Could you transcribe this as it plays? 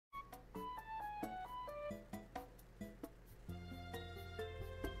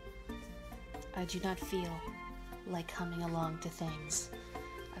I do not feel like humming along to things.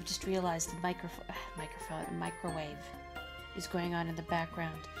 I've just realized the microwave is going on in the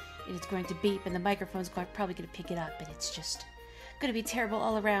background. And it's going to beep, and the microphone's probably going to pick it up, and it's just going to be terrible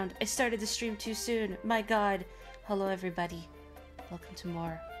all around. I started the stream too soon. My god. Hello, everybody. Welcome to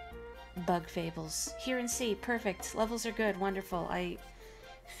more Bug Fables. Hear and see. Perfect. Levels are good. Wonderful. I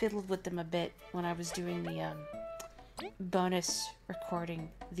fiddled with them a bit when I was doing the bonus recording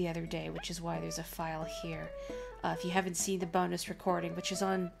the other day, which is why there's a file here. If you haven't seen the bonus recording, which is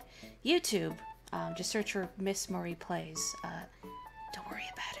on YouTube, just search for Miss Marie Plays. Don't worry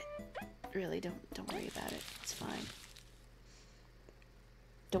about it. Really, don't worry about it. It's fine.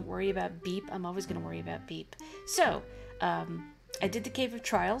 Don't worry about beep. I'm always gonna worry about beep. So, I did the Cave of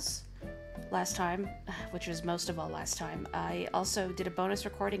Trials last time, which was most of all last time. I also did a bonus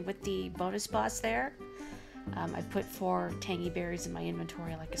recording with the bonus boss there. I put 4 tangy berries in my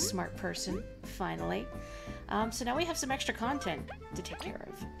inventory like a smart person, finally. So now we have some extra content to take care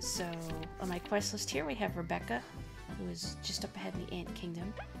of. So on my quest list here we have Rebecca, who is just up ahead in the Ant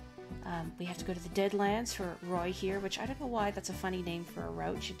Kingdom. We have to go to the Deadlands for Roy here, which I don't know why that's a funny name for a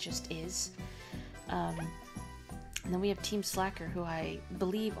roach, it just is. And then we have Team Slacker, who I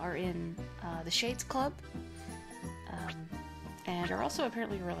believe are in the Shades Club, and are also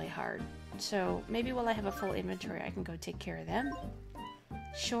apparently really hard. So maybe while I have a full inventory, I can go take care of them.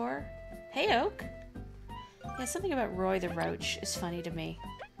 Sure. Hey, Oak. Yeah, something about Roy the Roach is funny to me.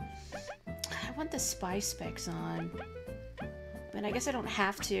 I want the spy specs on. I mean, I guess I don't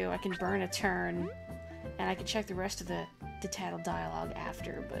have to. I can burn a turn, and I can check the rest of the title dialogue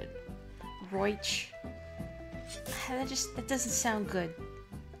after, but Roach... that doesn't sound good.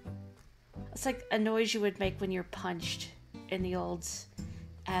 It's like a noise you would make when you're punched in the old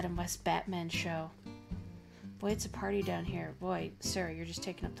Adam West Batman show. Boy, it's a party down here. Boy, sir, you're just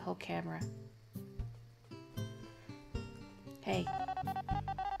taking up the whole camera. Hey.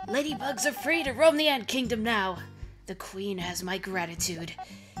 Ladybugs are free to roam the Ant Kingdom now. The Queen has my gratitude.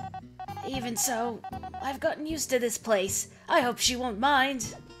 Even so, I've gotten used to this place. I hope she won't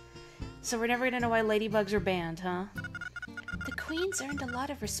mind. So we're never gonna know why ladybugs are banned, huh? The Queen's earned a lot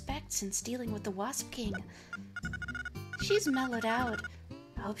of respect since dealing with the Wasp King. She's mellowed out.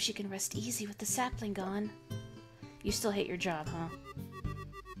 I hope she can rest easy with the sapling gone. You still hate your job, huh?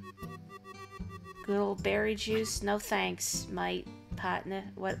 Good old berry juice? No thanks, mate, partner.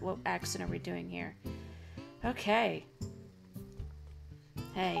 What accent are we doing here? Okay.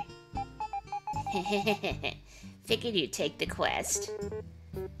 Hey. Figured you'd take the quest.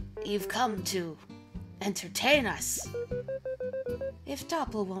 You've come to entertain us. If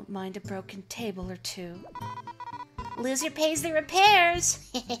Doppel won't mind a broken table or two. Loser pays the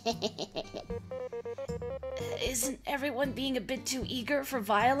repairs. Isn't everyone being a bit too eager for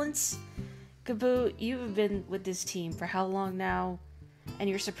violence? Kaboo, you've been with this team for how long now? And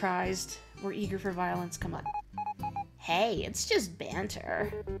you're surprised we're eager for violence? Come on. Hey, it's just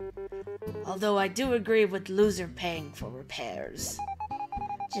banter. Although I do agree with loser paying for repairs.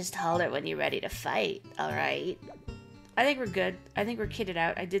 Just holler when you're ready to fight, alright? I think we're good. I think we're kitted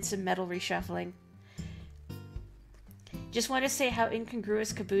out. I did some metal reshuffling. Just want to say how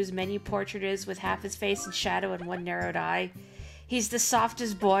incongruous Kaboo's menu portrait is with half his face in shadow and one narrowed eye. He's the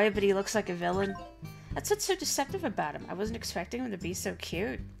softest boy, but he looks like a villain. That's what's so deceptive about him. I wasn't expecting him to be so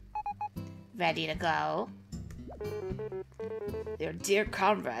cute. Ready to go? They're dear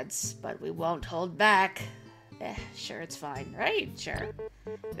comrades, but we won't hold back. Sure, it's fine, right? Sure.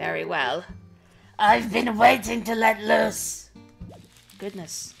 Very well. I've been waiting to let loose.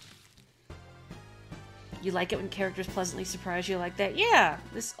 Goodness. You like it when characters pleasantly surprise you like that? Yeah,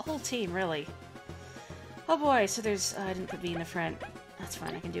 this whole team, really. Oh boy, so there's... I didn't put B in the front. That's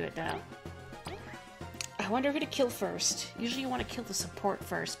fine, I can do it now. I wonder who to kill first. Usually you want to kill the support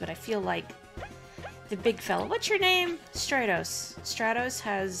first, but I feel like the big fella... What's your name? Stratos. Stratos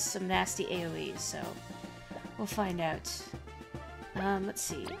has some nasty AoEs, so we'll find out. Let's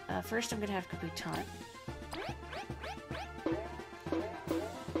see. First I'm gonna have Kaboo taunt.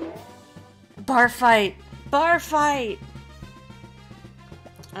 Bar fight! Bar fight!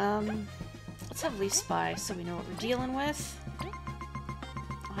 Let's have Leaf Spy so we know what we're dealing with.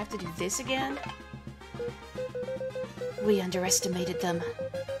 I'll have to do this again. We underestimated them.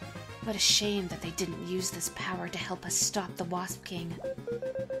 What a shame that they didn't use this power to help us stop the Wasp King.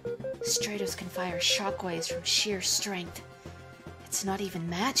 Stratos can fire shockwaves from sheer strength. It's not even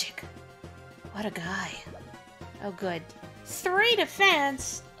magic. What a guy. Oh good. 3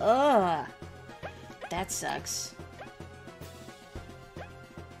 defense? Ugh. That sucks.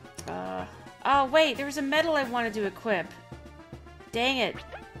 Oh wait, there was a medal I wanted to equip. Dang it.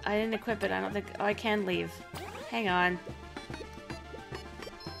 I didn't equip it. I don't think... Oh, I can leave. Hang on.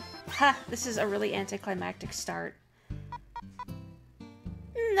 Ha! This is a really anticlimactic start.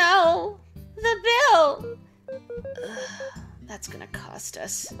 No! The bill! Ugh, that's gonna cost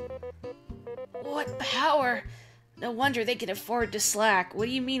us. What power? No wonder they can afford to slack. What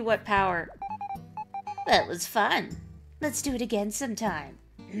do you mean, what power? That was fun. Let's do it again sometime.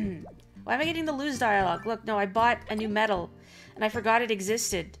 Why am I getting the lose dialogue? Look, no, I bought a new medal, and I forgot it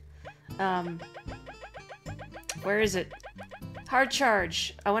existed. Where is it? Hard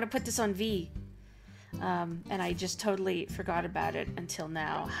charge. I want to put this on V. And I just totally forgot about it until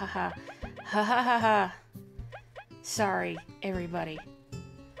now. Haha. Ha ha ha ha. Sorry, everybody.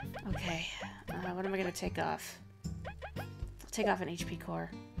 Okay. What am I gonna take off? I'll take off an HP core.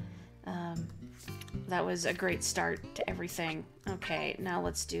 That was a great start to everything. Okay, now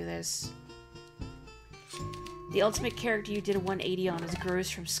let's do this. The ultimate character you did a 180 on is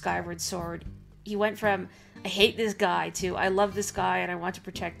Groose from Skyward Sword. He went from, I hate this guy, to, I love this guy and I want to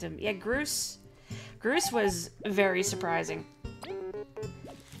protect him. Yeah, Groose was very surprising.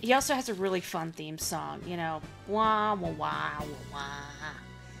 He also has a really fun theme song, you know. Wah, wah, wah, wah,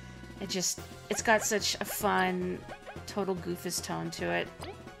 wah. It's got such a fun, total goofus tone to it.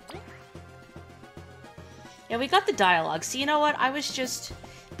 Yeah, we got the dialogue. So you know what? I was just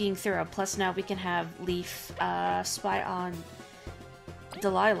being thorough. Plus now we can have Leaf spy on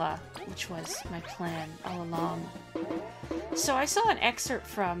Delilah, which was my plan all along. So I saw an excerpt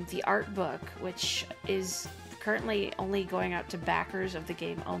from the art book, which is currently only going out to backers of the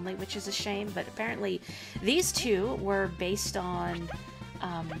game only, which is a shame. But apparently these two were based on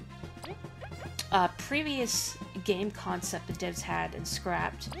a previous game concept the devs had and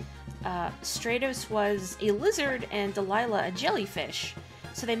scrapped. Stratos was a lizard and Delilah a jellyfish.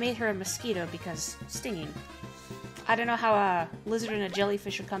 So they made her a mosquito because stinging. I don't know how a lizard and a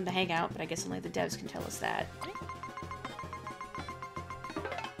jellyfish would come to hang out, but I guess only the devs can tell us that.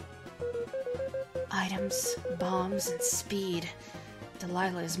 Items, bombs, and speed.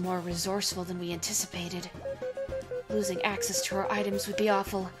 Delilah is more resourceful than we anticipated. Losing access to her items would be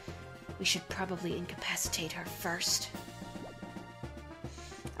awful. We should probably incapacitate her first.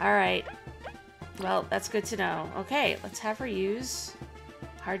 Alright. Well, that's good to know. Okay, let's have her use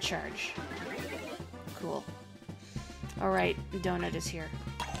hard charge. Cool. Alright, Donut is here.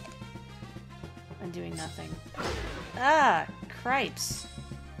 I'm doing nothing. Ah! Cripes!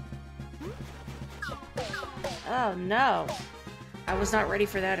 Oh no! I was not ready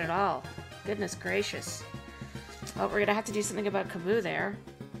for that at all. Goodness gracious. Oh, we're gonna have to do something about Kaboo there.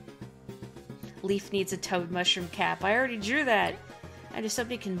 Leaf needs a toad mushroom cap. I already drew that! I just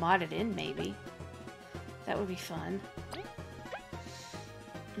somebody can mod it in, maybe. That would be fun.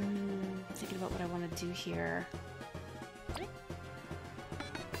 Thinking about what I want to do here.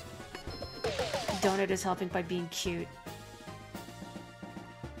 Donut is helping by being cute.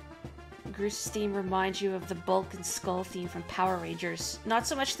 Groose's theme reminds you of the Bulk and Skull theme from Power Rangers. Not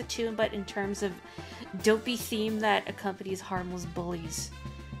so much the tune, but in terms of dopey theme that accompanies harmless bullies.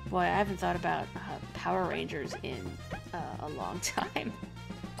 Boy, I haven't thought about Power Rangers in a long time.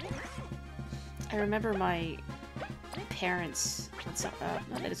 I remember my parents...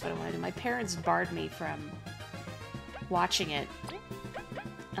 not that is what I wanted to do. My parents barred me from watching it.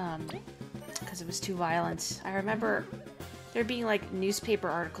 Because it was too violent. I remember there being, like, newspaper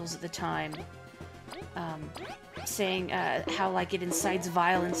articles at the time saying how, like, it incites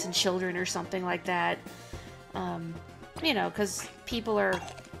violence in children or something like that. You know, because people are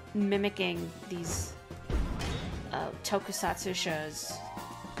mimicking these tokusatsu shows.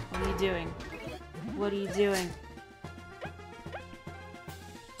 What are you doing? What are you doing?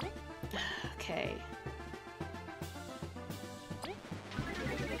 Okay.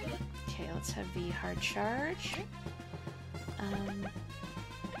 Okay, let's have the hard charge.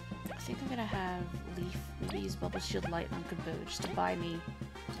 I think I'm gonna have Leaf maybe use Bubble Shield Light on Kaboo just to buy me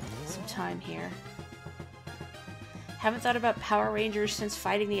some time here. Haven't thought about Power Rangers since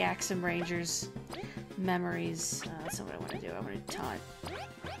fighting the Axum Rangers. Memories. That's not what I want to do. I want to taunt.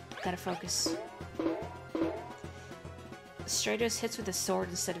 Gotta focus. Stratos hits with a sword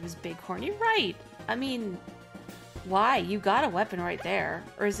instead of his bighorn. You're right! I mean, why? You got a weapon right there.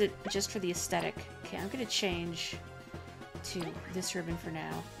 Or is it just for the aesthetic? Okay, I'm gonna change to this ribbon for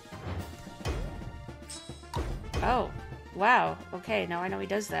now. Oh, wow. Okay, now I know he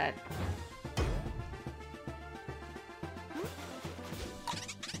does that.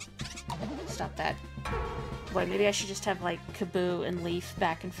 Stop that. Boy, maybe I should just have, like, Kaboo and Leaf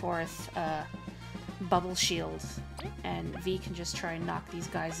back and forth, Bubble Shield, and V can just try and knock these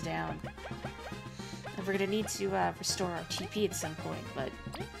guys down. We're gonna need to restore our TP at some point, but...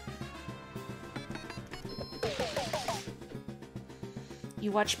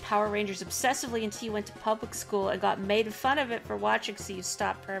 You watched Power Rangers obsessively until you went to public school and got made fun of it for watching, so you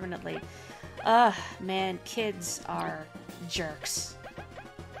stopped permanently. Ugh, man, kids are jerks.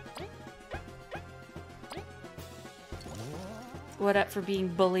 What up for being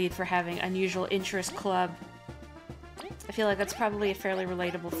bullied for having unusual interest club? I feel like that's probably a fairly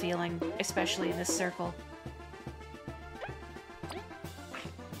relatable feeling, especially in this circle.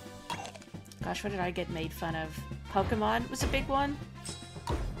 Gosh, what did I get made fun of? Pokemon was a big one.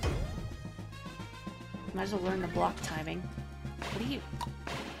 Might as well learn the block timing. What are you...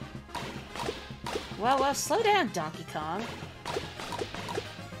 Well, slow down, Donkey Kong.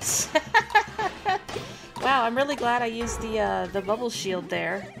 Wow, I'm really glad I used the bubble shield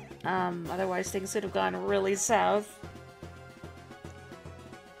there. Otherwise things could have gone really south.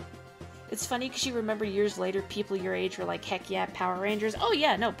 It's funny because you remember years later people your age were like, heck yeah, Power Rangers. Oh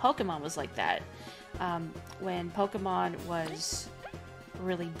yeah, no, Pokemon was like that. When Pokemon was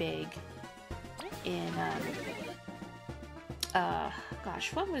really big in,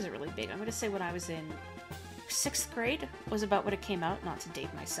 gosh, when was it really big? I'm gonna say when I was in 6th grade was about when it came out, not to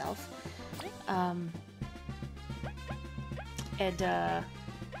date myself. Sorry,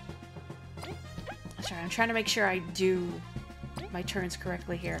 I'm trying to make sure I do my turns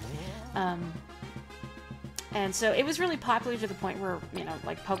correctly here. And so it was really popular to the point where, you know,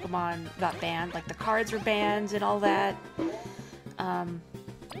 like Pokemon got banned, like the cards were banned and all that.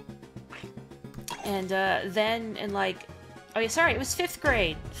 Then in like, oh yeah, sorry, it was 5th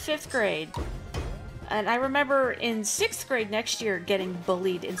grade. 5th grade. And I remember in 6th grade next year getting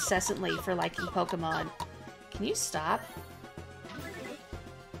bullied incessantly for liking Pokemon. Can you stop?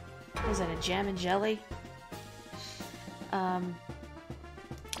 Was that a jam and jelly?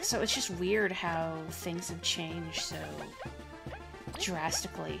 So it's just weird how things have changed so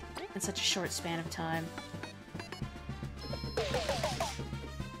drastically in such a short span of time.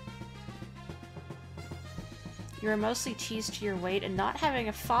 You were mostly teased to your weight and not having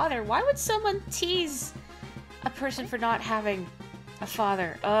a father. Why would someone tease a person for not having a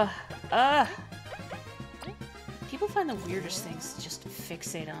father? Ugh. People find the weirdest things to just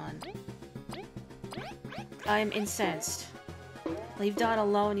fixate on. I'm incensed. Leave Dawn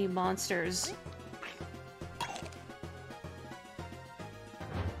alone, you monsters.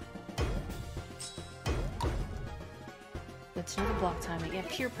 That's not the block timing. Yeah,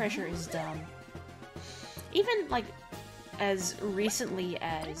 peer pressure is dumb. Even, like, as recently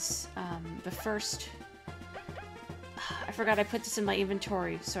as, the first... I forgot I put this in my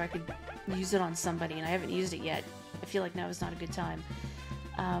inventory so I could use it on somebody, and I haven't used it yet. I feel like now is not a good time.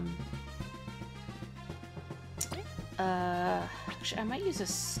 Actually, I might use a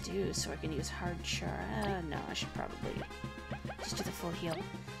stew so I can use hard char. No, I should probably just do the full heal.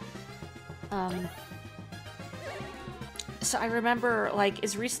 So I remember, like,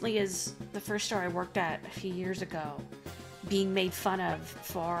 as recently as the first store I worked at a few years ago, being made fun of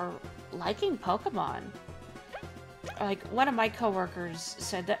for liking Pokemon. Like, one of my coworkers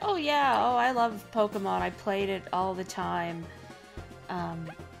said that, oh yeah, I love Pokemon, I played it all the time.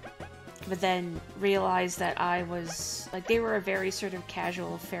 But then realized that I was, like, they were a very sort of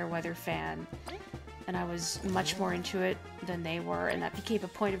casual Fairweather fan, and I was much more into it than they were, and that became a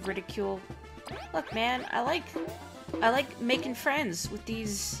point of ridicule. Look, man, I like making friends with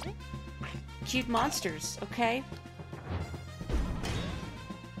these cute monsters, okay?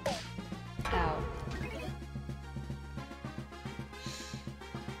 Ow.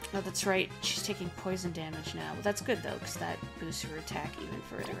 Oh, that's right. She's taking poison damage now. Well, that's good, though, because that boosts her attack even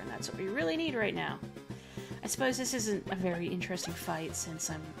further, and that's what we really need right now. I suppose this isn't a very interesting fight, since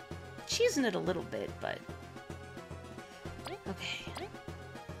I'm cheesing it a little bit, but... Okay.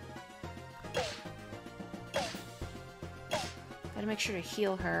 Gotta make sure to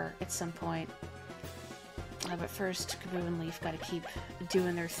heal her at some point. But first, Kaboo and Leaf gotta keep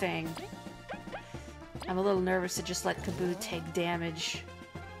doing their thing. I'm a little nervous to just let Kaboo take damage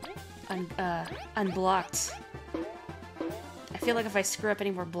unblocked. I feel like if I screw up any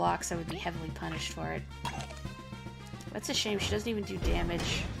more blocks, I would be heavily punished for it. That's a shame. She doesn't even do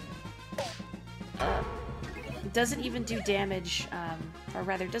damage. Doesn't even do damage, or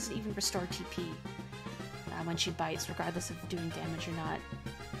rather, doesn't even restore TP when she bites, regardless of doing damage or not.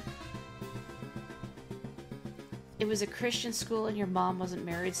 It was a Christian school and your mom wasn't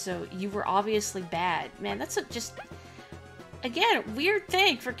married, so you were obviously bad. Man, that's just... Again, weird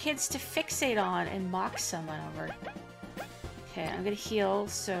thing for kids to fixate on and mock someone over. Okay, I'm gonna heal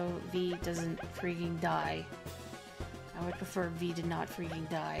so V doesn't freaking die. I would prefer V to not freaking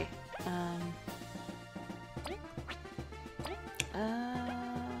die.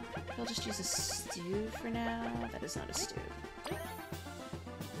 We'll just use a stew for now. That is not a stew.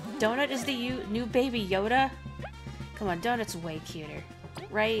 Donut is the new baby Yoda? Come on, Donut's way cuter.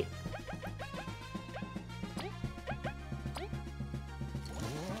 Right?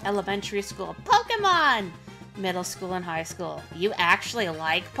 Elementary school, Pokemon! Middle school and high school, you actually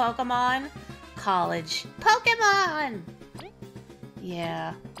like Pokemon? College, Pokemon!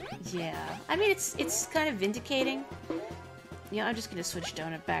 Yeah. I mean, it's kind of vindicating. Yeah, I'm just gonna switch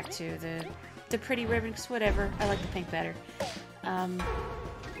Donut back to the pretty ribbon, because whatever. I like the pink better.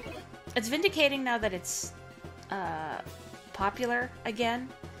 It's vindicating now that it's popular again.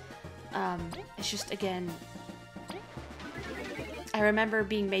 It's just, again, I remember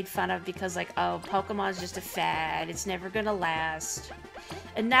being made fun of because, like, oh, Pokemon's just a fad. It's never gonna last.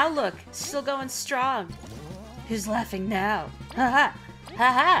 And now look, still going strong. Who's laughing now? Ha ha!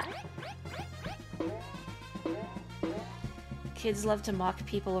 Ha ha! Kids love to mock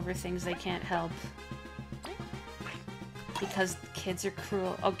people over things they can't help. Because kids are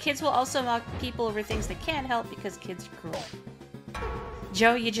cruel. Oh, kids will also mock people over things they can't help because kids are cruel.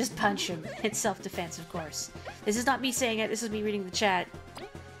 Joe, you just punch him. It's self-defense, of course. This is not me saying it, this is me reading the chat.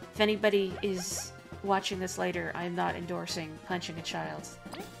 If anybody is watching this later, I am not endorsing punching a child.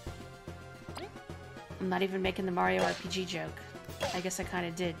 I'm not even making the Mario RPG joke. I guess I kind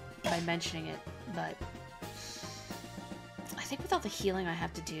of did by mentioning it, but I think with all the healing I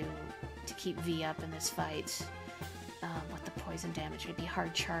have to do to keep V up in this fight, with the poison damage, maybe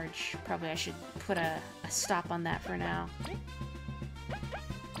hard charge. Probably I should put a stop on that for now.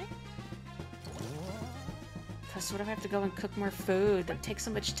 Plus, what if I have to go and cook more food? That takes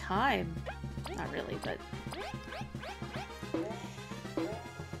so much time. Not really, but...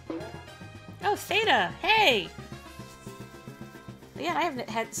 Oh, Theta! Hey! Yeah, I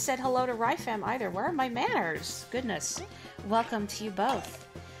haven't said hello to Ryfam either. Where are my manners? Goodness. Welcome to you both.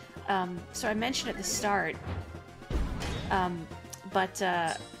 So I mentioned at the start,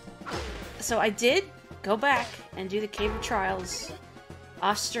 so I did go back and do the Cave of Trials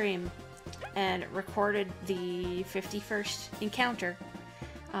off stream and recorded the 51st encounter.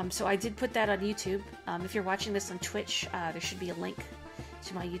 So I did put that on YouTube. If you're watching this on Twitch, there should be a link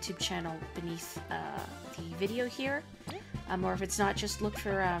to my YouTube channel beneath the video here. Or if it's not, just look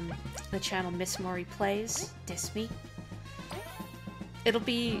for the channel Miss Mori Plays. Diss me. It'll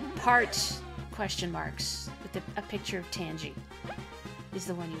be part question marks with a picture of Tangy is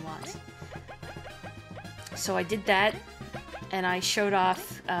the one you want. So I did that, and I showed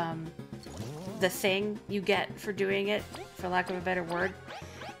off the thing you get for doing it, for lack of a better word,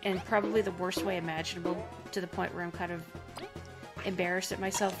 in probably the worst way imaginable, to the point where I'm kind of embarrassed at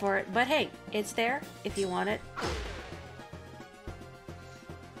myself for it. But hey, it's there if you want it.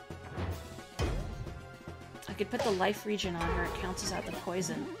 I could put the life regen on her. It cancels out the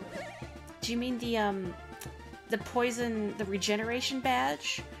poison. Do you mean the poison, the regeneration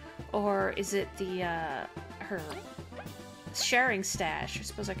badge? Or is it the, her sharing stash? I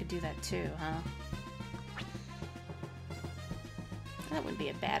suppose I could do that too, huh? That wouldn't be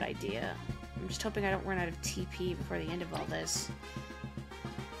a bad idea. I'm just hoping I don't run out of TP before the end of all this.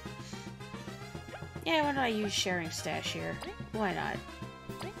 Yeah, why don't I use sharing stash here? Why not?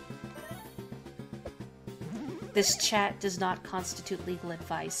 This chat does not constitute legal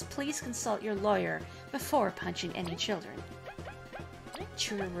advice. Please consult your lawyer before punching any children.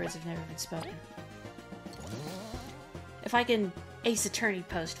 Truer words have never been spoken. If I can Ace Attorney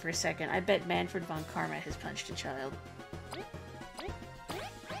post for a second, I bet Manfred von Karma has punched a child.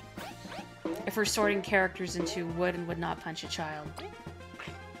 If we're sorting characters into would and would not punch a child.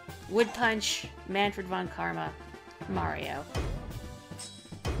 Would punch, Manfred von Karma, Mario.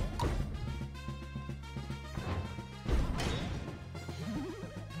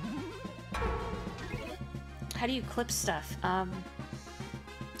 How do you clip stuff? I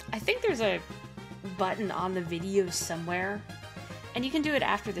think there's a button on the video somewhere. And you can do it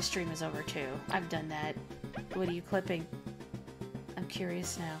after the stream is over too. I've done that. What are you clipping? I'm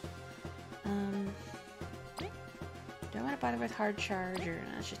curious now. Do I want to bother with hard charge, or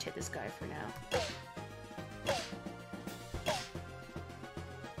let's just hit this guy for now.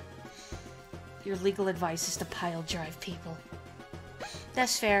 Your legal advice is to pile drive people.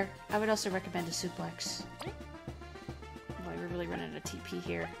 That's fair. I would also recommend a suplex. Boy, we're really running out of TP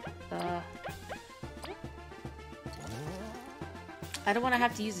here. I don't want to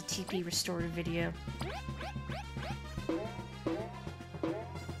have to use a TP restorative video.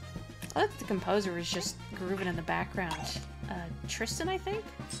 I like the composer is just grooving in the background. Tristan, I think?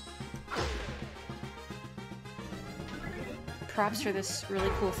 Props for this really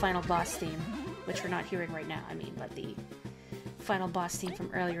cool final boss theme, which we're not hearing right now, I mean, but the final boss theme from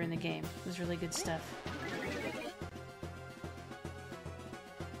earlier in the game. It was really good stuff.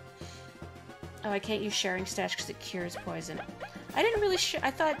 Oh, I can't use sharing stash because it cures poison. I didn't really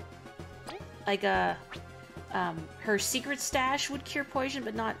I thought, like, her secret stash would cure poison,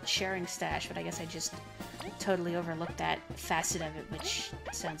 but not sharing stash, but I guess I just totally overlooked that facet of it, which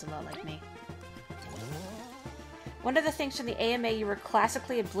sounds a lot like me. One of the things from the AMA you were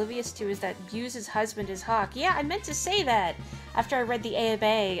classically oblivious to is that Muse's husband is Hawk. Yeah, I meant to say that! After I read the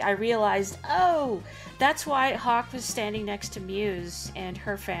AMA, I realized, oh, that's why Hawk was standing next to Muse and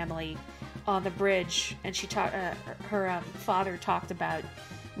her family on the bridge, and she talked. Her father talked about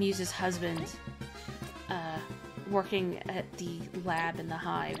Muse's husband working at the lab in the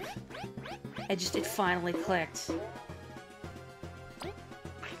hive. It finally clicked.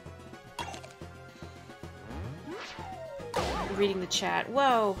 Reading the chat.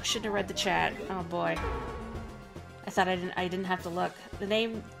 Whoa, shouldn't have read the chat. Oh boy. I thought I didn't have to look. The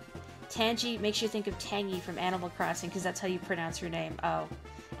name Tangy makes you think of Tangy from Animal Crossing because that's how you pronounce your name. Oh.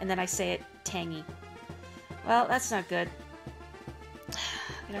 And then I say it Tangy. Well, that's not good.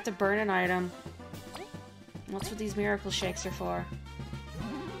 I'm gonna have to burn an item. That's what these miracle shakes are for.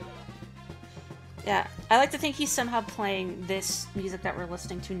 Yeah, I like to think he's somehow playing this music that we're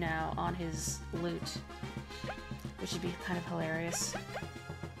listening to now on his lute. Which would be kind of hilarious.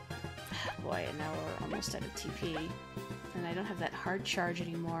 Boy, and now we're almost out of TP. And I don't have that hard charge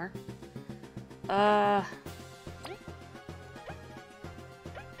anymore.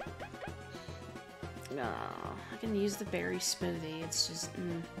 No, I can use the berry smoothie. It's just,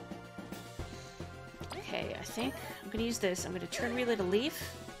 Okay, I think I'm gonna use this. I'm gonna turn relay to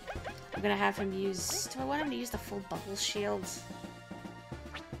Leaf. I'm gonna have him use... Do I want him to use the full bubble shield?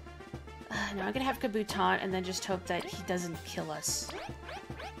 No, I'm gonna have Kabuton and then just hope that he doesn't kill us.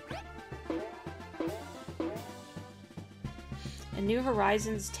 In New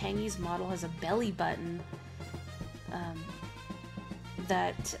Horizons, Tangy's model has a belly button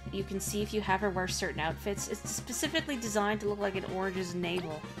that you can see if you have her wear certain outfits. It's specifically designed to look like an orange's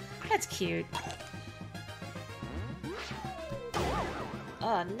navel. That's cute.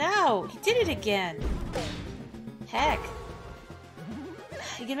 Oh no! He did it again! Heck!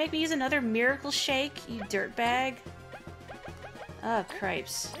 You can make me use another miracle shake, you dirtbag? Oh,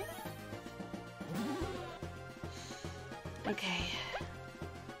 cripes. Okay.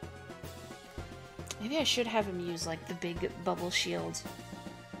 Maybe I should have him use, like, the big bubble shield.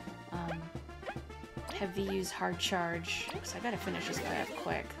 Have V use hard charge, because I gotta finish this guy up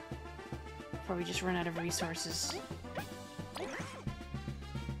quick. Before we just run out of resources.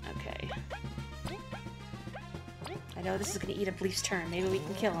 Okay. I know this is gonna eat up Leaf's turn. Maybe we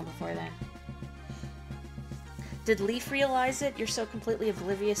can kill him before then. Did Leaf realize it? You're so completely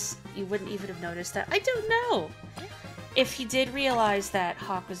oblivious you wouldn't even have noticed that. I don't know! If he did realize that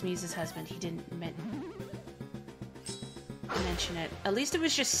Hawk was Muse's husband, he didn't mention it. At least it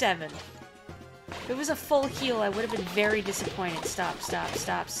was just 7. If it was a full heal, I would have been very disappointed. Stop, stop,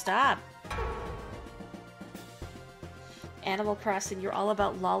 stop, stop! Animal Crossing, you're all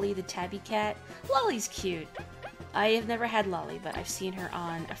about Lolly the tabby cat? Lolly's cute. I have never had Lolly, but I've seen her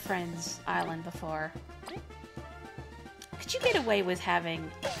on a friend's island before. Could you get away with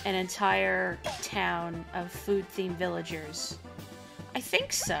having an entire town of food-themed villagers? I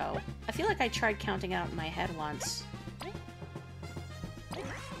think so. I feel like I tried counting out in my head once.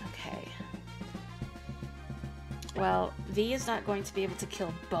 Okay. Well, V is not going to be able to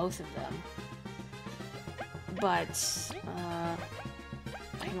kill both of them. But,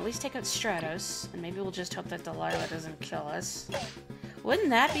 I can at least take out Stratos, and maybe we'll just hope that Delilah doesn't kill us. Wouldn't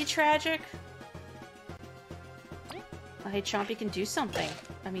that be tragic? Oh, hey, Chompy can do something.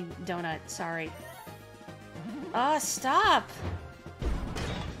 I mean, Donut, sorry. Oh, stop!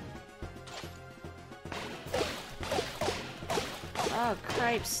 Oh,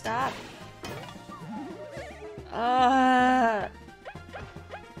 cripe, stop! Oh,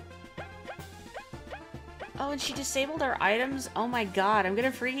 and she disabled our items? Oh my god, I'm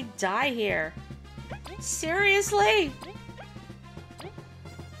gonna freaking die here. Seriously?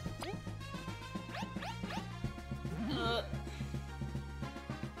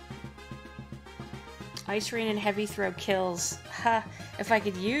 Ice Rain and Heavy Throw kills. Ha! If I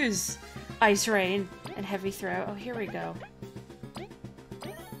could use Ice Rain and Heavy Throw. Oh, here we go.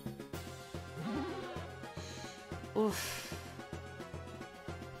 Oof.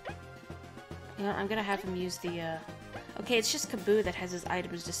 You know, I'm gonna have him use the, Okay, it's just Kaboo that has his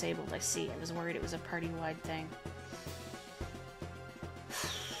items disabled, I see. I was worried it was a party-wide thing.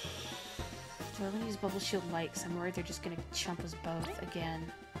 Do I want to use Bubble Shield Light? Because I'm worried they're just gonna chump us both again.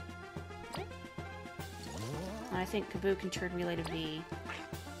 And I think Kaboo can turn Relay to V.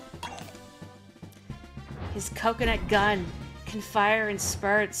 His coconut gun can fire in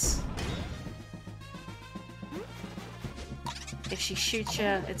spurts. If she shoots you,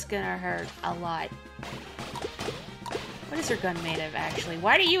 it's gonna hurt a lot. What is her gun made of, actually?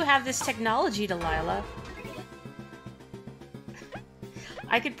 Why do you have this technology, Delilah?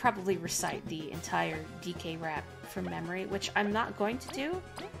 I could probably recite the entire DK rap from memory, which I'm not going to do,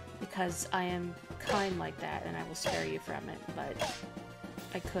 because I am kind like that, and I will spare you from it, but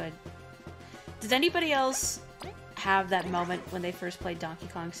I could. Did anybody else have that moment when they first played Donkey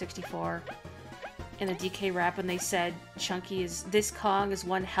Kong 64 in the DK rap when they said Chunky is, this Kong is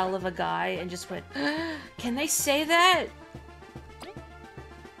one hell of a guy, and just went, can they say that?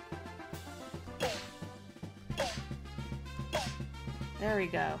 There we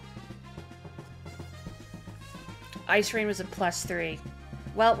go. Ice Rain was a +3.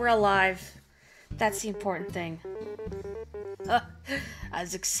 Well, we're alive. That's the important thing.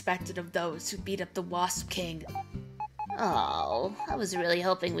 As expected of those who beat up the Wasp King. Oh, I was really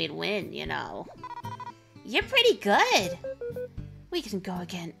hoping we'd win, you know. You're pretty good. We can go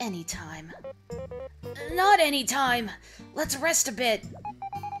again anytime. Not anytime. Let's rest a bit.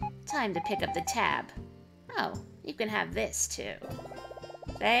 Time to pick up the tab. Oh, you can have this too.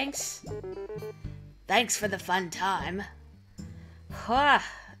 Thanks. Thanks for the fun time.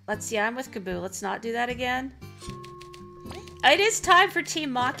 Let's see, I'm with Kaboo. Let's not do that again. It is time for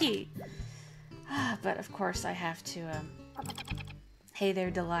Team Maki. But of course I have to, Hey there,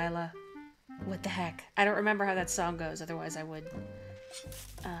 Delilah. What the heck? I don't remember how that song goes, otherwise I would,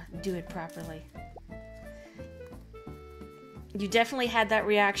 do it properly. You definitely had that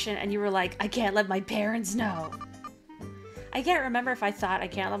reaction, and you were like, I can't let my parents know. I can't remember if I thought I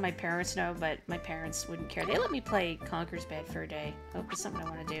can't let my parents know, but my parents wouldn't care. They let me play Conker's Bad for a day. Oh, it's something I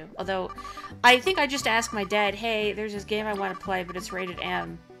want to do. Although, I think I just asked my dad, hey, there's this game I want to play, but it's rated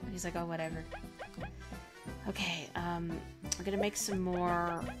M. And he's like, oh, whatever. Okay, I'm gonna make some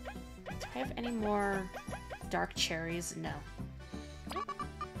more... Do I have any more dark cherries? No.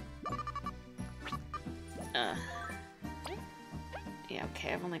 Yeah,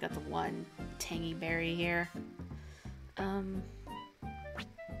 okay, I've only got the one tangy berry here. I'm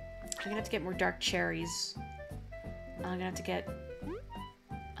gonna have to get more dark cherries. I'm gonna have to get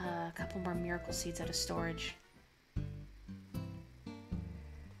a couple more miracle seeds out of storage.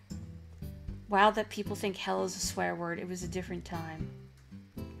 Wow, that people think hell is a swear word. It was a different time.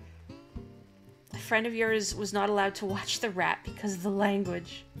 A friend of yours was not allowed to watch the rap because of the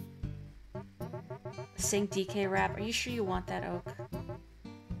language. Sing DK rap. Are you sure you want that, Oak?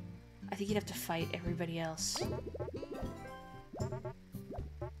 I think you'd have to fight everybody else.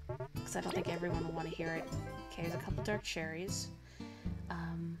 Because I don't think everyone will want to hear it. Okay, there's a couple dark cherries.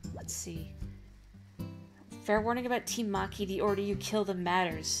 Let's see. Fair warning about Team Maki, the order you kill them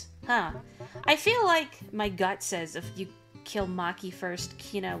matters. Huh. I feel like my gut says if you kill Maki first,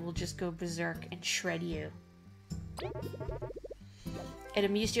 Kina will just go berserk and shred you. It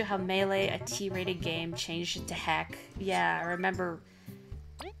amused you how Melee, a T-rated game, changed it to heck. Yeah, I remember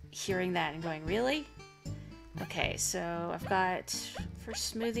hearing that and going, really? Okay, so I've got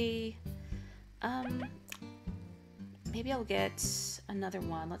first smoothie. Maybe I'll get another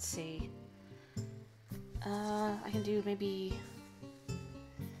one. Let's see. I can do maybe...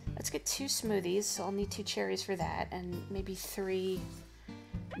 Let's get 2 smoothies, so I'll need 2 cherries for that, and maybe 3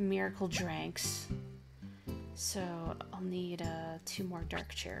 miracle drinks. So I'll need 2 more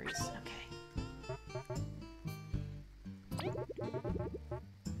dark cherries. Okay.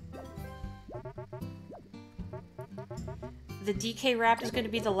 The DK rap is going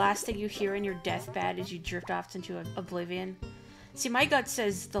to be the last thing you hear in your deathbed as you drift off into oblivion. See, my gut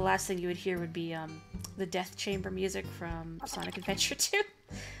says the last thing you would hear would be the Death Chamber music from Sonic Adventure 2.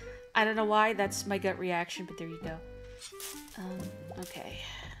 I don't know why, that's my gut reaction, but there you go. Okay.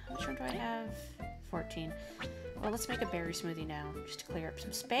 Which one do I have? 14. Well, let's make a berry smoothie now, just to clear up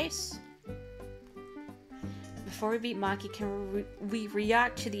some space. Before we beat Maki, can we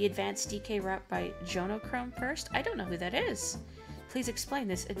react to the advanced DK rap by Jonochrome first? I don't know who that is. Please explain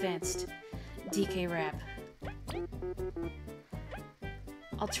this advanced DK rap.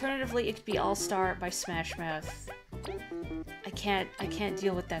 Alternatively, it could be All Star by Smash Mouth. I can't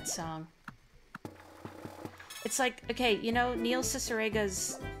deal with that song. It's like, okay, you know, Neil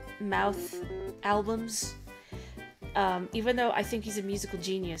Cicerega's Mouth albums, even though I think he's a musical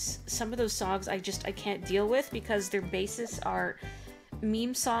genius, some of those songs I can't deal with because their basis are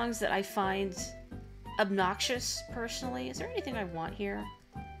meme songs that I find obnoxious, personally. Is there anything I want here?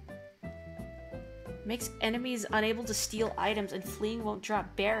 Makes enemies unable to steal items and fleeing won't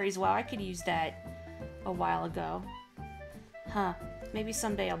drop berries. Wow, I could use that. a while ago. Huh. Maybe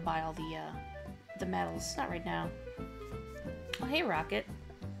someday I'll buy all the medals. Not right now. Oh, hey, Rocket.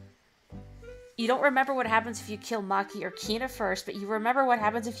 You don't remember what happens if you kill Maki or Kina first, but you remember what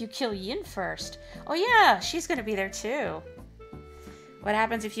happens if you kill Yin first. Oh yeah, she's gonna be there too. What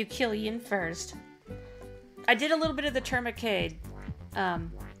happens if you kill Yin first? I did a little bit of the Termacade,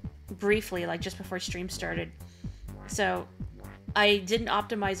 briefly, like just before stream started. So, I didn't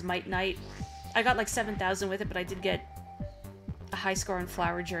optimize Might Knight. I got like 7,000 with it, but I did get a high score on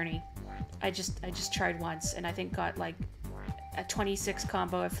Flower Journey. I just tried once, and I think got like a 26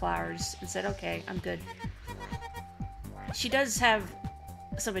 combo of flowers and said, okay, I'm good. She does have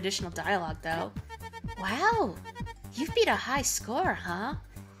some additional dialogue, though. Wow, you've beat a high score, huh?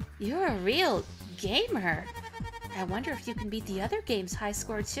 You're a real gamer. I wonder if you can beat the other game's high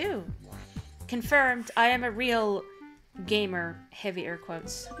score, too. Confirmed, I am a real gamer, heavy air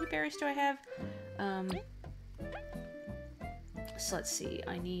quotes. How many berries do I have? So let's see,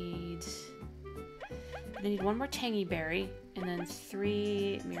 I need one more tangy berry, and then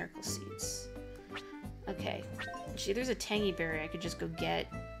 3 miracle seeds. Okay. Gee, there's a tangy berry I could just go get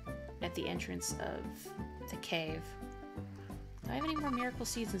at the entrance of the cave. Do I have any more miracle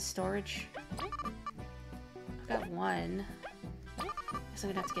seeds in storage? I've got 1. Guess I'm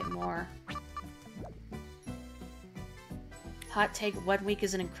gonna have to get more. Hot take, 1 Week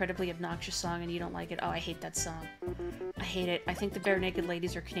is an incredibly obnoxious song and you don't like it. Oh, I hate that song. I hate it. I think the Bare Naked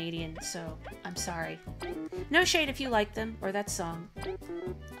Ladies are Canadian, so I'm sorry. No shade if you like them, or that song.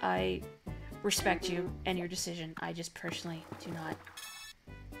 I respect you and your decision. I just personally do not.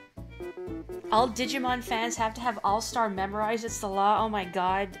 All Digimon fans have to have All-Star memorized. It's the law. Oh my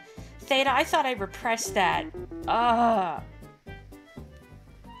god. Theta, I thought I repressed that. Ugh.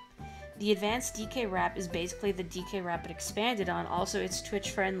 The advanced DK rap is basically the DK rap but expanded on. Also, it's Twitch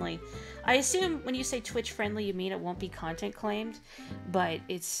friendly. I assume when you say Twitch friendly, you mean it won't be content claimed, but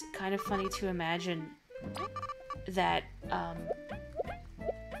it's kind of funny to imagine that, I'm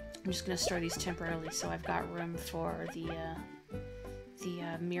just gonna store these temporarily so I've got room for the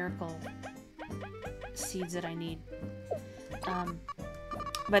miracle seeds that I need.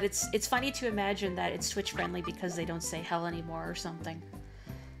 But it's funny to imagine that it's Twitch friendly because they don't say hell anymore or something.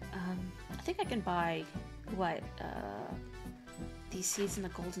 I think I can buy, what, these seeds in the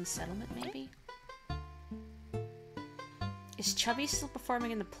Golden Settlement, maybe? Is Chubby still performing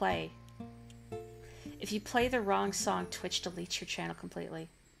in the play? If you play the wrong song, Twitch deletes your channel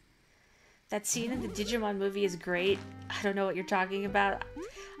completely. That scene in the Digimon movie is great. I don't know what you're talking about.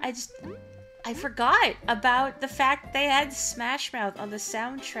 I forgot about the fact they had Smash Mouth on the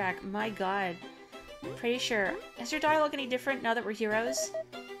soundtrack. My god. Pretty sure. Is your dialogue any different now that we're heroes?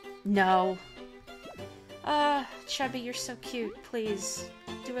 No. Chubby, you're so cute. Please,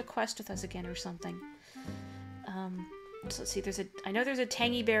 do a quest with us again or something. So let's see, I know there's a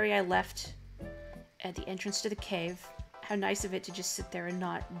tangy berry I left at the entrance to the cave. How nice of it to just sit there and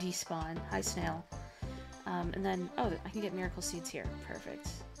not despawn. Hi, Snail. And then, oh, I can get miracle seeds here. Perfect.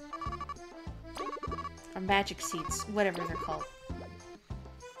 Or magic seeds, whatever they're called.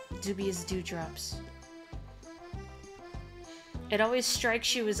 Dubious dewdrops. It always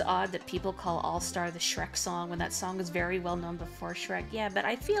strikes you as odd that people call All-Star the Shrek song when that song was very well known before Shrek. Yeah, but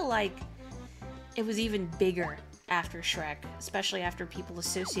I feel like it was even bigger after Shrek, especially after people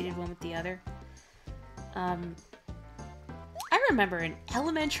associated one with the other. I remember in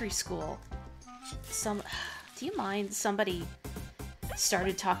elementary school, do you mind, somebody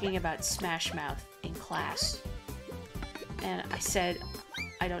started talking about Smash Mouth in class. And I said,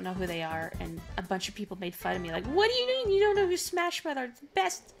 I don't know who they are, and a bunch of people made fun of me, like, what do you mean you don't know who Smash Mouth are?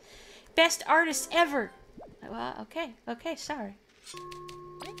 The best artists ever! Well, okay, sorry.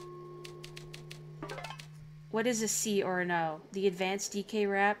 What is a C or an O? The advanced DK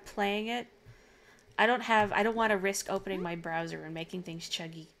rap, playing it? I don't want to risk opening my browser and making things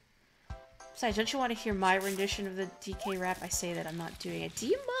chuggy. Besides, don't you want to hear my rendition of the DK rap? I say that I'm not doing it. Do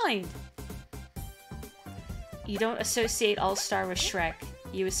you mind? You don't associate All-Star with Shrek.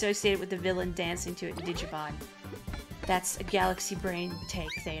 You associate it with the villain dancing to it in Digimon. That's a galaxy brain take,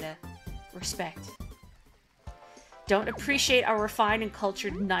 Theta. Respect. Don't appreciate our refined and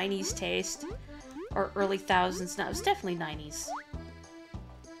cultured 90s taste. Or early thousands. No, it was definitely 90s.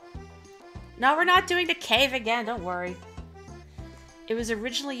 No, we're not doing the cave again, don't worry. It was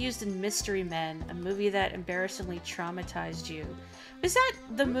originally used in Mystery Men, a movie that embarrassingly traumatized you. Was that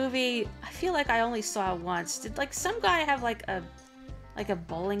the movie? I feel like I only saw it once. Did, like, some guy have, like a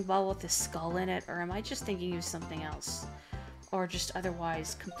bowling ball with a skull in it? Or am I just thinking of something else? Or just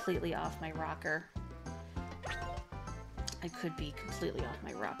otherwise completely off my rocker? I could be completely off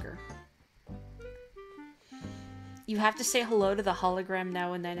my rocker. You have to say hello to the hologram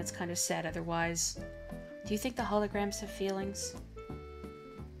now and then. It's kind of sad otherwise. Do you think the holograms have feelings?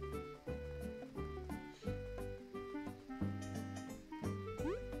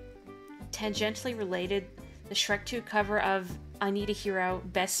 Tangentially related, the Shrek 2 cover of I Need a Hero,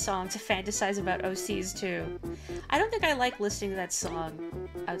 best song to fantasize about OCs too. I don't think I like listening to that song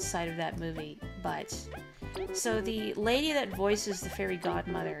outside of that movie, but... So the lady that voices the fairy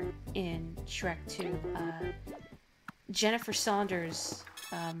godmother in Shrek 2, Jennifer Saunders,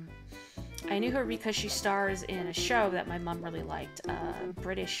 I knew her because she stars in a show that my mom really liked,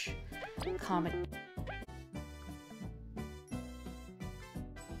 British comedy.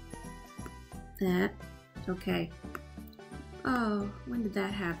 Okay. Oh, when did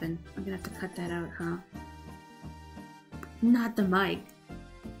that happen? I'm gonna have to cut that out, huh? Not the mic.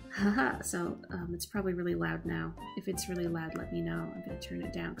 Haha, so, it's probably really loud now. If it's really loud, let me know. I'm gonna turn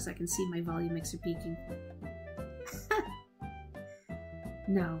it down because I can see my volume mixer peaking.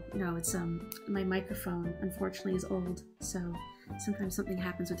 No, it's, my microphone, unfortunately, is old, so sometimes something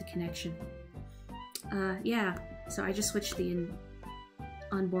happens with the connection. Yeah, so I just switched the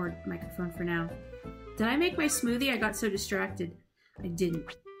onboard microphone for now. Did I make my smoothie? I got so distracted. I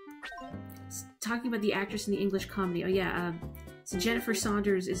didn't. Talking about the actress in the English comedy. Oh yeah, so Jennifer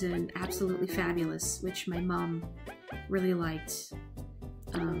Saunders is an Absolutely Fabulous, which my mom really liked.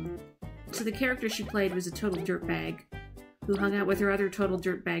 So the character she played was a total dirtbag who hung out with her other total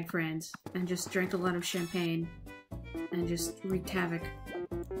dirtbag friends and just drank a lot of champagne and just wreaked havoc.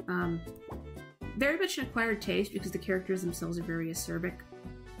 Very much an acquired taste because the characters themselves are very acerbic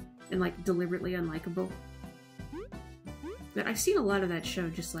and, like, deliberately unlikable. But I've seen a lot of that show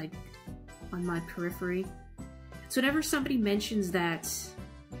just, like, on my periphery. So whenever somebody mentions that...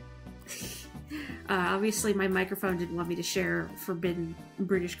 obviously my microphone didn't want me to share forbidden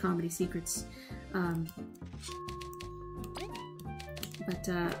British comedy secrets. But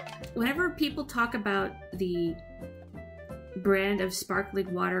whenever people talk about the brand of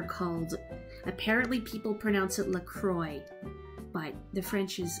sparkling water called... Apparently people pronounce it LaCroix, but the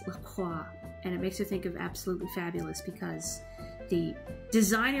French is La Croix, and it makes me think of Absolutely Fabulous because the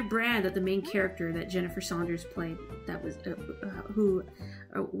designer brand that the main character that Jennifer Saunders played, that was who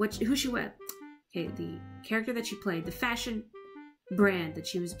she was. Okay, the character that she played, the fashion brand that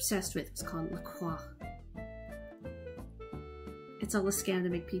she was obsessed with was called La Croix. It's all a scam to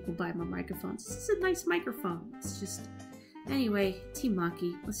make people buy more microphones. This is a nice microphone. It's just... Anyway, Team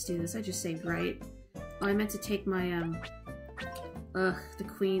Maki, let's do this. I just saved right. Oh, I meant to take my, the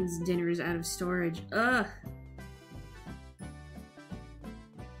Queen's dinners out of storage. Ugh!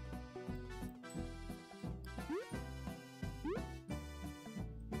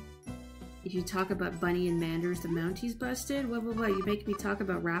 If you talk about Bunny and Manders, the Mounties busted? What? You make me talk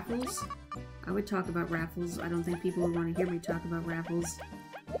about Raffles? I would talk about Raffles. I don't think people would want to hear me talk about Raffles.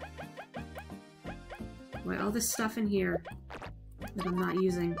 Why, all this stuff in here that I'm not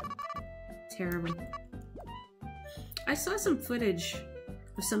using. Terrible. I saw some footage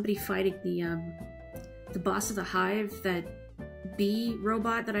of somebody fighting the boss of the Hive, that bee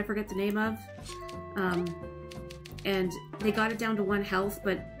robot that I forget the name of. And they got it down to 1 health,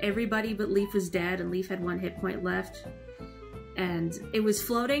 but everybody but Leaf was dead, and Leaf had 1 hit point left. And it was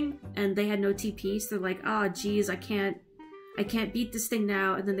floating, and they had no TP, so they're like, oh geez, I can't beat this thing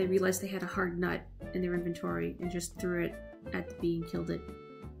now, and then they realized they had a hard nut in their inventory and just threw it at the bee and killed it.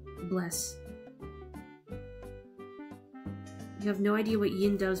 Bless. You have no idea what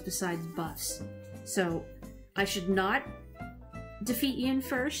Yin does besides buffs. So, I should not defeat Yin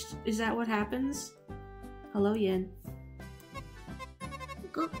first? Is that what happens? Hello, Yin.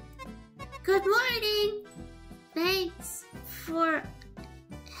 Good morning! Thanks for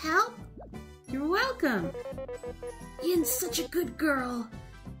help? You're welcome! Yin's such a good girl.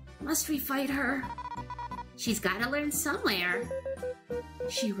 Must we fight her? She's gotta learn somewhere.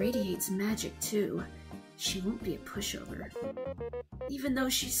 She radiates magic, too. She won't be a pushover. Even though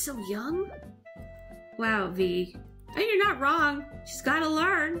she's so young? Wow, V. And you're not wrong. She's gotta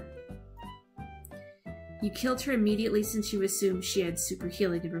learn. You killed her immediately since you assumed she had super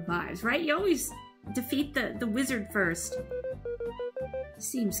healing and revives, right? You always defeat the wizard first.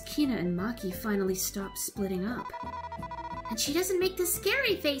 Seems Kina and Maki finally stopped splitting up. And she doesn't make the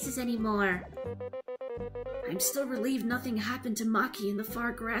scary faces anymore. I'm still relieved nothing happened to Maki in the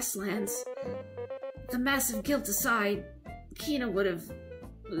far grasslands. The massive guilt aside, Kina would have...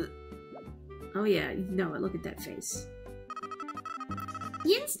 Oh yeah, you know it. Look at that face.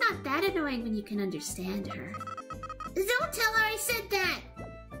 Yin's not that annoying when you can understand her. Don't tell her I said that!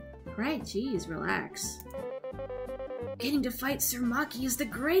 Right, geez, relax. Getting to fight Sir Maki is the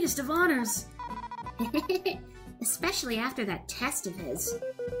greatest of honors! Especially after that test of his.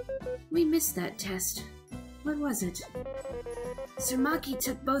 We missed that test. What was it? Sir Maki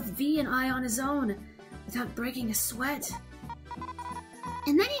took both V and I on his own, without breaking a sweat.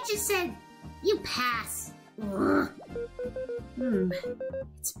 And then he just said, "You pass." Ugh.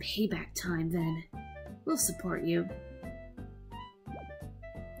 It's payback time then. We'll support you.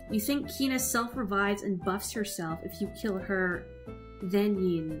 You think Kina self-revives and buffs herself if you kill her, then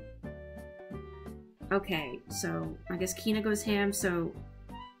Yin. Okay, so I guess Kina goes ham, so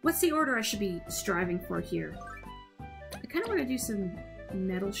what's the order I should be striving for here? I kind of want to do some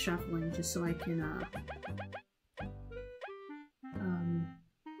metal shuffling just so I can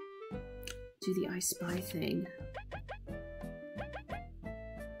do the I Spy thing.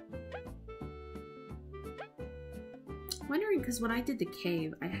 Wondering, because when I did the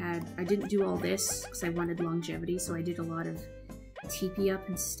cave, I didn't do all this because I wanted longevity, so I did a lot of TP up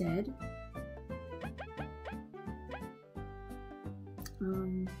instead.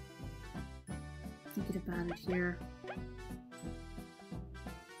 Thinking about it here.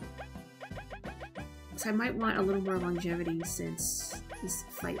 So I might want a little more longevity since this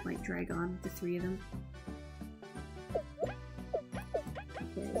fight might drag on with the three of them.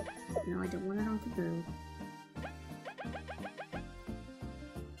 Okay. No, I don't want it on Kaboo.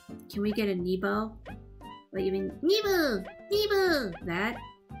 Can we get a Nebo? What, you mean Nebo? Nebo! That?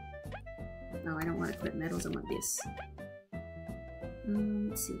 No, I don't want to quit metals, I want this.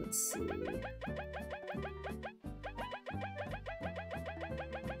 Let's see.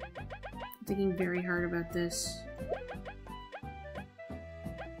 I'm thinking very hard about this.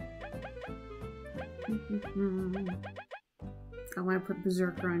 I want to put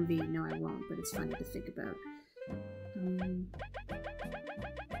Berserker on V. No, I won't, but it's funny to think about.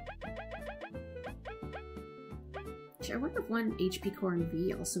 I wonder if one HP core in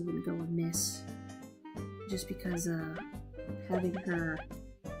V also wouldn't go amiss. Just because, having her...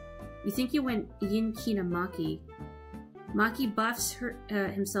 You think you went Yin, Kina, Maki. Maki buffs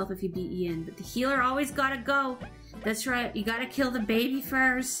himself if you beat Yin, but the healer always gotta go. That's right, you gotta kill the baby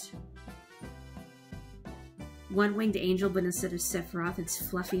first. One-winged angel, but instead of Sephiroth, it's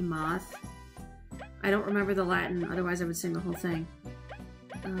Fluffy Moth. I don't remember the Latin, otherwise I would sing the whole thing.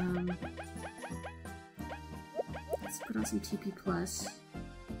 Let's put on some TP+.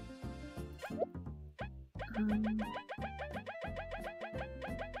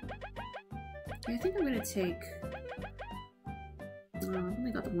 I think I'm gonna take... I've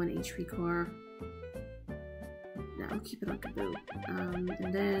only got the one HP core. No, I'll keep it on Kaboo.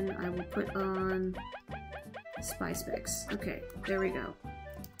 And then I will put on... Spy Specs. Okay, there we go.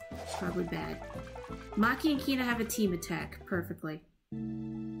 Probably bad. Maki and Kina have a team attack. Perfectly.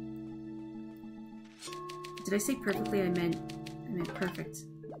 Did I say perfectly? I meant perfect.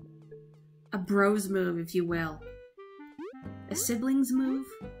 A bros move, if you will. A siblings move?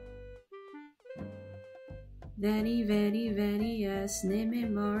 Veni, veni, veni, yes, ne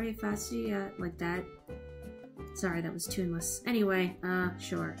memori facia. Like that. Sorry, that was tuneless. Anyway,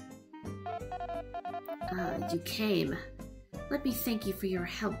 sure. You came. Let me thank you for your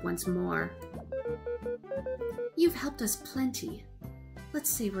help once more. You've helped us plenty. Let's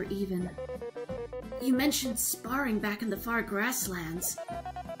say we're even. You mentioned sparring back in the far grasslands.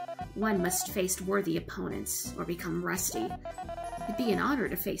 One must face worthy opponents, or become rusty. It'd be an honor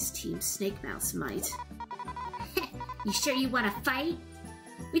to face Team Snakemouth's might. You sure you want to fight?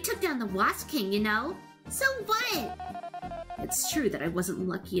 We took down the Wasp King, you know. So what? It's true that I wasn't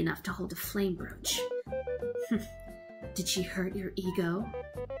lucky enough to hold a flame brooch. Did she hurt your ego?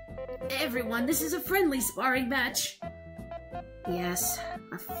 Everyone, this is a friendly sparring match! Yes,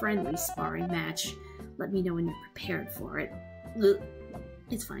 a friendly sparring match. Let me know when you're prepared for it. Ugh.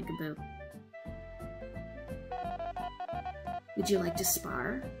 It's fine, Kaboo. Would you like to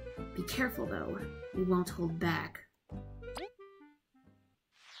spar? Be careful, though. We won't hold back.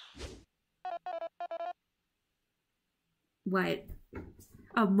 What?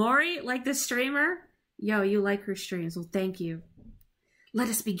 Oh, Mori? Like the streamer? Yo, you like her streams. Well, thank you. Let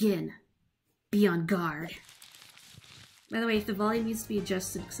us begin. Be on guard. By the way, if the volume needs to be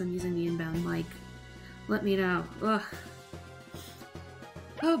adjusted because I'm using the inbound mic, let me know. Ugh.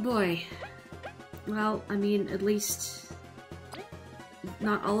 Oh boy. Well, I mean, at least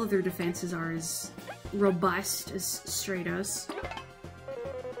not all of their defenses are as robust as Stratos.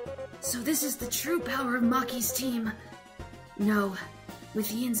 So this is the true power of Maki's team. No,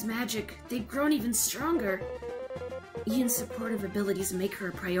 with Ian's magic, they've grown even stronger. Ian's supportive abilities make her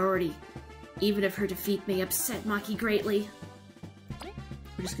a priority, even if her defeat may upset Maki greatly.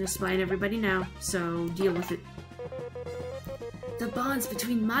 We're just gonna spy on everybody now, so deal with it. The bonds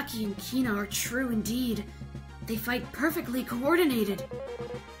between Maki and Kina are true indeed. They fight perfectly coordinated.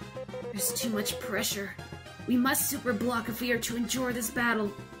 There's too much pressure. We must super block if we are to endure this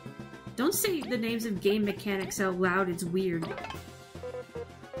battle. Don't say the names of game mechanics out loud, it's weird.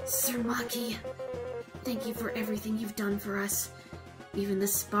 Sir Maki, thank you for everything you've done for us. Even the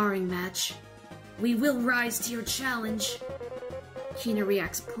sparring match. We will rise to your challenge. Kina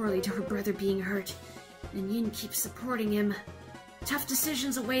reacts poorly to her brother being hurt, and Yin keeps supporting him. Tough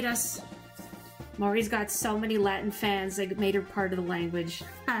decisions await us. Mori's got so many Latin fans, they made her part of the language.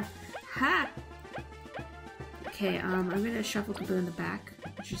 Ha! Ha! Okay, I'm gonna shuffle Kaboo in the back,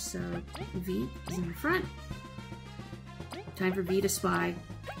 just so V is in the front. Time for V to spy.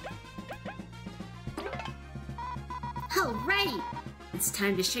 Alright! It's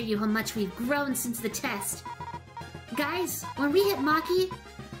time to show you how much we've grown since the test. Guys, when we hit Maki,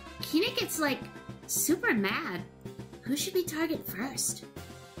 Kina gets, like, super mad. Who should we target first?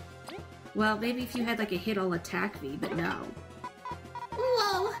 Well, maybe if you had, like, a hit all attack V, but no.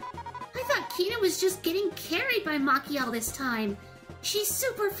 Whoa! I thought Kina was just getting carried by Maki all this time. She's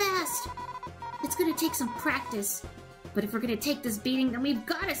super fast. It's gonna take some practice. But if we're gonna take this beating, then we've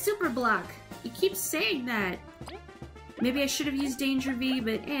got a super block. You keep saying that. Maybe I should have used Danger V,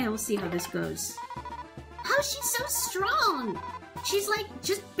 but we'll see how this goes. How's she so strong? She's like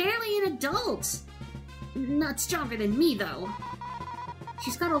just barely an adult. Not stronger than me, though.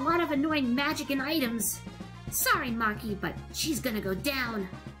 She's got a lot of annoying magic and items. Sorry, Maki, but she's gonna go down.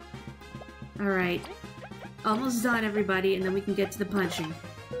 Alright. Almost done, everybody, and then we can get to the punching.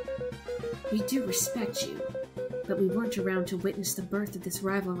 We do respect you, but we weren't around to witness the birth of this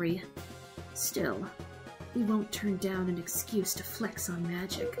rivalry. Still, we won't turn down an excuse to flex on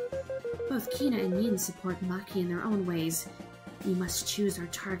magic. Both Kina and Yin support Maki in their own ways. We must choose our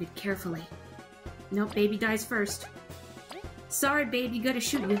target carefully. Nope, baby dies first. Sorry, baby, gotta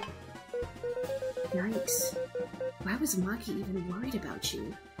shoot you. Yikes. Why was Maki even worried about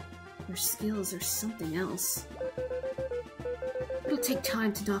you? Her skills are something else. It'll take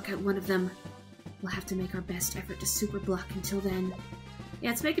time to knock out one of them. We'll have to make our best effort to super block until then.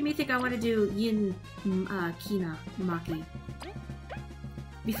 Yeah, it's making me think I want to do Yin, Kina, Maki.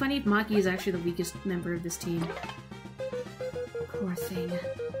 It'd be funny if Maki is actually the weakest member of this team. Poor thing.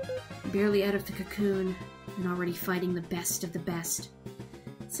 Barely out of the cocoon, and already fighting the best of the best.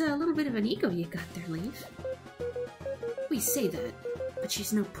 It's a little bit of an ego you got there, Leaf. We say that, but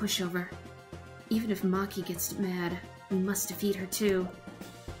she's no pushover. Even if Maki gets mad, we must defeat her too.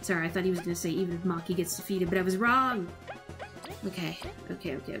 Sorry, I thought he was going to say even if Maki gets defeated, but I was wrong! Okay.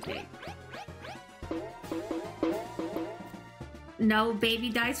 No, baby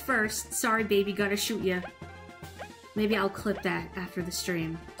dies first. Sorry, baby, gotta shoot ya. Maybe I'll clip that after the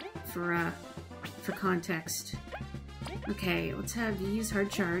stream for context. Okay, let's have you use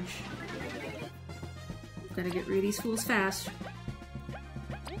hard charge. Gotta get rid of these fools fast.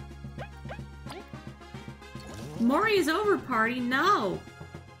 Mori is over, party. No!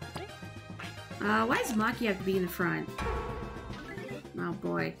 Why does Maki have to be in the front? Oh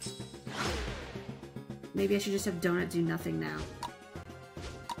boy. Maybe I should just have Donut do nothing now.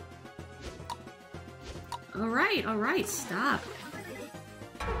 Alright, stop.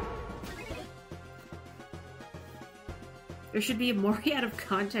 There should be a Mori out of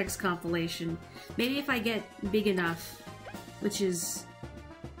context compilation. Maybe if I get big enough, which is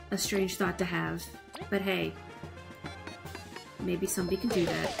a strange thought to have. But hey, maybe somebody can do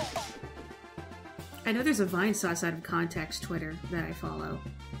that. I know there's a Vine Sauce out of context Twitter that I follow.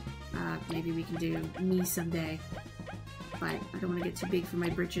 Maybe we can do me someday. But I don't want to get too big for my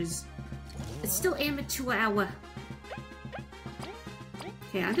britches. It's still amateur hour.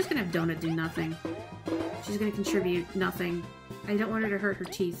 Okay, I'm just gonna have Donut do nothing. She's gonna contribute nothing. I don't want her to hurt her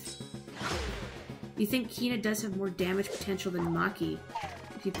teeth. You think Kina does have more damage potential than Maki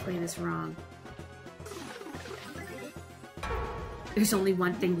if you play this wrong. There's only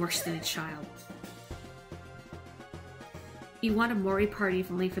one thing worse than a child. You want a Mori party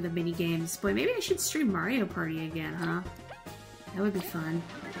if only for the mini-games. Boy, maybe I should stream Mario Party again, huh? That would be fun.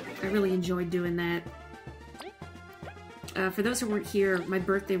 I really enjoyed doing that. For those who weren't here, my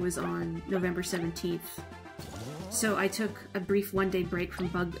birthday was on November 17th. So I took a brief one-day break from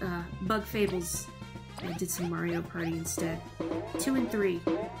Bug Fables and did some Mario Party instead. 2 and 3.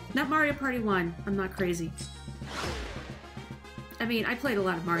 Not Mario Party 1. I'm not crazy. I mean, I played a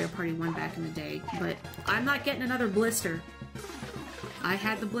lot of Mario Party 1 back in the day, but I'm not getting another blister. I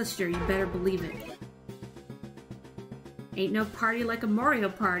had the blister, you better believe it. Ain't no party like a Mario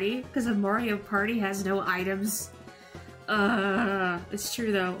Party, because a Mario Party has no items. It's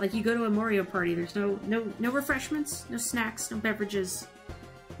true though. Like, you go to a Mario Party, there's no refreshments, no snacks, no beverages,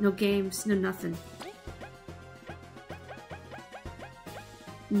 no games, no nothing.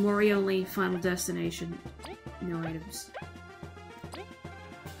 Mori only Final Destination. No items.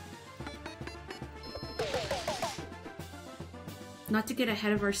 Not to get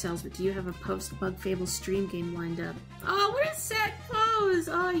ahead of ourselves, but do you have a post-Bug Fables stream game lined up? Oh, what a sad pose!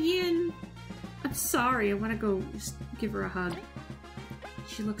 Oh, Yin! I'm sorry, I want to go just give her a hug.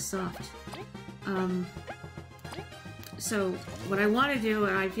 She looks soft. So, what I want to do,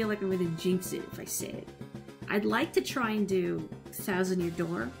 and I feel like I'm going to jinx it if I say it, I'd like to try and do Thousand Year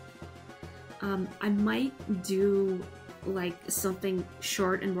Door. I might do, like, something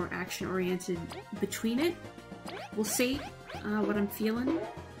short and more action-oriented between it. We'll see what I'm feeling.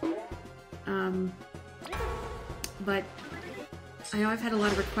 But I know I've had a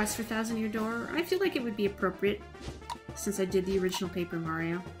lot of requests for Thousand Year Door. I feel like it would be appropriate since I did the original Paper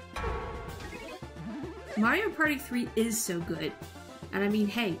Mario. Mario Party 3 is so good. And I mean,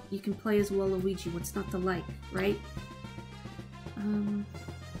 hey, you can play as Waluigi, what's not to like, right? I'd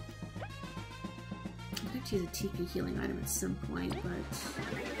like to use a TP healing item at some point,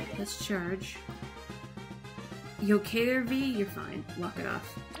 but let's charge. You okay there, V? You're fine. Walk it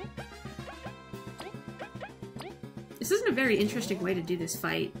off. This isn't a very interesting way to do this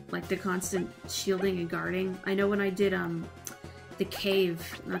fight, like the constant shielding and guarding. I know when I did, the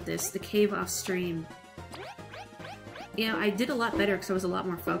cave, not this, the cave off stream, you know, I did a lot better because I was a lot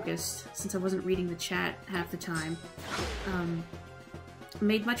more focused, since I wasn't reading the chat half the time.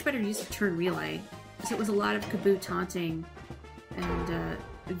 Made much better use of turn relay, because it was a lot of Kaboo taunting, and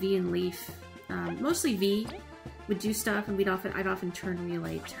V and Leaf, mostly V, would do stuff, and I'd often turn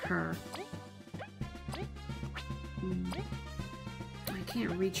relay to her. I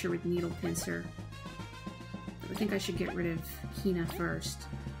can't reach her with Needle Pincer. I think I should get rid of Hina first.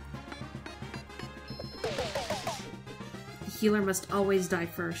 The healer must always die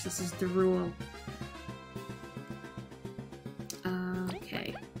first. This is the rule.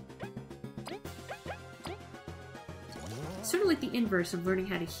 Okay. Sort of like the inverse of learning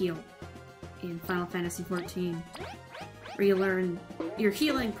how to heal in Final Fantasy XIV, where you learn your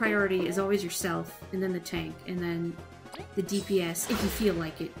healing priority is always yourself, and then the tank, and then the DPS, if you feel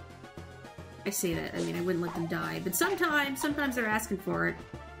like it. I say that, I mean, I wouldn't let them die, but sometimes they're asking for it.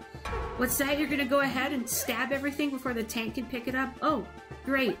 What's that? You're gonna go ahead and stab everything before the tank can pick it up? Oh,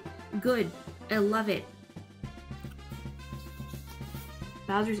 great. Good. I love it.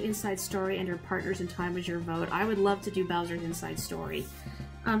 Bowser's Inside Story and her Partners in Time was your vote. I would love to do Bowser's Inside Story.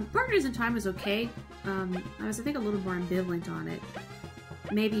 Partners in Time was okay. I was, I think, a little more ambivalent on it.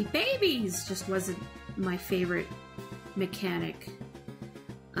 Maybe Babies just wasn't my favorite mechanic.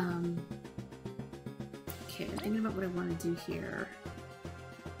 Okay, I'm thinking about what I want to do here.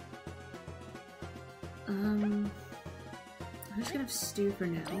 I'm just gonna have Stew for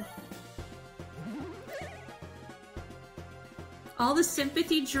now. All the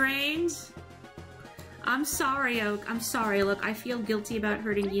sympathy drained? I'm sorry, Oak. I'm sorry. Look, I feel guilty about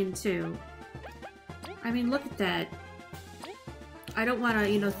hurting Yin too. I mean, look at that. I don't want to,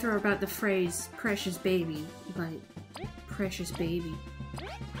 you know, throw about the phrase precious baby, but precious baby.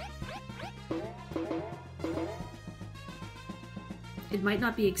 It might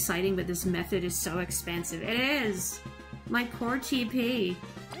not be exciting, but this method is so expensive. It is! My poor TP.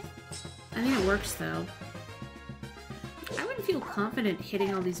 I think it works, though. I wouldn't feel confident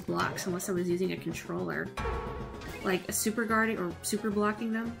hitting all these blocks unless I was using a controller. Like, a super guarding or super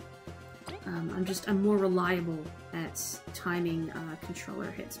blocking them. I'm more reliable at timing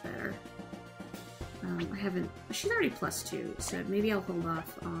controller hits better. I haven't... She's already +2, so maybe I'll hold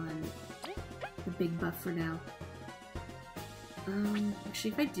off on the big buff for now.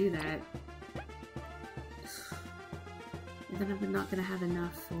 Actually, if I do that, then I'm not gonna have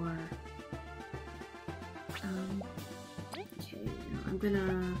enough for... okay, I'm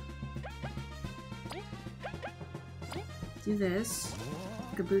gonna do this.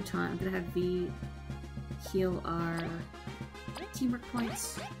 Gabuton, I'm gonna have V heal our teamwork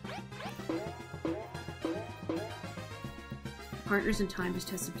points. Partners in Time just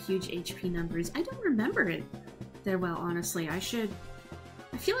has some huge HP numbers. I don't remember it that well, honestly. I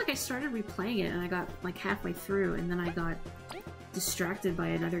feel like I started replaying it and I got like halfway through and then I got distracted by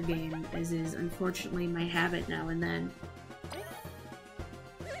another game, as is unfortunately my habit now and then.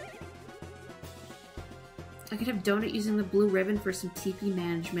 I could have Donut using the blue ribbon for some TP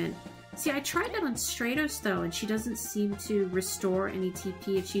management. See, I tried that on Stratos though, and she doesn't seem to restore any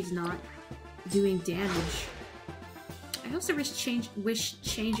TP if she's not doing damage. I also wish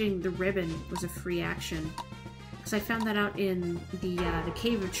changing the ribbon was a free action, because I found that out in the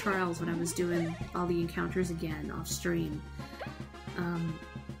Cave of Trials when I was doing all the encounters again off stream.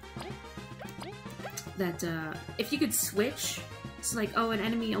 That if you could switch It's like, oh, an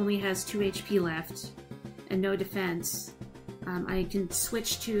enemy only has 2 HP left and no defense. I can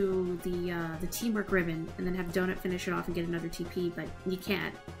switch to the teamwork ribbon and then have Donut finish it off and get another TP, but you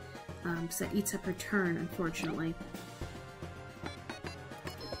can't. Because that eats up her turn, unfortunately.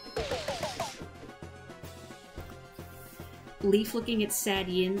 Leaf looking at Sad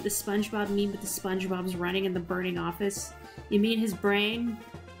Yin, the SpongeBob meme with the SpongeBob's running in the burning office. You mean his brain?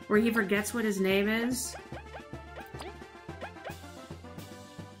 Where he forgets what his name is?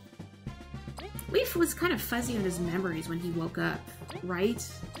 Leaf was kind of fuzzy on his memories when he woke up, right?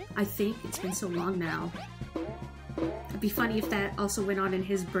 I think. It's been so long now. It'd be funny if that also went on in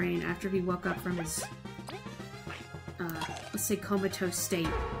his brain after he woke up from his, let's say, comatose state.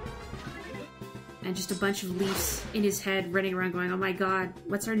 And just a bunch of Leafs in his head running around going, oh my god,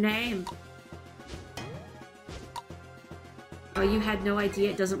 what's her name? Oh, you had no idea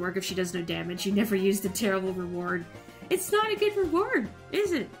it doesn't work if she does no damage. You never used a terrible reward. It's not a good reward,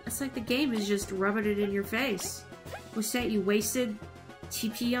 is it? It's like the game is just rubbing it in your face. What's that? You wasted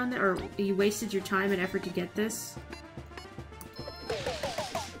TP on it, or you wasted your time and effort to get this?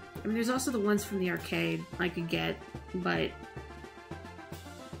 I mean, there's also the ones from the arcade I could get, but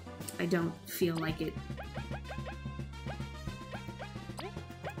I don't feel like it.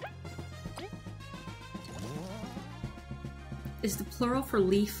 Is the plural for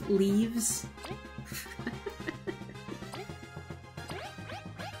leaf leaves?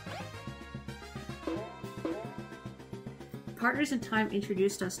 Partners in Time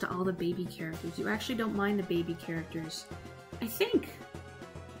introduced us to all the baby characters. You actually don't mind the baby characters. I think...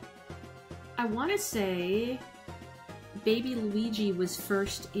 I want to say... Baby Luigi was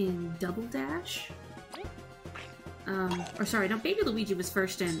first in Double Dash? Or sorry, no, Baby Luigi was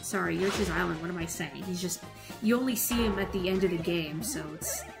first in, sorry, Yoshi's Island, what am I saying? He's just, you only see him at the end of the game, so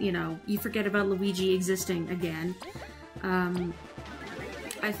it's, you know, you forget about Luigi existing again.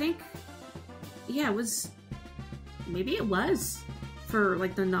 I think, yeah, it was, maybe it was, for,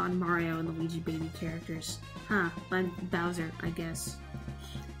 like, the non-Mario and Luigi baby characters. Huh, I'm Bowser, I guess.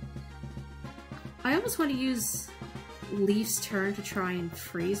 I almost want to use Leaf's turn to try and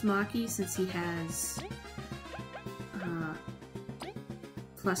freeze Maki, since he has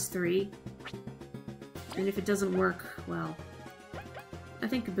 +3. And if it doesn't work, well, I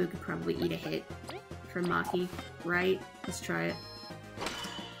think Kaboo could probably eat a hit for Maki, right? Let's try it.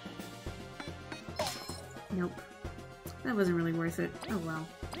 Nope. That wasn't really worth it. Oh well.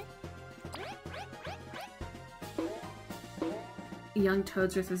 Young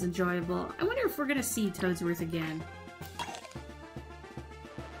Toadsworth was enjoyable. I wonder if we're gonna see Toadsworth again.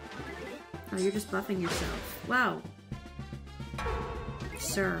 Oh, you're just buffing yourself. Wow.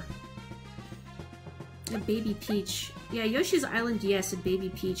 Sir. And Baby Peach. Yeah, Yoshi's Island, yes, and Baby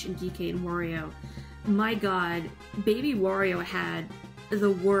Peach and DK and Wario. My god, Baby Wario had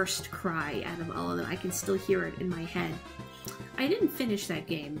the worst cry out of all of them. I can still hear it in my head. I didn't finish that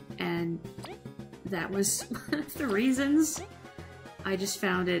game, and that was one of the reasons. I just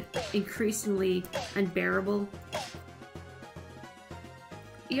found it increasingly unbearable.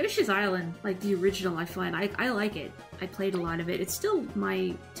 Yoshi's Island, like the original, I find, I like it. I played a lot of it. It's still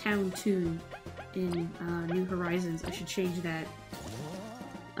my town tune in New Horizons. I should change that.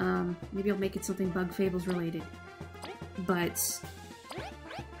 Maybe I'll make it something Bug Fables related. But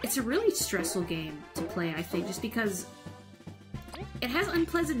it's a really stressful game to play, I think, just because it has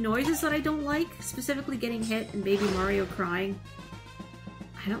unpleasant noises that I don't like, specifically getting hit and Baby Mario crying.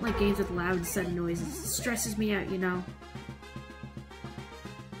 I don't like games with loud, sudden noises. It stresses me out, you know?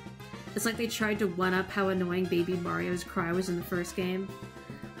 It's like they tried to one-up how annoying Baby Mario's cry was in the first game.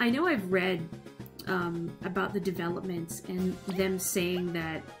 I know I've read about the developments and them saying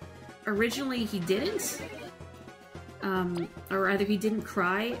that originally he didn't, or either he didn't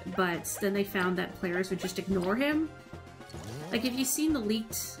cry, but then they found that players would just ignore him. Like, if you've seen the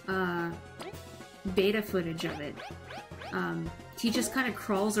leaked beta footage of it, he just kind of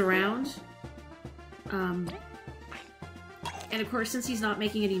crawls around. And of course, since he's not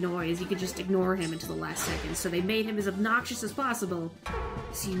making any noise, you could just ignore him until the last second. So they made him as obnoxious as possible,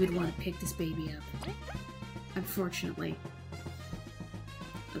 so you would want to pick this baby up. Unfortunately.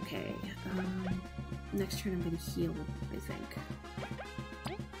 Okay, next turn I'm gonna heal, I think.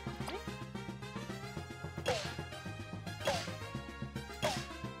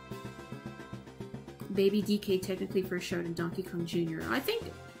 Baby DK technically first showed in Donkey Kong Jr. I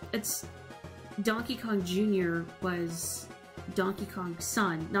think it's Donkey Kong Jr. was Donkey Kong's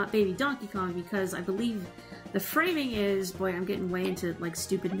son, not Baby Donkey Kong, because I believe the framing is... Boy, I'm getting way into, like,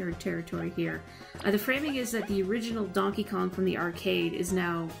 stupid nerd territory here. The framing is that the original Donkey Kong from the arcade is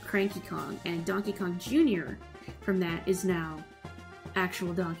now Cranky Kong, and Donkey Kong Jr. from that is now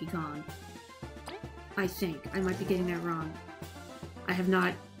actual Donkey Kong. I think. I might be getting that wrong. I have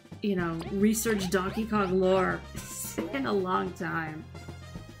not, you know, researched Donkey Kong lore in a long time.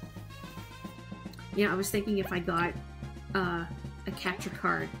 Yeah, I was thinking if I got a capture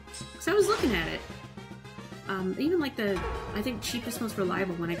card. Because I was looking at it. Even like the, I think cheapest, most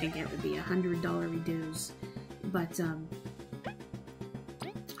reliable one I could get would be $100 reduce. But,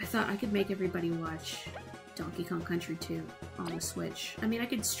 I thought I could make everybody watch Donkey Kong Country 2 on the Switch. I mean, I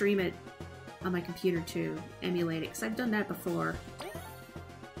could stream it on my computer too, emulate it, because I've done that before.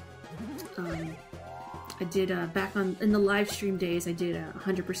 I did, back in the live stream days, I did a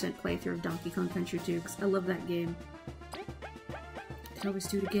 100% playthrough of Donkey Kong Country 2, because I love that game. Can always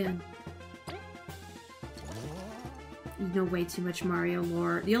do it again. You know way too much Mario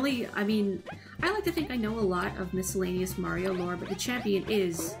lore. The only, I mean, I like to think I know a lot of miscellaneous Mario lore, but the champion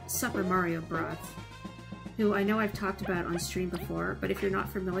is Super Mario Broth, who I know I've talked about on stream before, but if you're not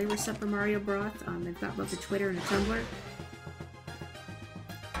familiar with Super Mario Broth, they've got both a Twitter and a Tumblr.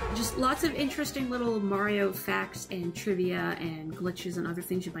 Just lots of interesting little Mario facts and trivia and glitches and other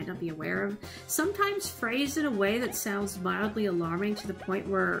things you might not be aware of. Sometimes phrased in a way that sounds mildly alarming to the point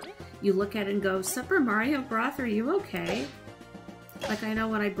where you look at it and go, Super Mario Broth, are you okay? Like, I know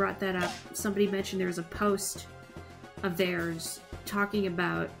when I brought that up, somebody mentioned there was a post of theirs talking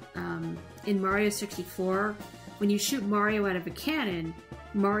about, in Mario 64, when you shoot Mario out of a cannon,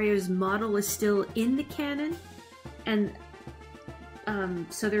 Mario's model is still in the cannon, and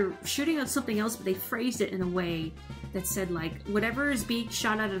so they're shooting on something else, but they phrased it in a way that said, like, whatever is being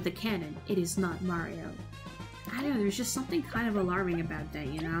shot out of the cannon, it is not Mario. I don't know, there's just something kind of alarming about that,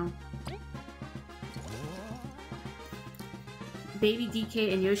 you know? Baby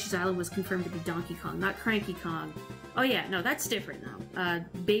DK and Yoshi's Island was confirmed to be Donkey Kong, not Cranky Kong. Oh yeah, no, that's different now.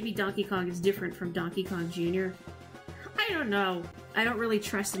 Baby Donkey Kong is different from Donkey Kong Jr. I don't know. I don't really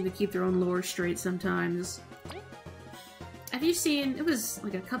trust them to keep their own lore straight sometimes. Have you seen, it was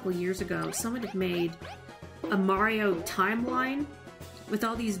like a couple years ago, someone had made a Mario timeline with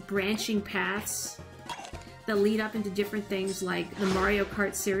all these branching paths that lead up into different things like the Mario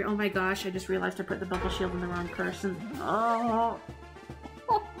Kart series. Oh my gosh, I just realized I put the bubble shield in the wrong person. Oh.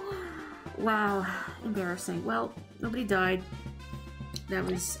 Wow, embarrassing. Well, nobody died. That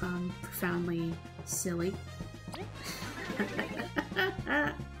was profoundly silly.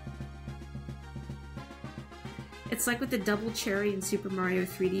 It's like with the double cherry in Super Mario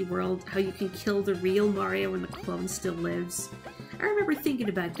 3D World, how you can kill the real Mario when the clone still lives. I remember thinking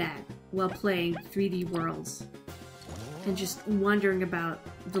about that while playing 3D Worlds, and just wondering about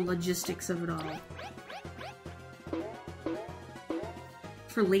the logistics of it all.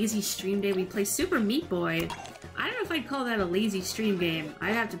 For lazy stream day, we play Super Meat Boy. I don't know if I'd call that a lazy stream game.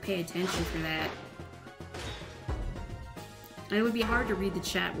 I'd have to pay attention for that. And it would be hard to read the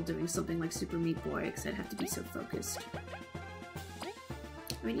chat while doing something like Super Meat Boy, because I'd have to be so focused.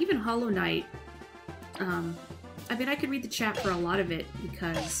 I mean, even Hollow Knight, I mean, I could read the chat for a lot of it,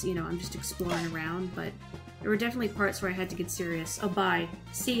 because, you know, I'm just exploring around, but there were definitely parts where I had to get serious. Oh, bye.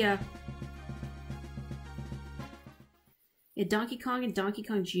 See ya! Yeah, Donkey Kong and Donkey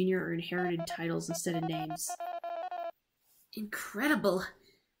Kong Jr. are inherited titles instead of names. Incredible!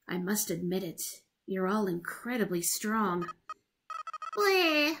 I must admit it. You're all incredibly strong.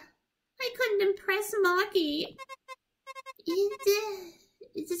 Bleh. I couldn't impress Maki.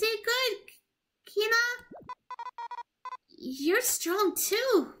 Is it good, Kina? You're strong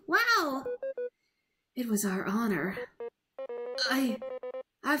too. Wow. It was our honor. I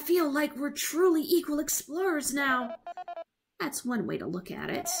feel like we're truly equal explorers now. That's one way to look at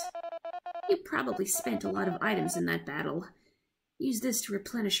it. You probably spent a lot of items in that battle. Use this to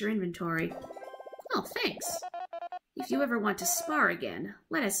replenish your inventory. Oh, thanks. If you ever want to spar again,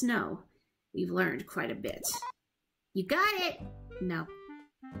 let us know. We've learned quite a bit. You got it. No.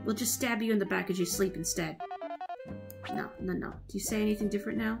 We'll just stab you in the back as you sleep instead. No. Do you say anything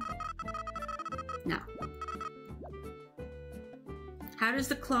different now? No. How does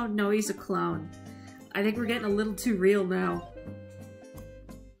the clone know he's a clone? I think we're getting a little too real now.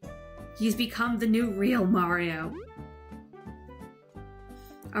 He's become the new real Mario.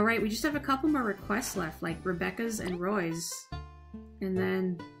 Alright, we just have a couple more requests left, like Rebecca's and Roy's. And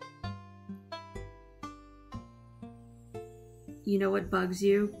then... You know what bugs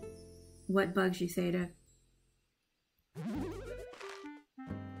you? What bugs you, Theta?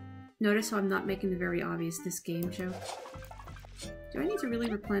 Notice how I'm not making the very obvious this game joke? Do I need to really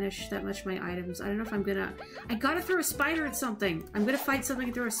replenish that much of my items? I don't know if I'm gonna... I gotta throw a spider at something! I'm gonna fight something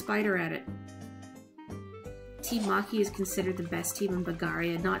and throw a spider at it. Team Maki is considered the best team in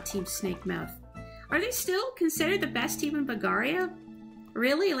Bulgaria, not Team Snake Mouth. Are they still considered the best team in Bulgaria?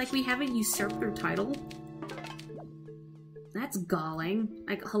 Really? Like we haven't usurped their title? That's galling.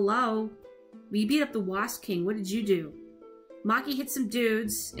 Like, hello? We beat up the Wasp King. What did you do? Maki hit some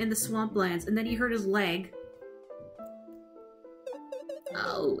dudes in the swamplands, and then he hurt his leg.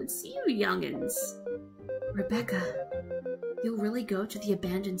 Oh, it's you youngins. Rebecca, you'll really go to the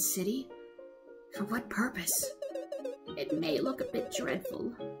abandoned city? For what purpose? It may look a bit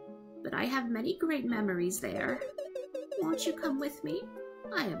dreadful, but I have many great memories there. Won't you come with me?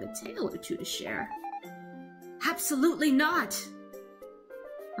 I have a tale or two to share. Absolutely not!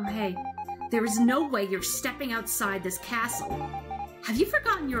 Oh, hey, there is no way you're stepping outside this castle. Have you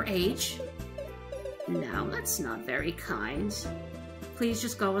forgotten your age? No, that's not very kind. Please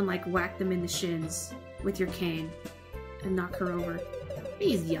just go and, like, whack them in the shins with your cane and knock her over.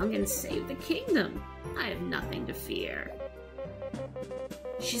 These youngins saved the kingdom. I have nothing to fear.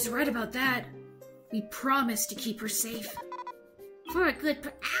 She's right about that. We promised to keep her safe. For a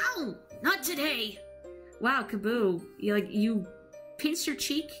good Ow! Not today! Wow, Kaboo. You pinched your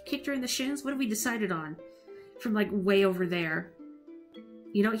cheek, kicked her in the shins? What have we decided on? From, like, way over there.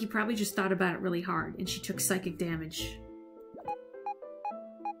 You know, he probably just thought about it really hard, and she took psychic damage.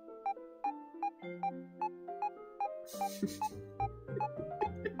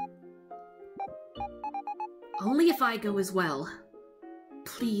 Only if I go as well.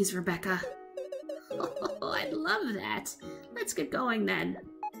 Please, Rebecca. Oh, I'd love that. Let's get going then.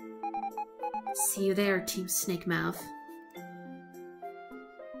 See you there, Team Snake Mouth.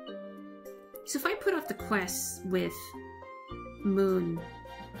 So if I put off the quests with Moon,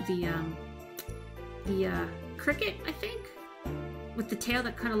 the cricket, I think? With the tail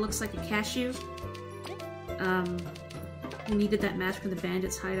that kind of looks like a cashew. Who needed that mask from the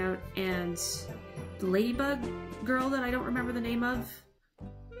bandits' hideout, and the ladybug girl that I don't remember the name of.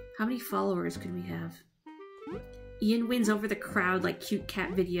 How many followers could we have? Ian wins over the crowd like cute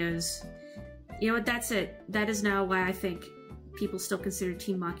cat videos. You know what, that's it. That is now why I think people still consider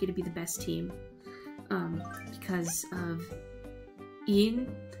Team Maki to be the best team. Because of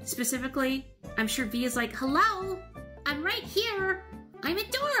Ian, specifically. I'm sure V is like, hello! I'm right here! I'm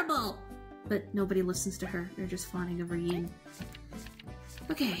adorable! But nobody listens to her. They're just fawning over Ian.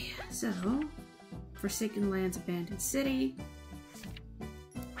 Okay, so... Forsaken Lands, Abandoned City.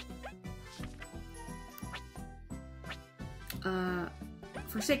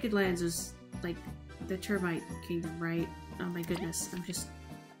 Forsaken Lands is like the termite kingdom, right? Oh my goodness, I'm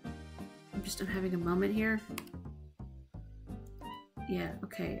having a moment here. Yeah,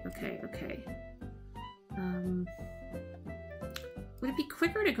 okay. Would it be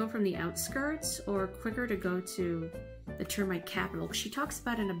quicker to go from the outskirts or quicker to go to the termite capital? She talks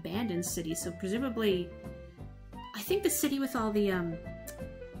about an abandoned city, so presumably, I think the city with all the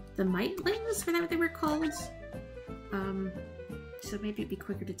mitelings, were that what they were called? So maybe it'd be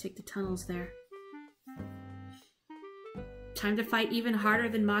quicker to take the tunnels there. Time to fight even harder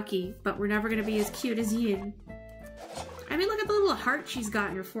than Maki, but we're never gonna be as cute as Yin. I mean, look at the little heart she's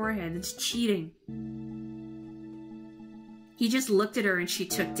got in her forehead. It's cheating. He just looked at her and she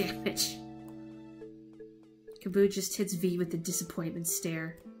took damage. Kaboo just hits V with the disappointment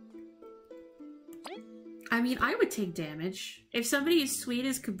stare. I mean, I would take damage. If somebody as sweet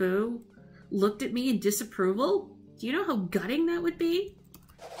as Kaboo looked at me in disapproval, do you know how gutting that would be?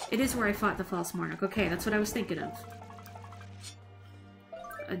 It is where I fought the false monarch. Okay, that's what I was thinking of.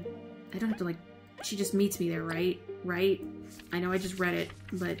 I don't have to, like... She just meets me there, right? Right? I know I just read it,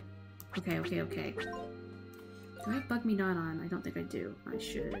 but... Okay. Do I have Bug Me Not on? I don't think I do. I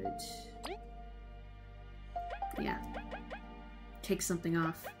should... Yeah. Take something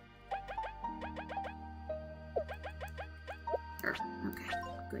off. Okay,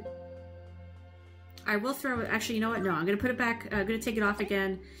 good. I will throw it. Actually, you know what? No, I'm gonna put it back. I'm gonna take it off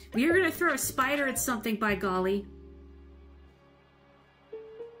again. We are gonna throw a spider at something, by golly.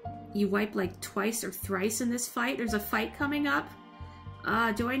 You wipe like twice or thrice in this fight. There's a fight coming up.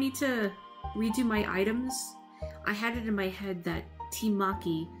 Do I need to redo my items? I had it in my head that Team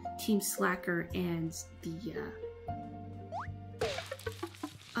Maki, Team Slacker, and the,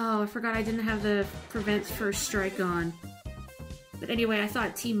 Oh, I forgot I didn't have the Prevent First Strike on. But anyway, I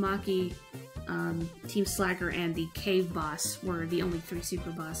thought Team Maki, Team Slacker, and the Cave Boss were the only 3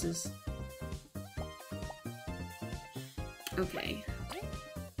 super bosses. Okay.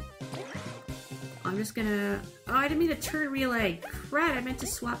 I'm just gonna... Oh, I didn't mean to turn relay. Crap, I meant to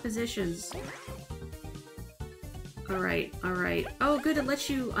swap positions. Alright. Oh, good, it lets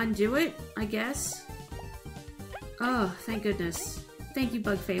you undo it, I guess. Oh, thank goodness. Thank you,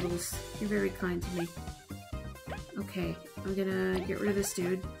 Bug Fables. You're very kind to me. Okay, I'm gonna get rid of this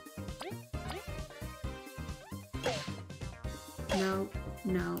dude. No,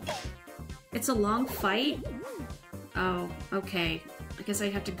 no. It's a long fight? Oh, okay. I guess I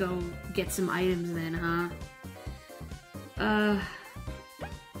have to go get some items then, huh?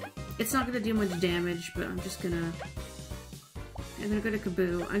 It's not gonna do much damage, but I'm just gonna... I'm gonna go to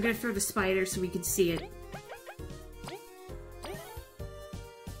Kaboo. I'm gonna throw the spider so we can see it.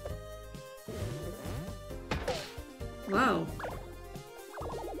 Whoa.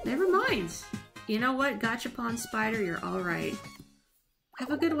 Never mind. You know what? Gachapon spider, you're alright. Have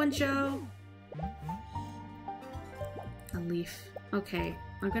a good one, Joe. A leaf. Okay.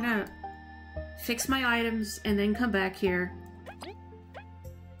 I'm gonna fix my items and then come back here.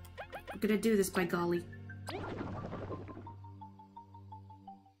 I'm gonna do this, by golly.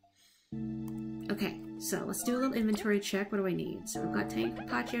 Okay, so let's do a little inventory check. What do I need? So I've got tank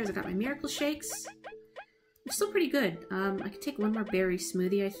pot chairs, I've got my miracle shakes. I'm still pretty good. I could take one more berry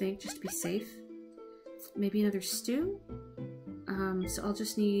smoothie, I think, just to be safe. Maybe another stew? So I'll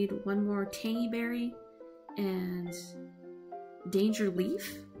just need one more tangy berry and danger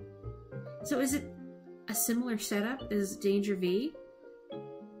leaf? So is it a similar setup as danger V?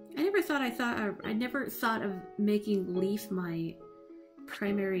 I never thought of making leaf my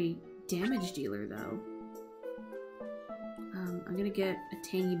primary damage dealer, though. I'm gonna get a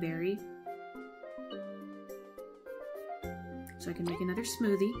tangy berry so I can make another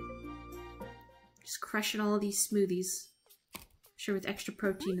smoothie. Just crushing all of these smoothies. Sure, with extra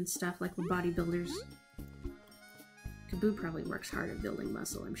protein and stuff, like we're bodybuilders. Kaboo probably works hard at building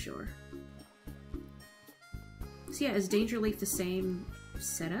muscle, I'm sure. So yeah, is Danger Leaf the same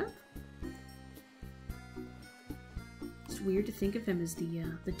setup? It's weird to think of him as the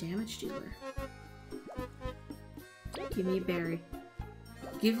damage dealer. Give me a berry.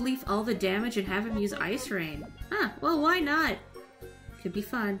 Give Leaf all the damage and have him use Ice Rain. Huh, well, why not? Could be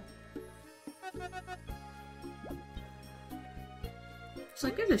fun. It's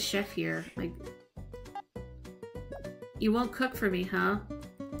like, there's a chef here. Like, you won't cook for me, huh?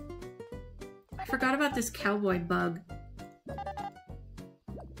 I forgot about this cowboy bug.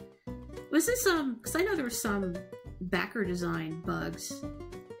 Was this, because I know there were some backer design bugs.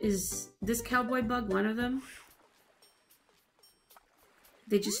 Is this cowboy bug one of them?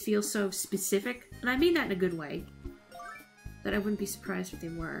 They just feel so specific. And I mean that in a good way. That I wouldn't be surprised if they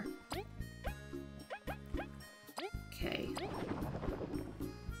were. Okay.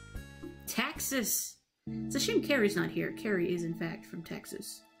 Texas! It's a shame Carrie's not here. Carrie is, in fact, from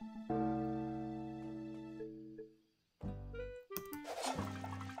Texas.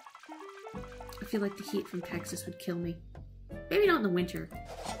 I feel like the heat from Texas would kill me. Maybe not in the winter.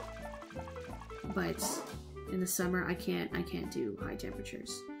 But in the summer, I can't do high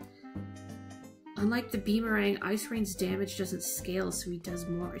temperatures. Unlike the Beamerang, Ice Rain's damage doesn't scale, so he does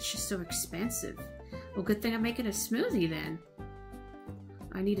more. It's just so expensive. Well, good thing I'm making a smoothie then.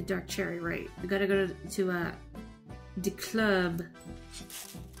 I need a dark cherry, right? I gotta go to the club.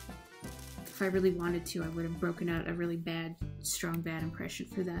 If I really wanted to, I would have broken out a really bad, strong bad impression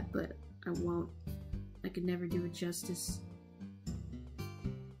for that, but I won't. I could never do it justice.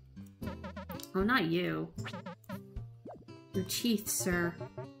 Oh, not you. Your teeth, sir.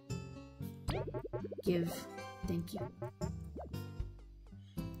 Give. Thank you.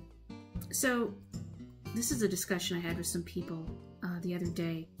 So, this is a discussion I had with some people the other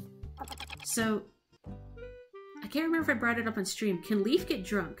day. So, I can't remember if I brought it up on stream. Can Leaf get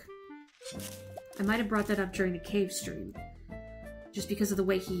drunk? I might have brought that up during the cave stream. Just because of the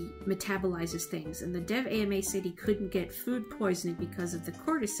way he metabolizes things. And the dev AMA said he couldn't get food poisoning because of the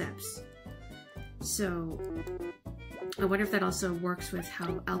cordyceps. So, I wonder if that also works with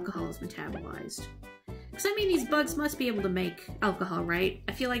how alcohol is metabolized. Because, I mean, these bugs must be able to make alcohol, right?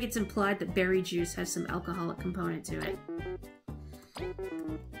 I feel like it's implied that berry juice has some alcoholic component to it.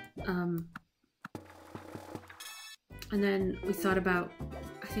 And then we thought about,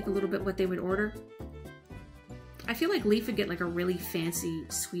 I think, a little bit what they would order. I feel like Leaf would get like a really fancy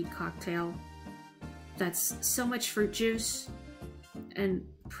sweet cocktail that's so much fruit juice and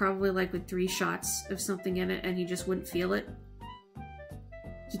probably like with 3 shots of something in it and he just wouldn't feel it.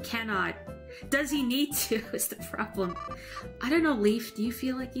 He cannot. Does he need to is the problem. I don't know, Leaf, do you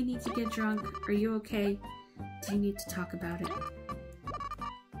feel like you need to get drunk? Are you okay? Do you need to talk about it?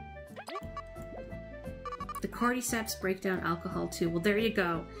 The cordyceps break down alcohol too. Well, there you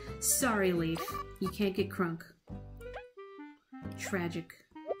go. Sorry, Leaf. You can't get crunk. Tragic.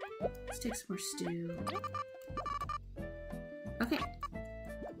 Let's take some more stew. Okay.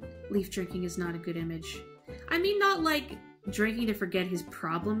 Leaf drinking is not a good image. I mean, not like drinking to forget his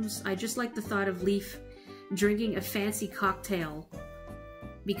problems. I just like the thought of Leaf drinking a fancy cocktail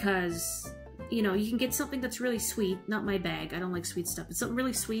because you know, you can get something that's really sweet. Not my bag. I don't like sweet stuff. But something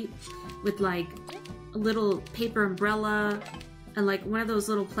really sweet with like a little paper umbrella and like one of those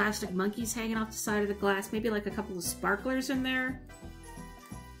little plastic monkeys hanging off the side of the glass. Maybe like a couple of sparklers in there.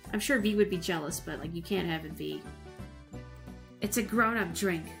 I'm sure V would be jealous, but like you can't have it, V. It's a grown-up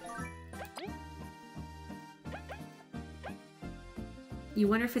drink. You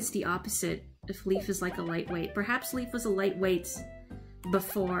wonder if it's the opposite, if Leaf is like a lightweight. Perhaps Leaf was a lightweight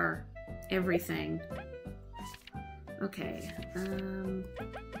before everything. Okay,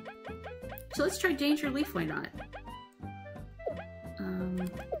 so let's try Danger Leaf, why not?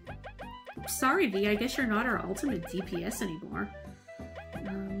 Sorry V, I guess you're not our ultimate DPS anymore.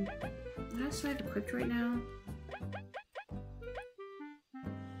 What else do I have equipped right now?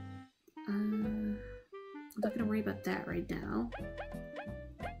 I'm not gonna worry about that right now.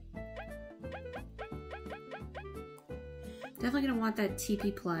 Definitely gonna want that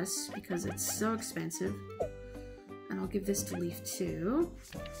TP plus because it's so expensive. And I'll give this to Leaf too.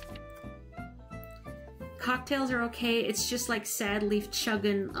 Cocktails are okay, it's just like sad Leaf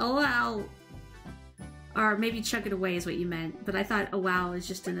chugging, oh wow! Or maybe chug it away is what you meant, but I thought oh wow is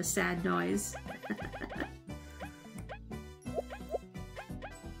just in a sad noise.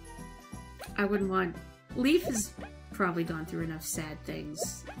 I wouldn't want... Leaf has probably gone through enough sad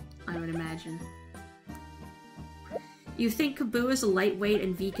things, I would imagine. You think Kaboo is a lightweight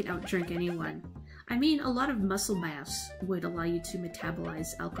and V can outdrink anyone. I mean, a lot of muscle mass would allow you to metabolize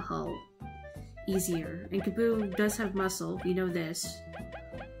alcohol easier. And Kaboo does have muscle, you know this.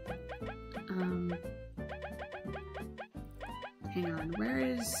 Hang on, where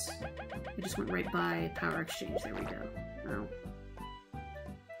is... I just went right by Power Exchange, there we go. Oh.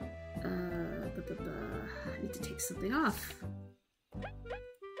 I need to take something off.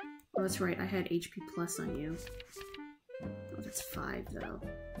 Oh, that's right, I had HP plus on you. Oh, that's 5, though.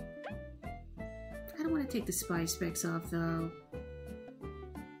 I don't want to take the spy specs off, though.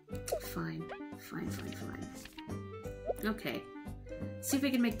 Fine. Fine. Okay. See if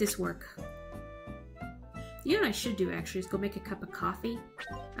we can make this work. You know what I should do, actually, is go make a cup of coffee.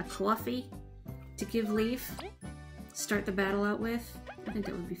 A coffee to give Leaf. Start the battle out with. I think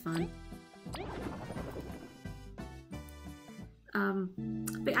that would be fun.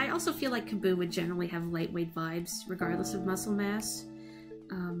 But I also feel like Kaboo would generally have lightweight vibes, regardless of muscle mass.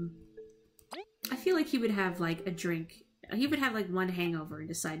 I feel like he would have, like, a drink. He would have, like, one hangover and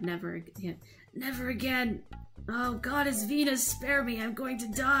decide never again. Oh, Goddess Venus, spare me, I'm going to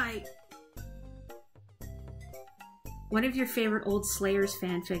die. One of your favorite old Slayers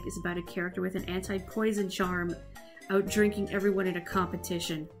fanfic is about a character with an anti-poison charm out drinking everyone in a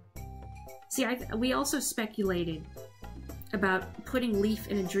competition. See, we also speculated about putting Leaf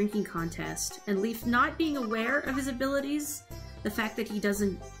in a drinking contest, and Leaf not being aware of his abilities, the fact that he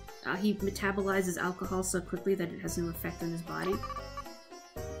doesn't, he metabolizes alcohol so quickly that it has no effect on his body.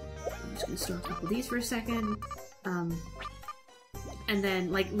 I'm just gonna store a couple of these for a second. And then,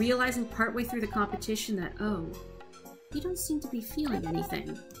 like, realizing partway through the competition that, oh, you don't seem to be feeling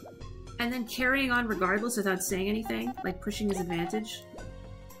anything. And then carrying on regardless without saying anything, like pushing his advantage.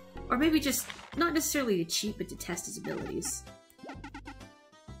 Or maybe just, not necessarily to cheat, but to test his abilities.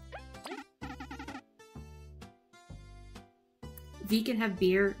 V can have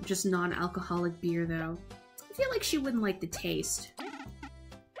beer, just non-alcoholic beer, though. I feel like she wouldn't like the taste.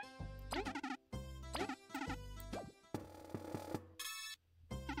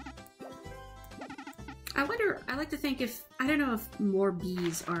 I like to think if, I don't know if more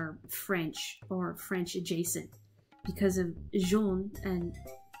Bs are French or French adjacent because of jaune and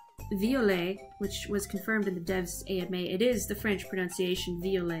violet, which was confirmed in the dev's AMA. It is the French pronunciation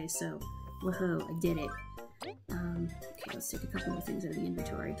violet, so woohoo, I did it. Okay, let's take a couple more things out of the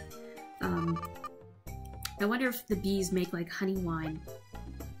inventory. I wonder if the bees make like honey wine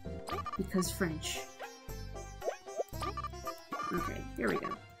because French. Okay, here we go.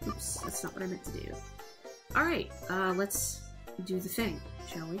 Oops, that's not what I meant to do. Alright, let's do the thing,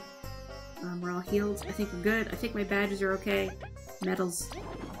 shall we? We're all healed. I think we're good. I think my badges are okay. Medals.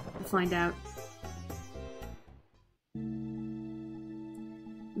 We'll find out.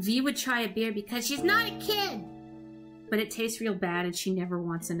 V would try a beer because she's not a kid! But it tastes real bad and she never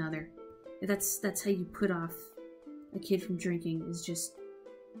wants another. That's how you put off a kid from drinking, is just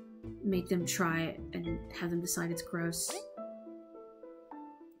make them try it and have them decide it's gross.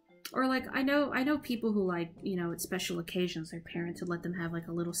 Or like, I know people who like, you know, at special occasions, their parents would let them have like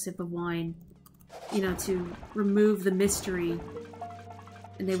a little sip of wine, you know, to remove the mystery.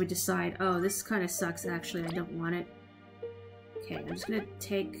 And they would decide, oh, this kind of sucks, actually, I don't want it. Okay, I'm just gonna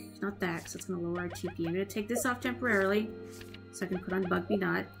take, not that, because that's gonna lower our TP. I'm gonna take this off temporarily, so I can put on Bugby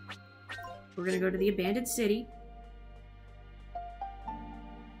Not. We're gonna go to the abandoned city.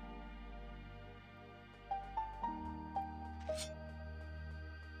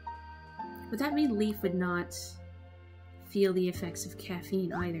 Would that mean Leaf would not feel the effects of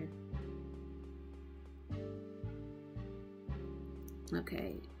caffeine either?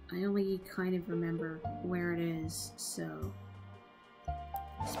 Okay, I only kind of remember where it is, so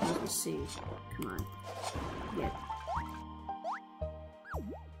I suppose we'll see. Come on. Get.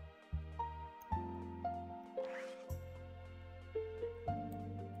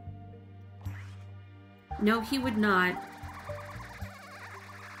 No, he would not.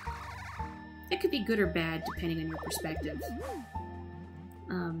 It could be good or bad, depending on your perspective.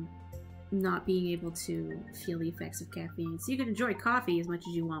 Not being able to feel the effects of caffeine. So you can enjoy coffee as much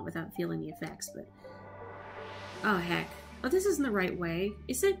as you want without feeling the effects, but... Oh, heck. Oh, this isn't the right way.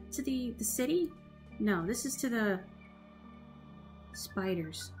 Is it to the city? No, this is to the...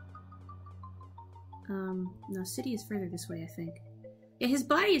 spiders. No, city is further this way, I think. Yeah, his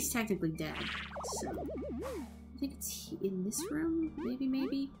body is technically dead, so... I think it's in this room?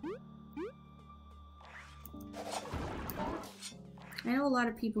 Maybe? I know a lot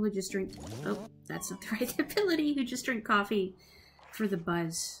of people who just drink... Oh, that's not the right ability. Who just drink coffee for the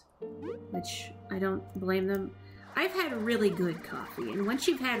buzz. Which, I don't blame them. I've had really good coffee. And once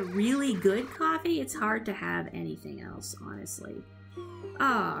you've had really good coffee, it's hard to have anything else, honestly.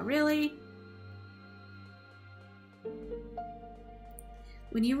 Ah, really?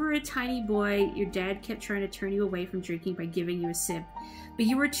 When you were a tiny boy, your dad kept trying to turn you away from drinking by giving you a sip. But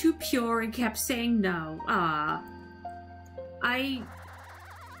you were too pure and kept saying no. Ah. I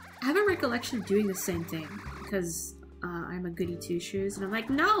have a recollection of doing the same thing, because I'm a goody two-shoes, and I'm like,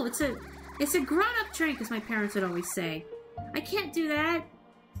 no, it's a grown-up drink, as my parents would always say. I can't do that.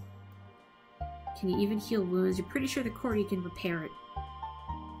 Can you even heal wounds? You're pretty sure the Cordy can repair it.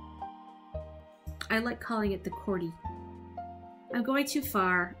 I like calling it the Cordy. I'm going too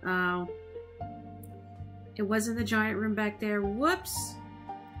far. Oh. It was in the giant room back there. Whoops!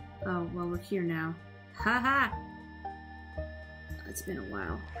 Oh, well, we're here now. Haha! It's been a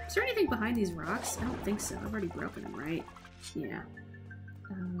while. Is there anything behind these rocks? I don't think so. I've already broken them, right? Yeah.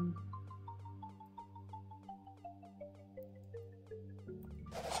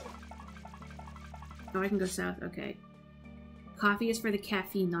 Oh, I can go south? Okay. Coffee is for the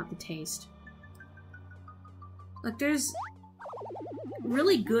caffeine, not the taste. Look, there's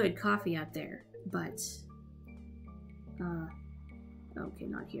really good coffee out there, but... okay,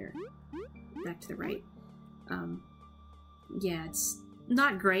 not here. Back to the right. Yeah, it's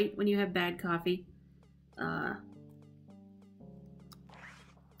not great when you have bad coffee. I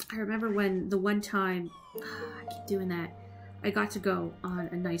remember when the one time... I keep doing that. I got to go on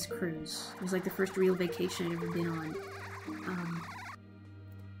a nice cruise. It was like the first real vacation I'd ever been on.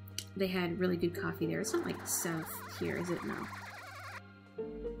 They had really good coffee there. It's not like south here, is it? No.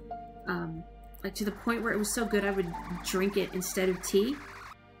 Like to the point where it was so good I would drink it instead of tea.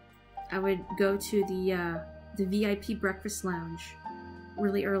 I would go to the VIP breakfast lounge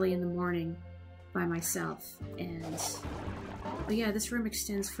really early in the morning by myself, and but yeah, this room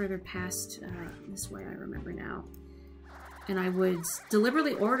extends further past this way, I remember now. And I would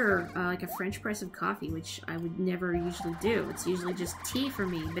deliberately order like a French press of coffee, which I would never usually do. It's usually just tea for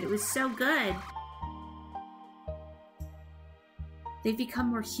me, but it was so good. They've become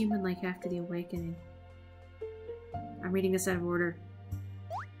more human-like after the awakening. I'm reading this out of order.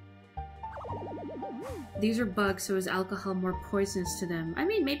 These are bugs, so is alcohol more poisonous to them? I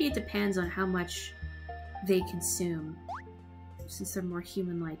mean, maybe it depends on how much they consume, since they're more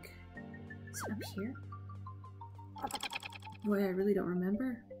human-like. Is it up here? Boy, I really don't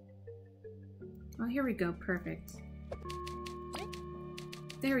remember. Oh, here we go. Perfect.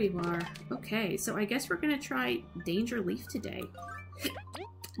 There you are. Okay, so I guess we're gonna try Danger Leaf today.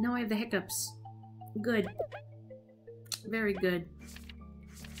 No, I have the hiccups. Good. Very good.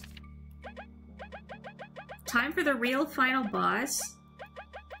 Time for the real final boss.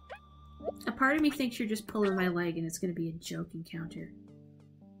 A part of me thinks you're just pulling my leg and it's gonna be a joke encounter.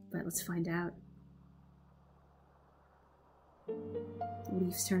 But let's find out.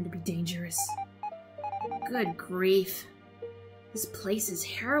 Leaf's turn to be dangerous. Good grief. This place is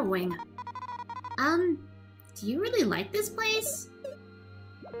harrowing. Do you really like this place?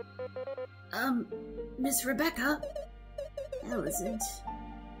 Miss Rebecca? Alicent,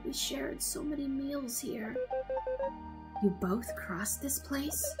 we shared so many meals here. You both crossed this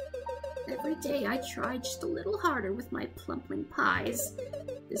place? Every day I tried just a little harder with my plumpling pies.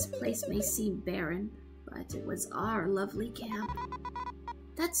 This place may seem barren, but it was our lovely camp.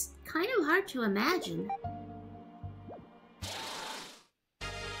 That's kind of hard to imagine.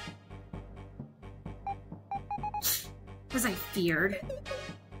 As I feared.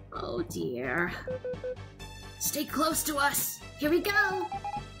 Oh dear. Stay close to us. Here we go.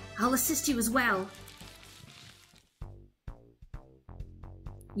 I'll assist you as well.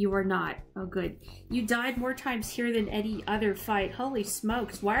 You are not. Oh, good. You died more times here than any other fight. Holy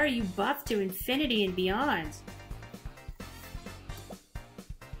smokes. Why are you buffed to infinity and beyond?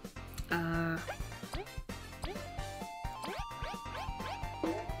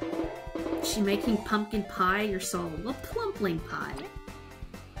 Is she making pumpkin pie your soul? Well, plumpling pie.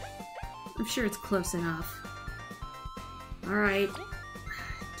 I'm sure it's close enough. Alright.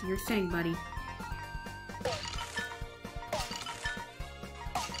 Do your thing, buddy.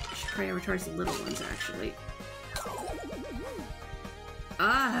 Prioritize the little ones, actually.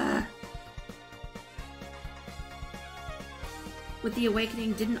 Ah! With the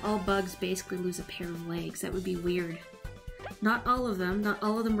awakening, didn't all bugs basically lose a pair of legs? That would be weird. Not all of them. Not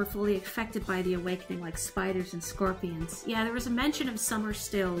all of them were fully affected by the awakening, like spiders and scorpions. Yeah, there was a mention of some are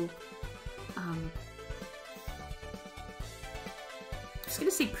still, I was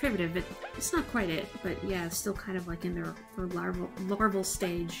gonna say primitive, but it's not quite it. But yeah, still kind of like in their larval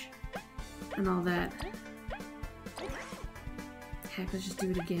stage. And all that. Heck, let's just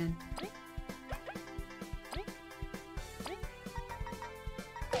do it again.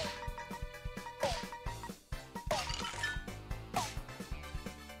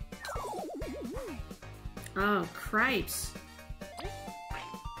 Oh, cripes.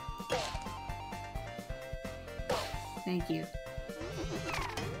 Thank you.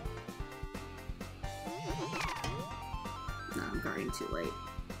 No, I'm guarding too late.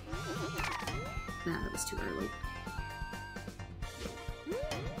 Nah, that was too early.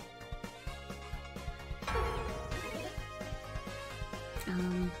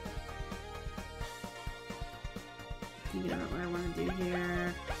 Thinking about what I want to do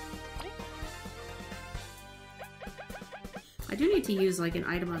here. I do need to use like an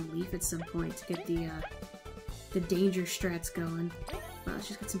item on Leaf at some point to get the danger strats going. Well, let's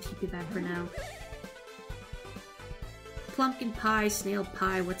just get some TP back for now. Pumpkin pie, snail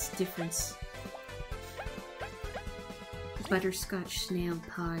pie, what's the difference? Butterscotch snail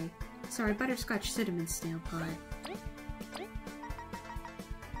pie. Sorry, butterscotch cinnamon snail pie.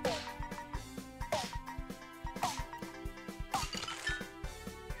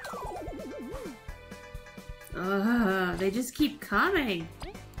 Ugh, they just keep coming!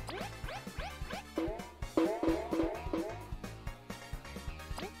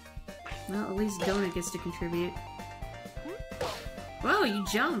 Well, at least Donut gets to contribute. Whoa, you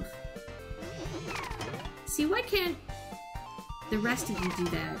jump! See, why can't the rest of you do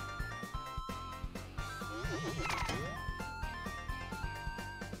that?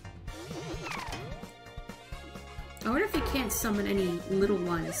 I wonder if they can't summon any little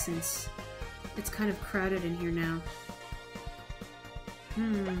ones since it's kind of crowded in here now.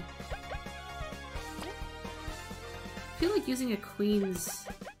 I feel like using a queen's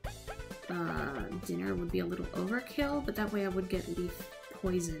dinner would be a little overkill, but that way I would get Leaf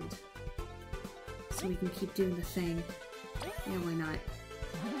poisoned. So we can keep doing the thing. Yeah, why not?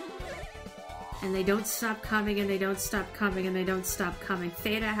 And they don't stop coming, and they don't stop coming, and they don't stop coming.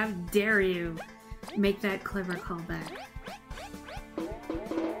 Theta, how dare you make that clever callback?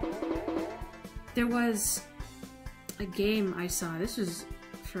 There was a game I saw, this was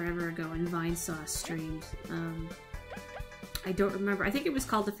forever ago, and Vinesauce streamed. I don't remember, I think it was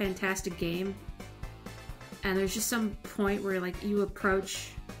called The Fantastic Game. And there's just some point where like you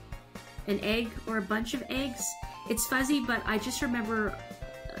approach an egg or a bunch of eggs. It's fuzzy, but I just remember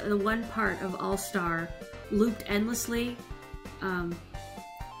the one part of All-Star looped endlessly.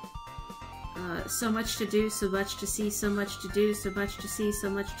 So much to do, so much to see, so much to do, so much to see, so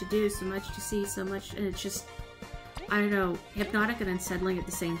much to do, so much to see, so much, and it's just, I don't know, hypnotic and unsettling at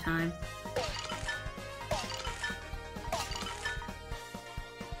the same time.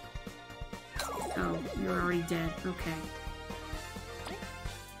 Oh, you're already dead. Okay.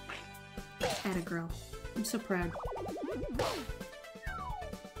 Atta girl. I'm so proud.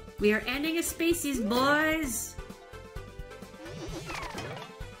 We are ending a species, boys!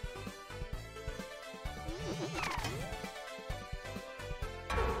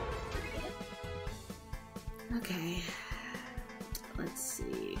 Okay. Let's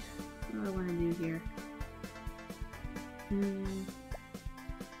see. What do I want to do here?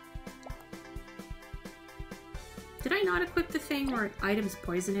 Did I not equip the thing where items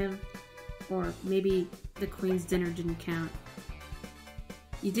poison him? Or maybe the Queen's dinner didn't count.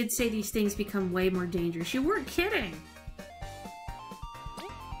 You did say these things become way more dangerous. You weren't kidding!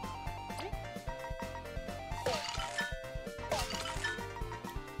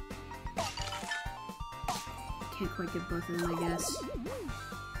 can't quite get both of them, I guess.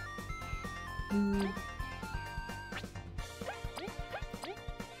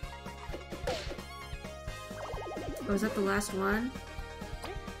 Oh, is that the last one?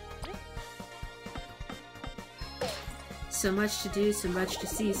 So much to do, so much to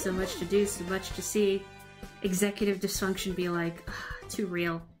see, so much to do, so much to see. Executive dysfunction be like, too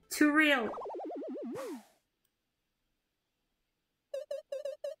real. Too real!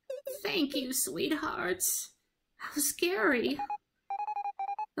 Thank you, sweethearts. How scary.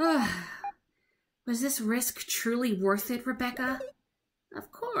 Was this risk truly worth it, Rebecca?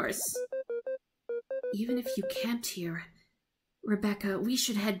 Of course. Even if you camped here, Rebecca, we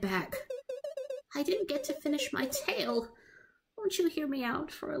should head back. I didn't get to finish my tale. Won't you hear me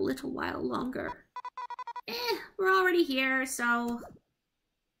out for a little while longer? We're already here, so...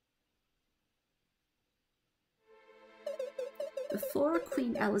 Before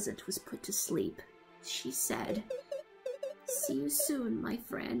Queen Elizabeth was put to sleep, she said, "See you soon, my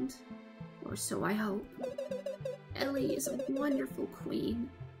friend. Or so I hope. Ellie is a wonderful queen.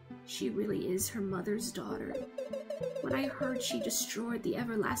 She really is her mother's daughter. When I heard she destroyed the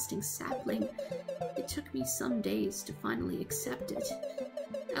everlasting sapling, it took me some days to finally accept it.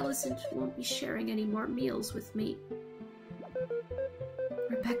 Alicent won't be sharing any more meals with me."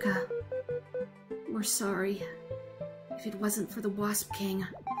 Rebecca, we're sorry. If it wasn't for the Wasp King,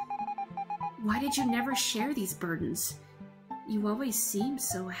 why did you never share these burdens? You always seem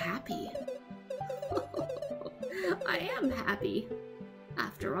so happy. I am happy.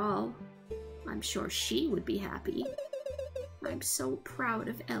 After all, I'm sure she would be happy. I'm so proud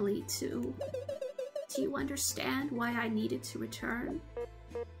of Ellie, too. Do you understand why I needed to return?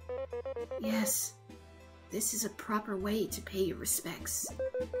 Yes, this is a proper way to pay your respects.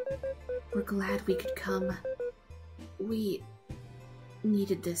 We're glad we could come. We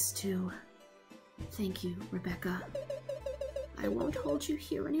needed this, too. Thank you, Rebecca. I won't hold you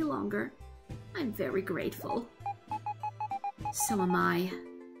here any longer. I'm very grateful. So am I.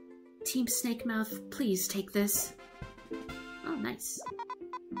 Team Snakemouth, please take this. Oh, nice.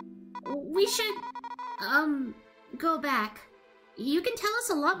 We should, go back. You can tell us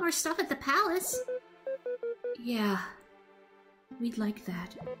a lot more stuff at the palace. Yeah, we'd like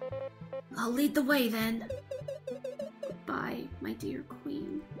that. I'll lead the way, then. Goodbye, my dear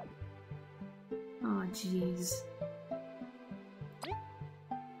queen. Oh, jeez.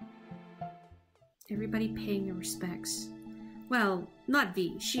 Everybody paying their respects. Well, not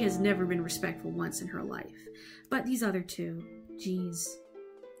V. She has never been respectful once in her life. But these other two. Jeez.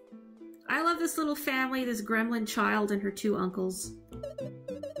 I love this little family, this gremlin child and her two uncles.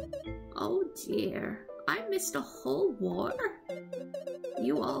 Oh dear. I missed a whole war.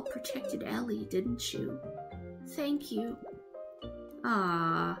 You all protected Ellie, didn't you? Thank you.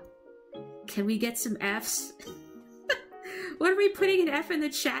 Ah, can we get some Fs? What are we putting an F in the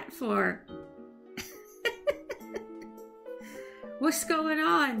chat for? What's going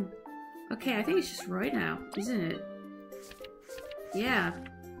on? Okay, I think it's just Roy now, isn't it? Yeah.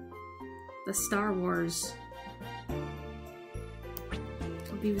 The Star Wars.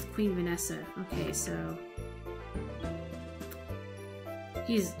 I'll be with Queen Vanessa. Okay, so...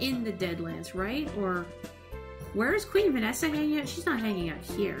 he's in the Deadlands, right? Or... where is Queen Vanessa hanging out? She's not hanging out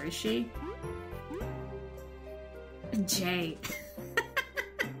here, is she? J.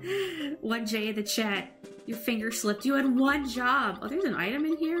 One J in the chat. Your finger slipped. You had one job. Oh, there's an item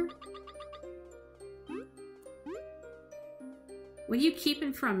in here? What are you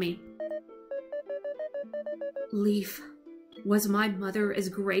keeping from me? Leaf, was my mother as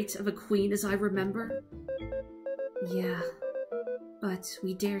great of a queen as I remember? Yeah, but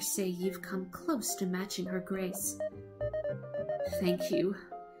we dare say you've come close to matching her grace. Thank you.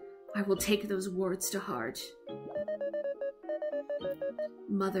 I will take those words to heart.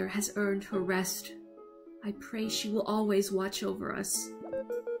 Mother has earned her rest. I pray she will always watch over us.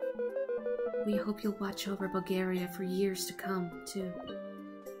 We hope you'll watch over Bulgaria for years to come, too.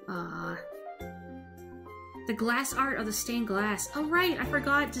 The glass art of the stained glass. Oh, right, I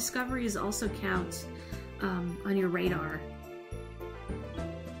forgot discoveries also count on your radar.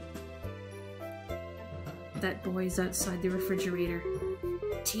 That boy's outside the refrigerator.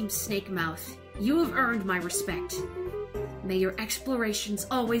 Team Snakemouth, you have earned my respect. May your explorations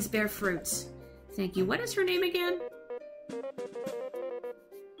always bear fruits. Thank you. What is her name again?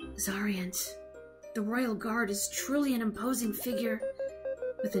 Zariant. The Royal Guard is truly an imposing figure.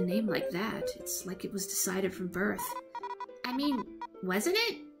 With a name like that, it's like it was decided from birth. I mean, wasn't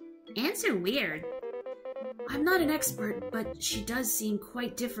it? Ants are weird. I'm not an expert, but she does seem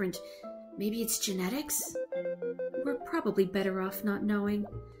quite different. Maybe it's genetics? We're probably better off not knowing.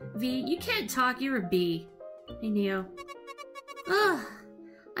 V, you can't talk, you're a bee. Hey, Neo. Ugh,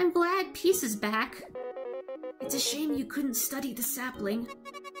 I'm glad Peace is back. It's a shame you couldn't study the sapling.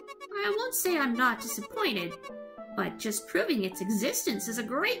 I won't say I'm not disappointed, but just proving its existence is a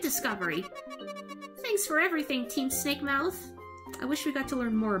great discovery. Thanks for everything, Team Snakemouth. I wish we got to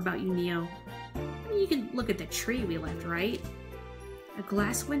learn more about you, Neo. I mean, you can look at the tree we left, right? A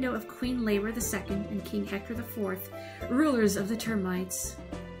glass window of Queen Labor II and King Hector IV, rulers of the termites.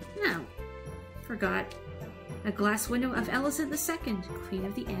 No, forgot. A glass window of Elisant II, Queen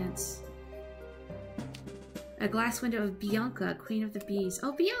of the Ants. A glass window of Bianca, Queen of the Bees.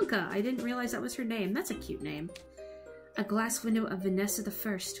 Oh, Bianca! I didn't realize that was her name. That's a cute name. A glass window of Vanessa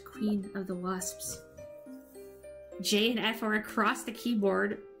I, Queen of the Wasps. J and F are across the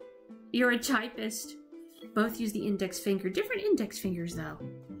keyboard. You're a typist. Both use the index finger. Different index fingers, though.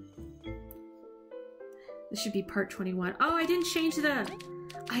 This should be part 21. Oh, I didn't change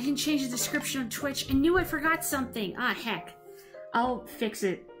the description on Twitch. I knew I forgot something. Ah, heck. I'll fix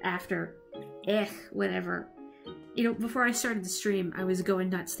it after. Whatever. You know, before I started the stream, I was going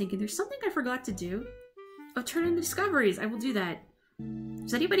nuts thinking there's something I forgot to do. Oh, turn in discoveries. I will do that.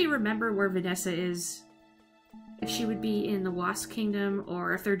 Does anybody remember where Vanessa is? If she would be in the Wasp Kingdom,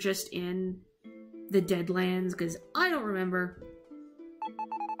 or if they're just in the Deadlands, because I don't remember.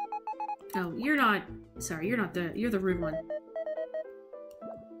 Oh, you're not... Sorry, you're not the... You're the rude one.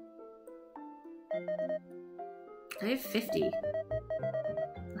 I have 50.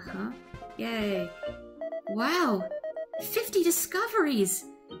 Uh-huh. Yay. Wow! 50 discoveries!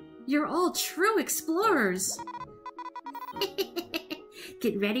 You're all true explorers!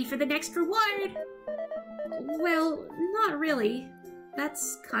 Get ready for the next reward! Well, not really.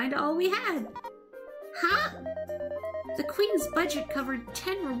 That's kinda all we had. Huh? The Queen's budget covered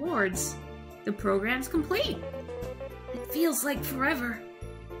 10 rewards. The program's complete. It feels like forever,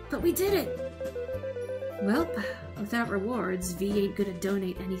 but we did it. Well, without rewards, V ain't gonna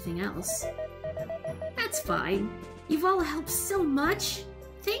donate anything else. That's fine. You've all helped so much.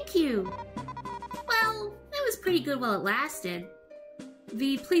 Thank you. Well, it was pretty good while it lasted.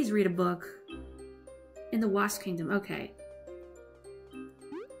 V, please read a book. In the Wasp Kingdom, okay.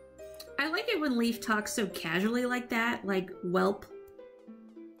 I like it when Leaf talks so casually like that, like, whelp.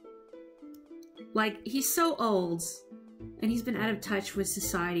 Like, he's so old, and he's been out of touch with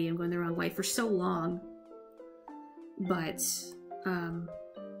society and going the wrong way for so long. But,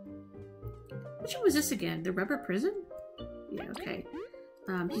 which one was this again? The rubber prison? Yeah, okay.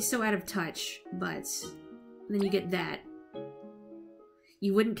 He's so out of touch, but then you get that.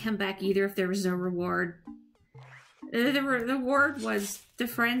 You wouldn't come back either if there was no reward. The reward was the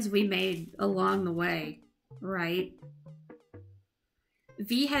friends we made along the way, right?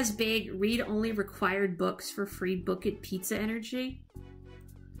 V has big read-only required books for free Book It Pizza energy.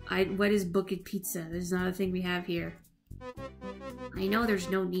 What is Book It Pizza? There's not a thing we have here. I know there's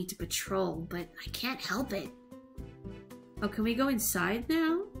no need to patrol, but I can't help it. Oh, can we go inside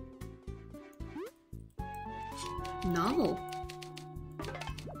now? Novel.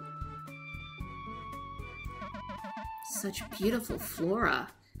 Such beautiful flora.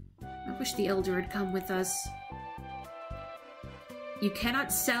 I wish the Elder had come with us. You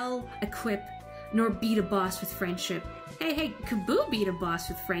cannot sell, equip, nor beat a boss with friendship. Hey, Kaboo beat a boss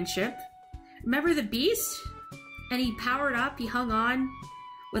with friendship. Remember the beast? And he powered up, he hung on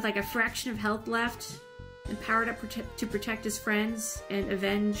with like a fraction of health left and powered up to protect his friends and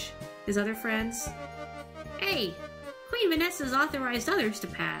avenge his other friends. Hey, Queen Vanessa's authorized others to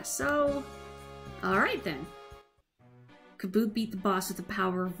pass, so... Alright then. Kaboo beat the boss with the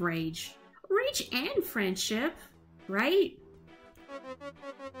power of rage. Rage and friendship, right?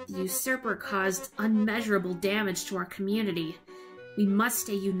 The usurper caused unmeasurable damage to our community. We must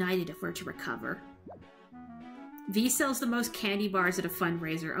stay united if we're to recover. V sells the most candy bars at a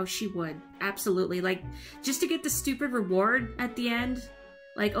fundraiser. Oh, she would. Absolutely. Like, just to get the stupid reward at the end.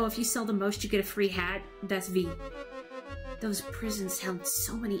 Like, oh, if you sell the most, you get a free hat. That's V. Those prisons held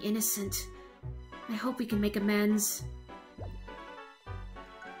so many innocent. I hope we can make amends.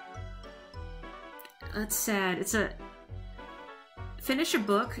 That's sad. It's a... Finish a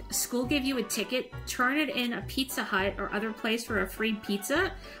book, school gave you a ticket, turn it in a Pizza Hut or other place for a free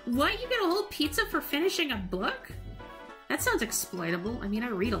pizza? What? You get a whole pizza for finishing a book? That sounds exploitable. I mean, I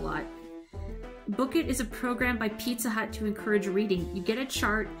read a lot. Book It is a program by Pizza Hut to encourage reading. You get a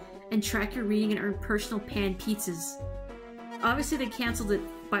chart and track your reading and earn personal pan pizzas. Obviously, they canceled it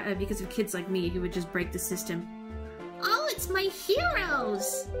because of kids like me who would just break the system. Oh, it's my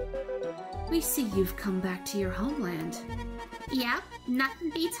heroes! We see you've come back to your homeland. Yep,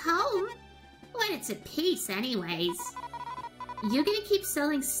 nothing beats home. When it's at peace, anyways. You gonna keep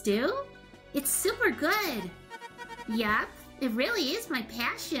selling stew? It's super good. Yup, it really is my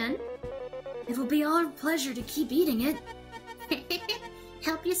passion. It'll be our pleasure to keep eating it.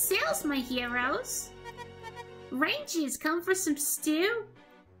 Help yourselves, my heroes. Rangers, come for some stew?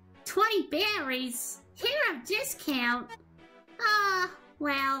 20 berries. Hero discount.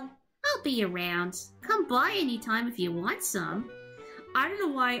 Well, I'll be around. Come by anytime if you want some. I don't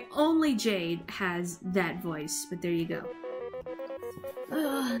know why only Jade has that voice, but there you go.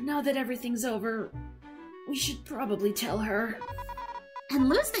 Now that everything's over, we should probably tell her. And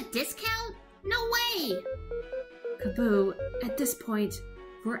lose the discount? No way! Kaboo, at this point,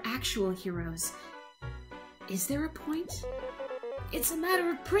 we're actual heroes. Is there a point? It's a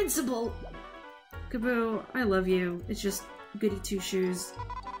matter of principle. Kaboo, I love you. It's just goody two-shoes.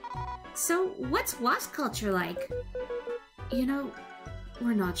 So, what's wasp culture like? You know,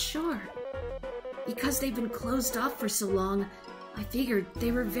 we're not sure. Because they've been closed off for so long, I figured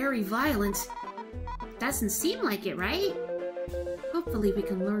they were very violent. Doesn't seem like it, right? Hopefully we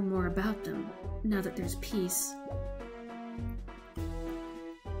can learn more about them, now that there's peace.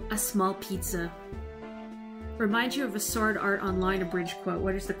 A small pizza. Remind you of a Sword Art Online abridged quote.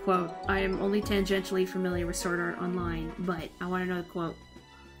 What is the quote? I am only tangentially familiar with Sword Art Online, but I want to know the quote.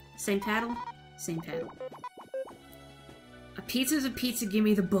 Same paddle? Same paddle. A pizza's a pizza, give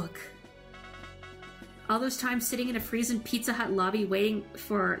me the book. All those times sitting in a freezing Pizza Hut lobby waiting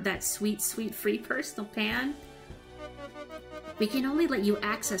for that sweet, sweet free personal pan. We can only let you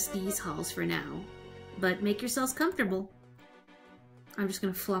access these halls for now, but make yourselves comfortable. I'm just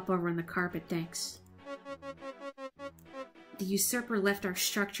gonna flop over on the carpet, thanks. The usurper left our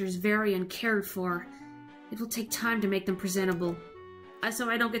structures very uncared for. It will take time to make them presentable. So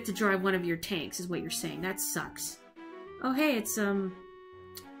I don't get to drive one of your tanks, is what you're saying. That sucks. Oh hey, it's, I don't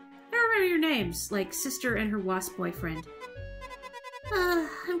remember your names, like Sister and her wasp boyfriend.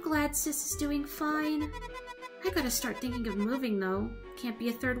 I'm glad Sis is doing fine. I gotta start thinking of moving, though. Can't be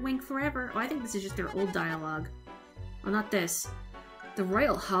a third wing forever. Oh, I think this is just their old dialogue. Well, not this. The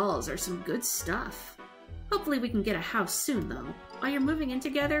royal halls are some good stuff. Hopefully we can get a house soon, though. Oh, you're moving in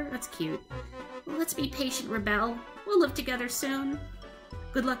together? That's cute. Well, let's be patient, Rebel. We'll live together soon.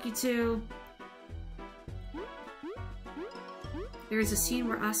 Good luck, you two. There is a scene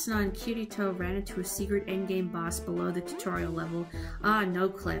where Asuna and Kirito ran into a secret endgame boss below the tutorial level. Ah, no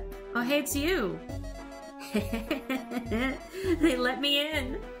clip. Oh, hey, it's you! They let me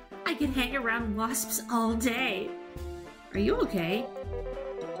in! I can hang around wasps all day! Are you okay?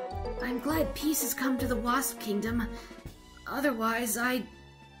 I'm glad peace has come to the Wasp Kingdom. Otherwise, I'd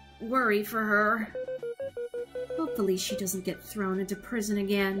worry for her. Hopefully she doesn't get thrown into prison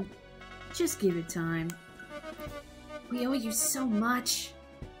again. Just give it time. We owe you so much.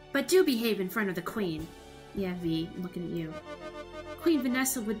 But do behave in front of the Queen. Yeah, V, I'm looking at you. Queen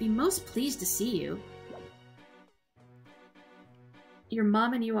Vanessa would be most pleased to see you. Your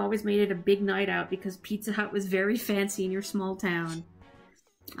mom and you always made it a big night out because Pizza Hut was very fancy in your small town.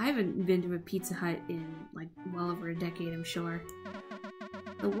 I haven't been to a Pizza Hut in, like, well over a decade, I'm sure.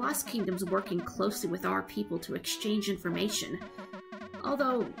 The Wasp Kingdom's working closely with our people to exchange information.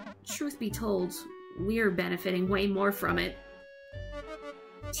 Although, truth be told, we're benefiting way more from it.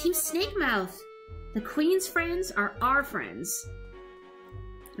 Team Snakemouth! The Queen's friends are our friends.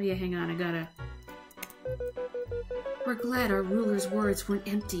 Oh yeah, hang on, I gotta... We're glad our ruler's words weren't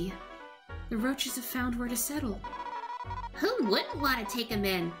empty. The roaches have found where to settle. Who wouldn't want to take them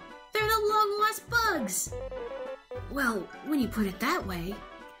in? They're the long-lost bugs! Well, when you put it that way...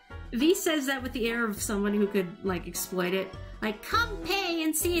 V says that with the air of someone who could, like, exploit it. Like, come pay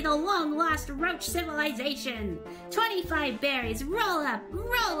and see the long-lost roach civilization! 25 berries, roll up,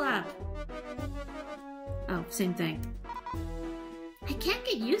 roll up! Oh, same thing. I can't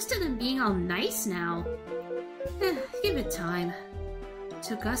get used to them being all nice now. Give it time.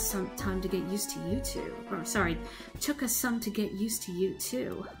 Took us some time to get used to you two. Or, sorry, took us some to get used to you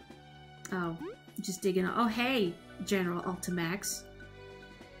too. Oh, just digging. Oh, hey, General Ultimax.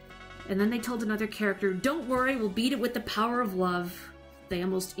 And then they told another character, don't worry, we'll beat it with the power of love. They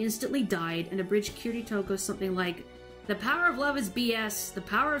almost instantly died, and abridged Kirito goes something like, the power of love is BS, the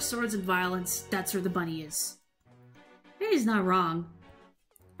power of swords and violence, that's where the bunny is. He's not wrong.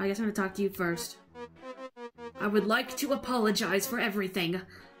 I guess I'm gonna talk to you first. I would like to apologize for everything.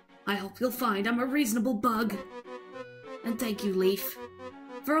 I hope you'll find I'm a reasonable bug. And thank you, Leaf,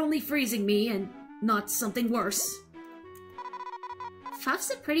 for only freezing me and not something worse.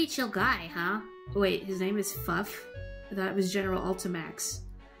 Fuff's a pretty chill guy, huh? Wait, his name is Fuff? I thought it was General Ultimax.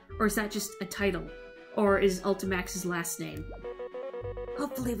 Or is that just a title? Or is Ultimax's last name?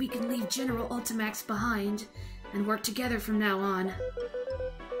 Hopefully we can leave General Ultimax behind and work together from now on.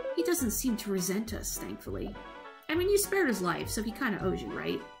 He doesn't seem to resent us, thankfully. I mean, you spared his life, so he kind of owes you,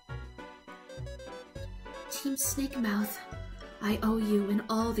 right? Team Snakemouth, I owe you and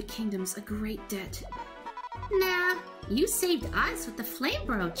all the kingdoms a great debt. Nah, you saved us with the flame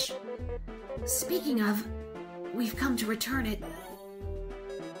brooch. Speaking of, we've come to return it.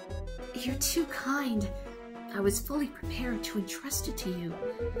 You're too kind. I was fully prepared to entrust it to you.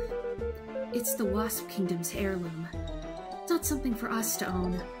 It's the Wasp Kingdom's heirloom. Not something for us to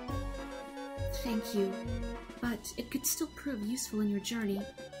own. Thank you, but it could still prove useful in your journey.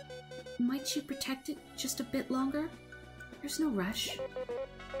 Might you protect it just a bit longer? There's no rush.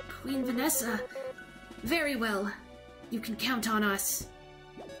 Queen Vanessa, very well. You can count on us.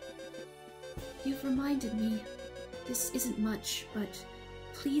 You've reminded me. This isn't much, but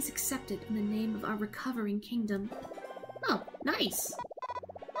please accept it in the name of our recovering kingdom. Oh, nice.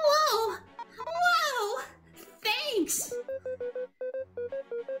 Whoa! Whoa! Thanks!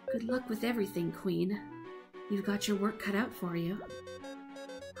 Good luck with everything, Queen. You've got your work cut out for you.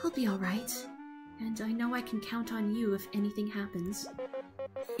 I'll be alright, and I know I can count on you if anything happens.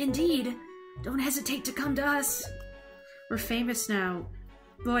 Indeed. Don't hesitate to come to us. We're famous now.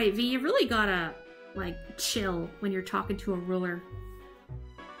 Boy, V, you really gotta, like, chill when you're talking to a ruler.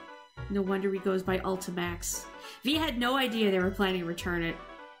 No wonder he goes by Ultimax. V had no idea they were planning to return it.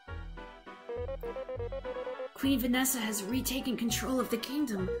 Queen Vanessa has retaken control of the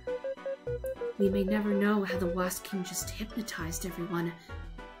kingdom. We may never know how the Wasp King just hypnotized everyone.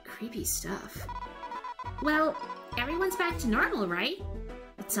 Creepy stuff. Well, everyone's back to normal, right?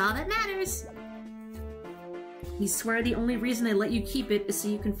 That's all that matters. You swear the only reason they let you keep it is so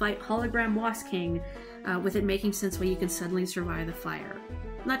you can fight Hologram Wasp King, with it making sense why you can suddenly survive the fire.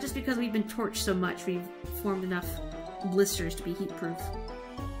 Not just because we've been torched so much, we've formed enough blisters to be heat-proof.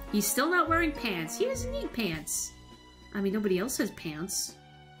 He's still not wearing pants. He doesn't need pants. I mean, nobody else has pants.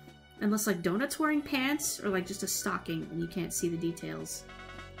 Unless, like, Donut's wearing pants, or, like, just a stocking, and you can't see the details.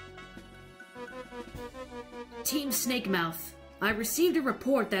 Team Snakemouth, I received a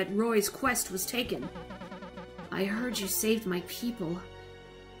report that Roy's quest was taken. I heard you saved my people.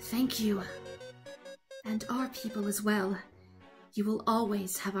 Thank you. And our people as well. You will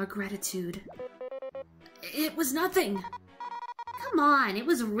always have our gratitude. It was nothing. Come on, it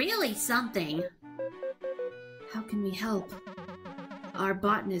was really something. How can we help? Our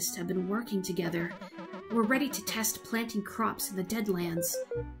botanists have been working together. We're ready to test planting crops in the Deadlands.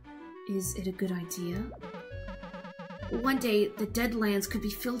 Is it a good idea? One day, the Deadlands could be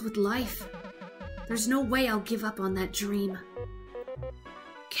filled with life. There's no way I'll give up on that dream.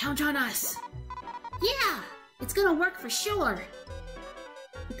 Count on us. Yeah, it's gonna work for sure.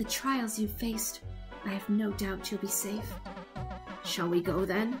 With the trials you've faced, I have no doubt you'll be safe. Shall we go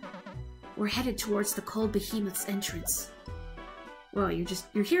then? We're headed towards the Cold Behemoth's entrance. Well,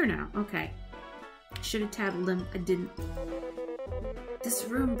 you're here now. Okay. Should have tabbed them. I didn't. This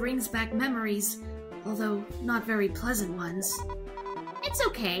room brings back memories, although not very pleasant ones. It's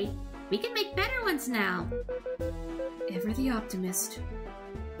okay. We can make better ones now. Ever the optimist.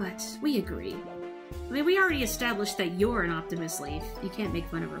 But we agree. I mean, we already established that you're an optimist, Leaf. You can't make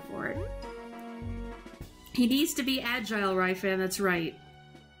fun of her for it. He needs to be agile, Ryfan, that's right.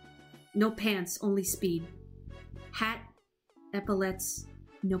 No pants, only speed. Hat, epaulets,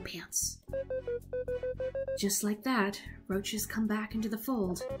 no pants. Just like that, roaches come back into the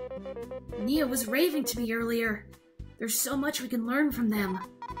fold. Nia was raving to me earlier. There's so much we can learn from them.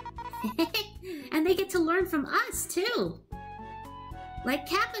 And they get to learn from us, too. Like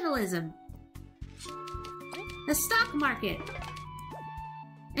capitalism. The stock market.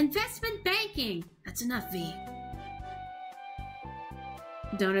 Investment banking. That's enough, V.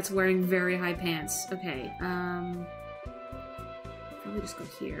 Donut's wearing very high pants. Okay, probably just go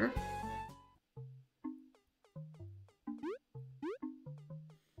here.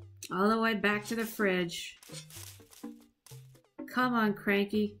 All the way back to the fridge. Come on,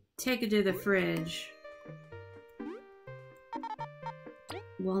 Cranky. Take it to the fridge.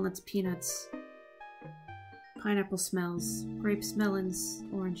 Walnuts, peanuts. Pineapple smells. Grapes, melons,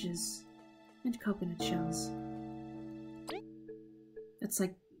 oranges, and coconut shells. That's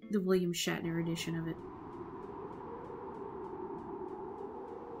like the William Shatner edition of it.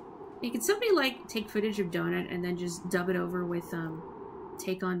 Hey, can somebody, like, take footage of Donut and then just dub it over with,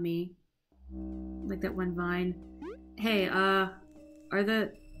 Take on Me? Like that one Vine. Hey, are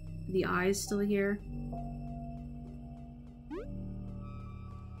the eyes still here?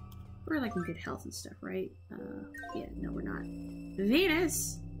 We're, like, in good health and stuff, right? Yeah, no, we're not.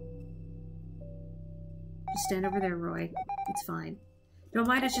 Venus! Just stand over there, Roy. It's fine. Don't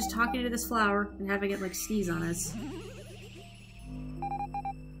mind us just talking to this flower and having it, like, sneeze on us.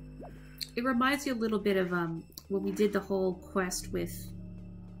 It reminds you a little bit of, when we did the whole quest with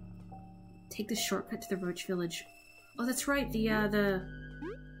take the shortcut to the Roach Village. Oh, that's right.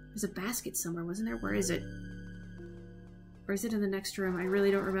 There's a basket somewhere, wasn't there? Where is it? Or is it in the next room? I really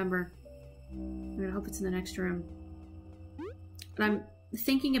don't remember. I'm gonna hope it's in the next room. But I'm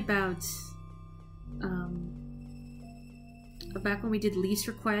thinking about back when we did Leaf's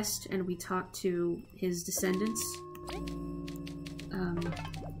request and we talked to his descendants.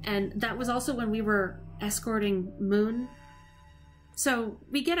 And that was also when we were escorting Moon. So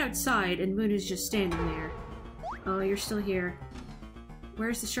we get outside and Moon is just standing there. Oh, you're still here.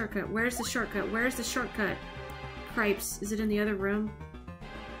 Where's the shortcut? Where's the shortcut? Where's the shortcut? Cripes, is it in the other room?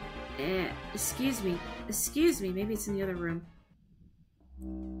 Excuse me. Excuse me, maybe it's in the other room.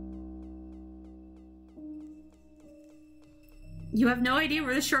 You have no idea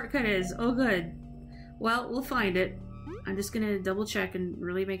where the shortcut is. Oh, good. Well, we'll find it. I'm just gonna double check and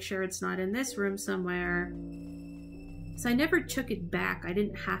really make sure it's not in this room somewhere. So I never took it back. I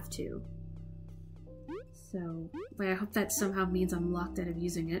didn't have to. So, but I hope that somehow means I'm locked out of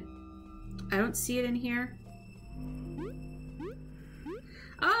using it. I don't see it in here.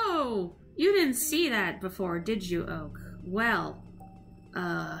 Oh! You didn't see that before, did you, Oak? Well,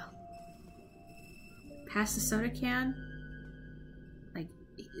 past the soda can? Like,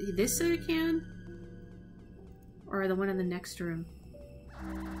 this soda can? Or the one in the next room?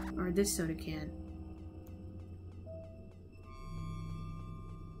 Or this soda can?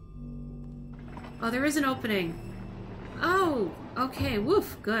 Oh, there is an opening. Oh, okay,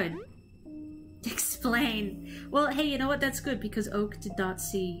 woof, good. Explain. Well, hey, you know what? That's good, because Oak did not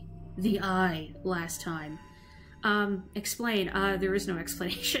see the eye last time. Explain. There is no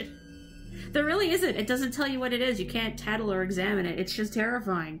explanation. There really isn't. It doesn't tell you what it is. You can't tattle or examine it. It's just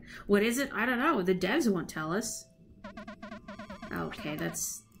terrifying. What is it? I don't know. The devs won't tell us. Okay,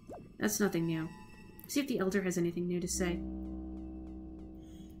 that's nothing new. See if the Elder has anything new to say.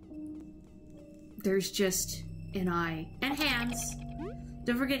 There's just an eye. And hands.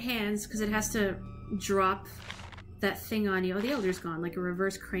 Don't forget hands, because it has to drop that thing on you. Oh, the Elder's gone, like a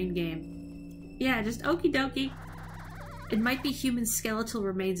reverse crane game. Yeah, just okie dokie. It might be human skeletal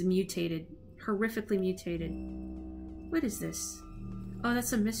remains mutated. Horrifically mutated. What is this? Oh,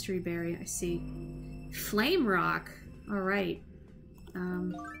 that's a mystery berry, I see. Flame rock. Alright.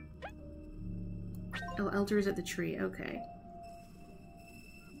 Oh, Elder is at the tree. Okay.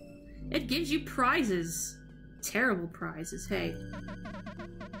 It gives you prizes. Terrible prizes, hey.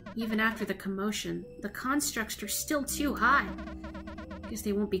 Even after the commotion, the constructs are still too high. Guess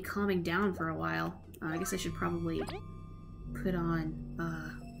they won't be calming down for a while. I guess I should probably put on,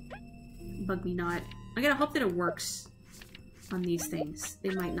 Bug Me Not. I gotta hope that it works on these things.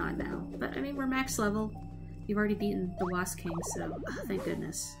 They might not now. But, I mean, we're max level. You've already beaten the Wasp King, so thank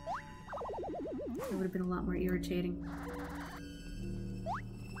goodness. That would have been a lot more irritating.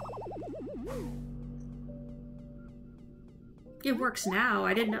 It works now.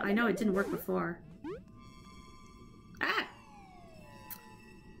 I know it didn't work before. Ah!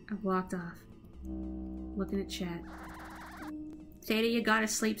 I walked off. Looking at chat. Theta, you gotta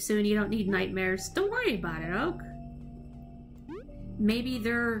sleep soon. You don't need nightmares. Don't worry about it, Oak. Maybe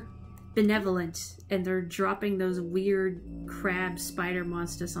they're benevolent and they're dropping those weird crab spider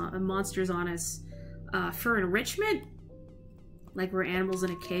monsters on us for enrichment? Like we're animals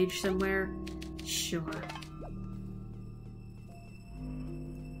in a cage somewhere? Sure.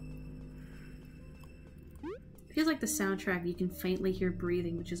 Feels like the soundtrack, you can faintly hear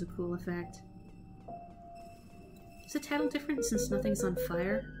breathing, which is a cool effect. Is the title different since nothing's on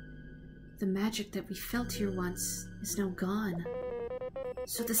fire? The magic that we felt here once is now gone.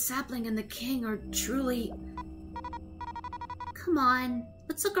 So the sapling and the king are truly... Come on,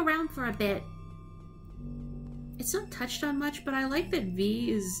 let's look around for a bit. It's not touched on much, but I like that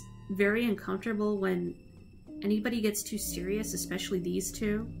V is very uncomfortable when anybody gets too serious, especially these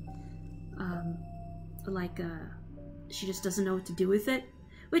two. She just doesn't know what to do with it.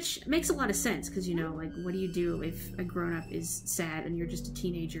 Which makes a lot of sense, because, you know, like, what do you do if a grown-up is sad and you're just a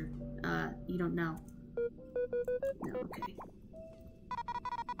teenager? You don't know. No, okay.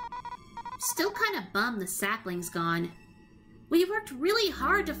 Still kind of bummed the sapling's gone. We worked really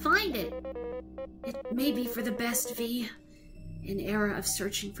hard to find it. It may be for the best, V. An era of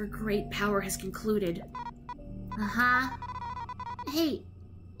searching for great power has concluded. Uh-huh. Hey,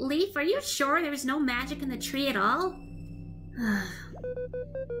 Leaf, are you sure there was no magic in the tree at all?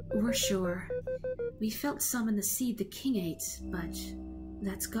 We're sure. We felt some in the seed the king ate, but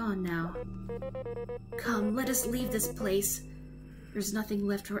that's gone now. Come, let us leave this place. There's nothing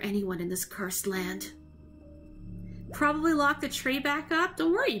left for anyone in this cursed land. Probably lock the tree back up?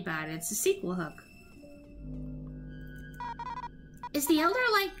 Don't worry about it. It's a sequel hook. Is the Elder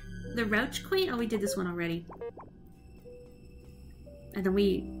like the Roach Queen? Oh, we did this one already. And then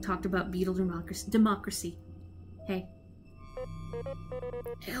we talked about beetle democracy. Hey.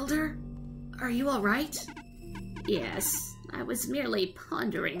 Elder, are you alright? Yes, I was merely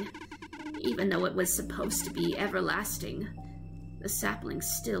pondering. Even though it was supposed to be everlasting, the sapling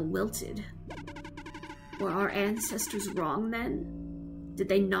still wilted. Were our ancestors wrong then? Did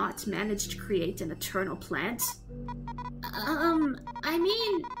they not manage to create an eternal plant? I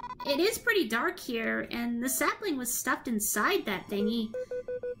mean, it is pretty dark here, and the sapling was stuffed inside that thingy.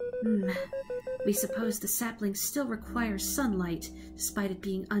 We suppose the sapling still requires sunlight, despite it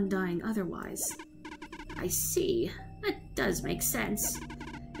being undying otherwise. I see. That does make sense.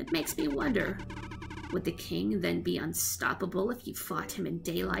 It makes me wonder, would the king then be unstoppable if you fought him in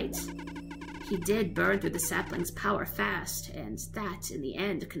daylight? He did burn through the sapling's power fast, and that, in the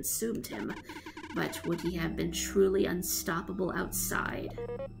end, consumed him. But would he have been truly unstoppable outside?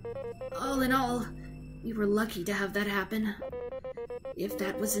 All in all, we were lucky to have that happen. If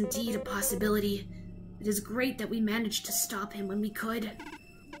that was indeed a possibility, it is great that we managed to stop him when we could.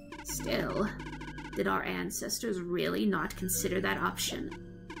 Still, did our ancestors really not consider that option?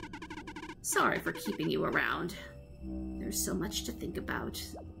 Sorry for keeping you around. There's so much to think about.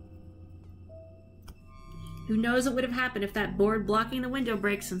 Who knows what would have happened if that board blocking the window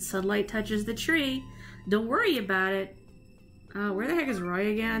breaks and sunlight touches the tree? Don't worry about it. Where the heck is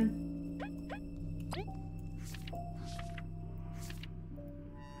Roy again?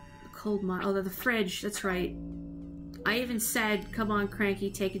 The cold oh, the fridge. That's right. I even said, come on,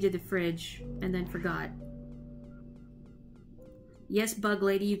 Cranky, take it to the fridge, and then forgot. Yes, Bug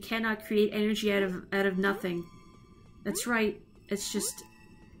Lady, you cannot create energy out of nothing. That's right. It's just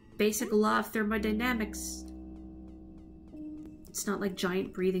basic law of thermodynamics. It's not like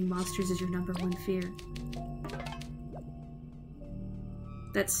giant breathing monsters is your #1 fear.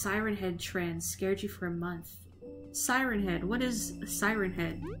 That Siren Head trend scared you for a month. Siren Head? What is a Siren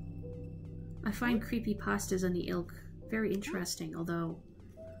Head? I find creepypastas on the ilk very interesting, although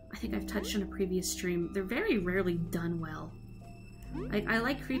I think I've touched on a previous stream. They're very rarely done well. I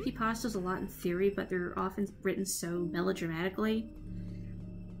like creepypastas a lot in theory, but they're often written so melodramatically.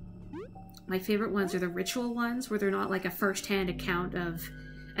 My favorite ones are the ritual ones, where they're not like a first-hand account of,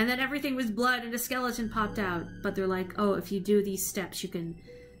 and then everything was blood and a skeleton popped out, but they're like, oh, if you do these steps, you can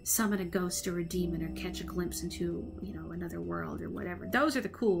summon a ghost or a demon or catch a glimpse into, you know, another world or whatever. Those are the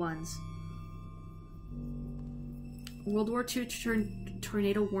cool ones. World War II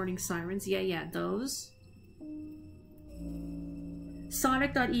tornado warning sirens. Yeah, those.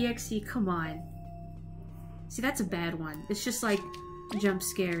 Sonic.exe, come on. See, that's a bad one. It's just like jump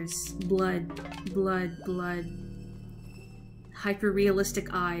scares, blood, hyper-realistic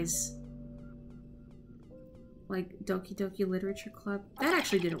eyes. Like Doki Doki Literature Club. That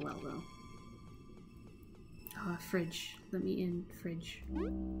actually did it well, though. Fridge. Let me in, fridge.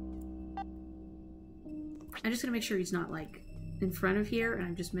 I'm just gonna make sure he's not, like, in front of here and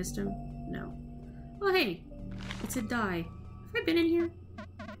I just missed him. No. Oh, hey! It's a die. Have I been in here?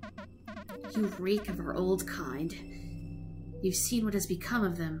 You reek of our old kind. You've seen what has become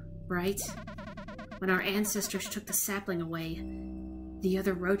of them, right? When our ancestors took the sapling away, the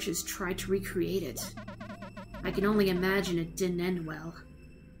other roaches tried to recreate it. I can only imagine it didn't end well,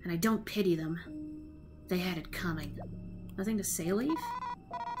 and I don't pity them. They had it coming. Nothing to say, Leaf?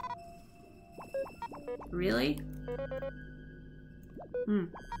 Really?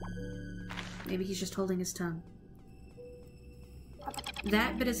 Maybe he's just holding his tongue.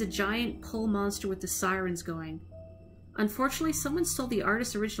 That bit is a giant pole monster with the sirens going. Unfortunately, someone stole the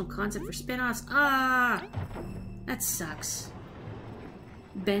artist's original concept for spin-offs. Ah! That sucks.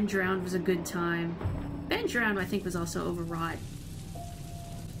 Ben Drowned was a good time. Ben Drowned, I think, was also overwrought.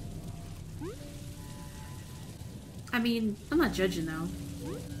 I mean, I'm not judging, though.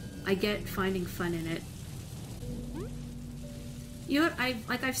 I get finding fun in it. You know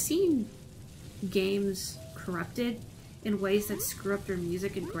what? I've seen games corrupted in ways that screw up their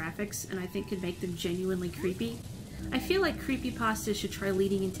music and graphics, and I think can make them genuinely creepy. I feel like creepypastas should try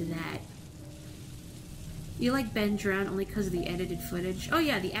leading into that. You like Ben Drowned only because of the edited footage? Oh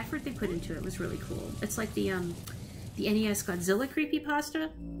yeah, the effort they put into it was really cool. It's like the NES Godzilla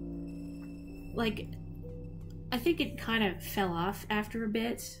creepypasta. Like, I think it kind of fell off after a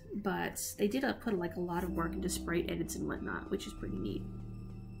bit, but they did put like a lot of work into sprite edits and whatnot, which is pretty neat.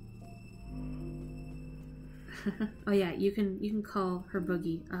 Oh yeah, you can call her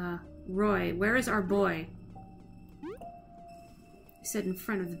Boogie. Roy, where is our boy? You said in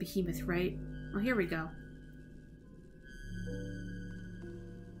front of the behemoth, right? Oh, here we go.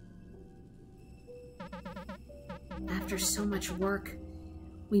 After so much work,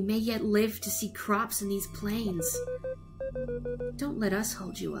 we may yet live to see crops in these plains. Don't let us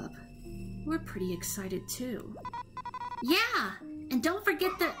hold you up. We're pretty excited too. Yeah, and don't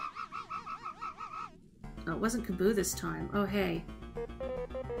forget the... Oh, it wasn't Kaboo this time. Oh, hey.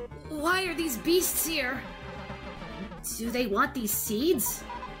 Why are these beasts here? Do they want these seeds?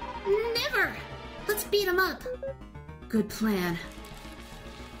 Never! Let's beat them up. Good plan.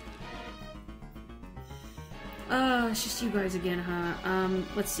 It's just you guys again, huh?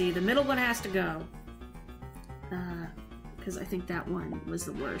 Let's see. The middle one has to go. Because I think that one was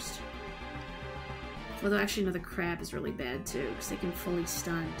the worst. Although, actually, no, the crab is really bad, too, because they can fully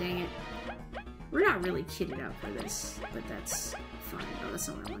stun. Dang it. We're not really kitted out for this, but that's fine. Oh, that's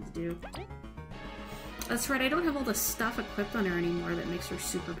not what I wanted to do. That's right, I don't have all the stuff equipped on her anymore that makes her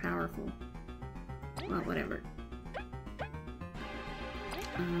super powerful. Well, whatever.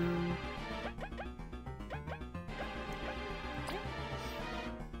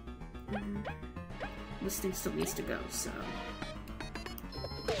 This thing still needs to go, so...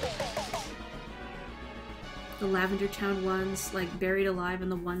 The Lavender Town ones, like Buried Alive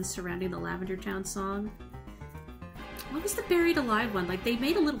and the ones surrounding the Lavender Town song. What was the Buried Alive one? Like, they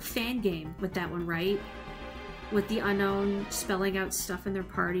made a little fan game with that one, right? With the Unknown spelling out stuff in their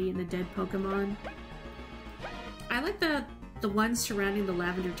party and the dead Pokemon. I like the ones surrounding the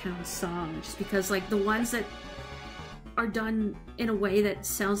Lavender Town song, just because, like, the ones that are done in a way that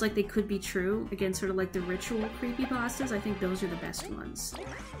sounds like they could be true, again, sort of like the ritual creepypastas, I think those are the best ones.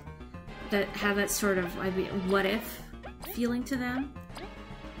 That have that sort of, I mean, what if feeling to them.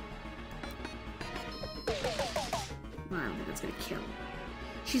 Well, I don't think that's gonna kill.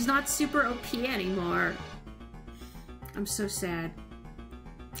 She's not super OP anymore. I'm so sad.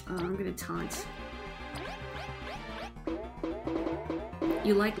 I'm gonna taunt.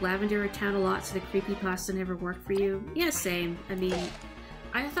 You like Lavender Town a lot, so the creepypasta never worked for you? Yeah, same. I mean,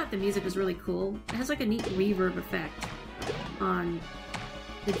 I thought the music was really cool. It has like a neat reverb effect on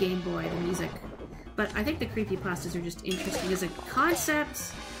the Game Boy, the music. But I think the creepypastas are just interesting as a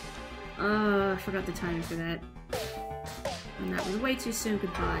concept. I forgot the timing for that. And that was way too soon.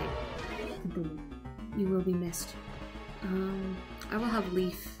 Goodbye. You will be missed. I will have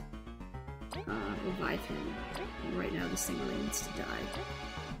Leaf revive him. Right now, this thing really needs to die.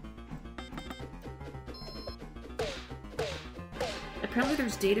 Apparently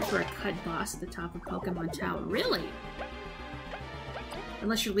there's data for a cut boss at the top of Pokemon Tower. Really?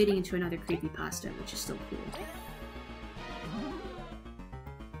 Unless you're leading into another creepypasta, which is still cool.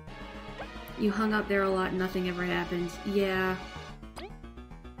 You hung up there a lot and nothing ever happened. Yeah.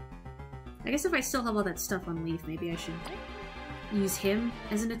 I guess if I still have all that stuff on Leaf, maybe I should use him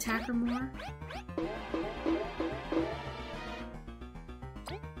as an attacker more.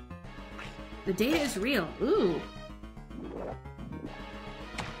 The data is real. Ooh.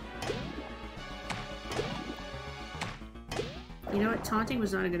 You know what? Taunting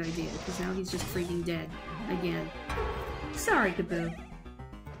was not a good idea, because now he's just freaking dead. Again. Sorry, Kaboo.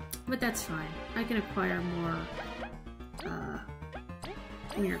 But that's fine. I can acquire more,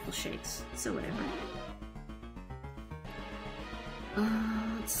 Miracle Shakes. So whatever.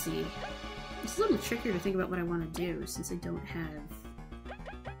 Let's see. It's a little trickier to think about what I want to do, since I don't have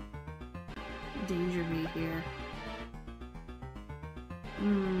Danger V here.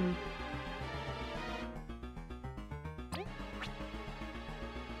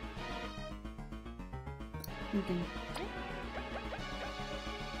 Thinking.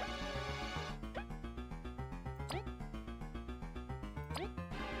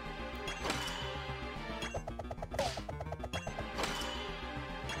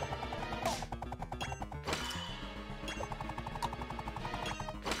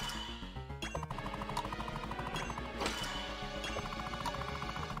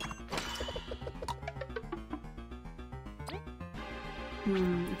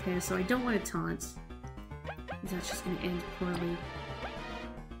 Okay, so I don't want to taunt. That's just going to end poorly.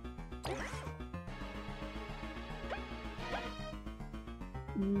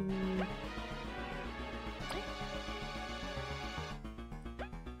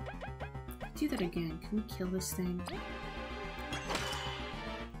 Do that again. Can we kill this thing?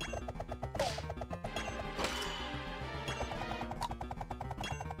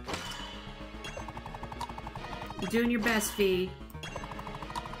 You're doing your best, V.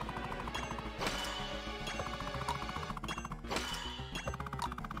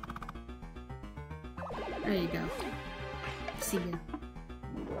 There you go. See ya.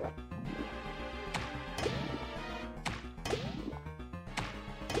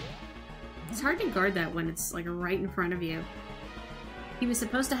 It's hard to guard that when it's like right in front of you. He was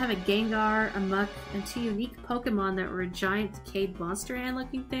supposed to have a Gengar, a Muck, and 2 unique Pokemon that were a giant decayed monster hand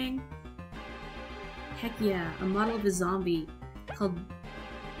looking thing. Heck yeah, a model of a zombie called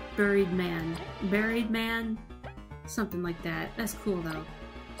Buried Man. Buried Man? Something like that. That's cool though.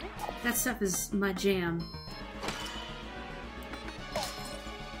 That stuff is my jam.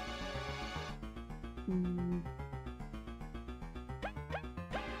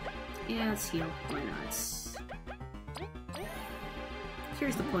 Yeah, let's heal. Why not?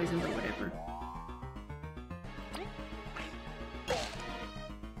 Here's the poison, but whatever.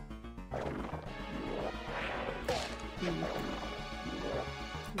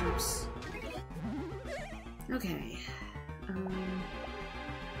 Oops. Okay. I'm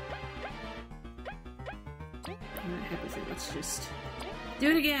not happy with it. Let's just do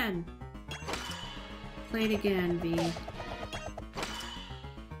it again. Play it again, V.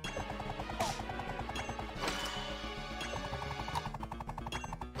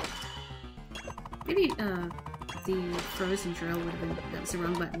 Maybe the frozen drill would have been, that was the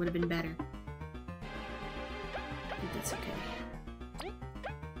wrong button, would have been better. I think that's okay.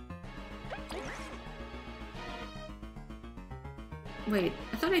 Wait,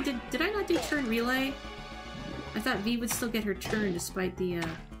 I thought I did I not do turn relay? I thought V would still get her turn despite the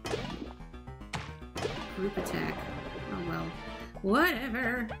group attack. Oh well.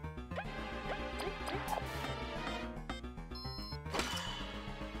 Whatever!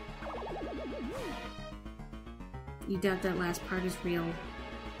 You doubt that last part is real.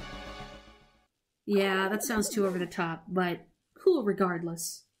 Yeah, that sounds too over the top, but cool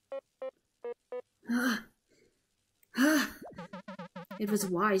regardless. It was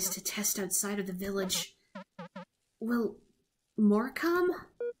wise to test outside of the village. Will more come?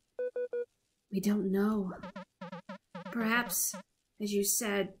 We don't know. Perhaps, as you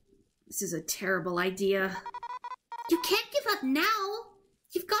said, this is a terrible idea. You can't give up now!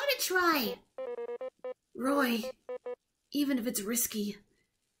 You've got to try! Roy, even if it's risky,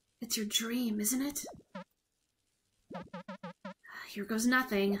 it's your dream, isn't it? Here goes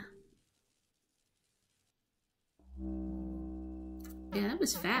nothing. Yeah, that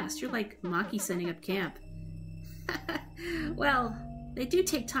was fast. You're like Maki setting up camp. Well, they do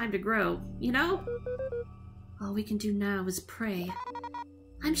take time to grow, you know? All we can do now is pray.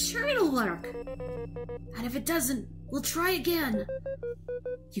 I'm sure it'll work. And if it doesn't, we'll try again.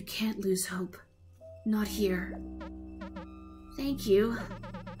 You can't lose hope. Not here. Thank you.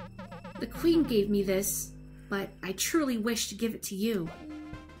 The Queen gave me this, but I truly wish to give it to you.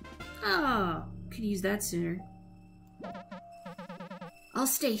 Oh, could use that sooner. I'll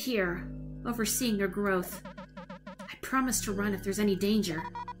stay here, overseeing your growth. I promise to run if there's any danger.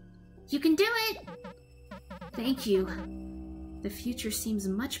 You can do it! Thank you. The future seems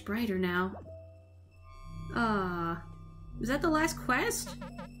much brighter now. Ah, was that the last quest?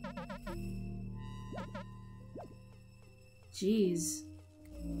 Jeez.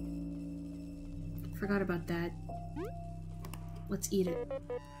 Forgot about that. Let's eat it.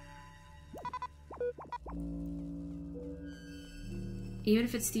 Even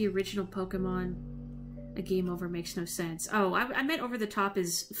if it's the original Pokemon, a game over makes no sense. Oh, I meant over the top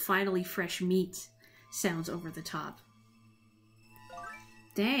is finally fresh meat. Sounds over the top.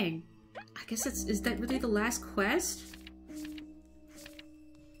 Dang. I guess is that really the last quest?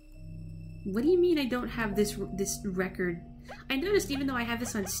 What do you mean I don't have this record? I noticed even though I have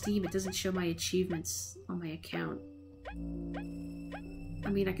this on Steam, it doesn't show my achievements on my account. I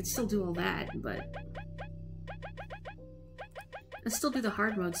mean, I could still do all that, but I'll still do the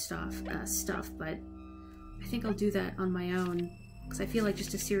hard mode stuff, but I think I'll do that on my own, because I feel like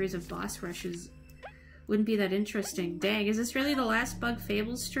just a series of boss rushes wouldn't be that interesting. Dang, is this really the last Bug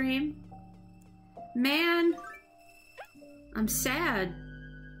Fables stream? Man! I'm sad.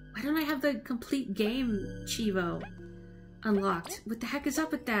 Why don't I have the complete game, Chivo, unlocked? What the heck is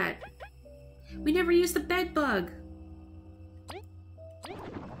up with that? We never used the bed bug!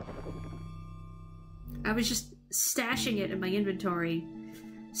 I was just stashing it in my inventory,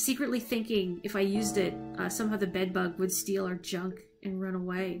 secretly thinking if I used it, somehow the bed bug would steal our junk and run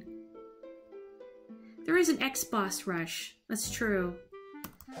away. There is an X-boss rush, that's true.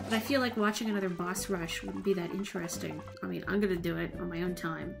 But I feel like watching another boss rush wouldn't be that interesting. I mean, I'm gonna do it on my own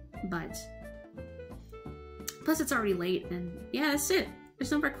time, but... Plus it's already late, and yeah, that's it.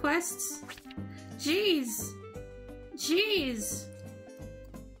 There's no more quests. Jeez! Jeez!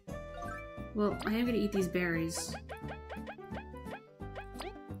 Well, I am gonna eat these berries.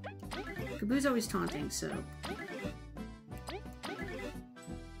 Kaboo's always taunting, so...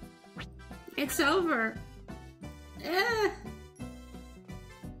 It's over!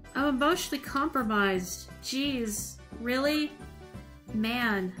 I'm emotionally compromised. Jeez. Really?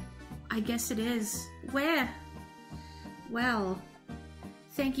 Man, I guess it is. Where? Well,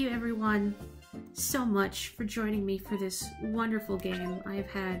 thank you everyone so much for joining me for this wonderful game. I have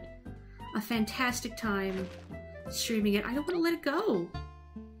had a fantastic time streaming it. I don't want to let it go.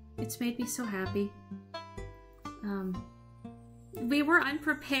 It's made me so happy. We were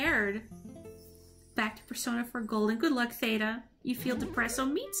unprepared. Back to Persona 4 Golden. Good luck, Theta. You feel depressed? Oh,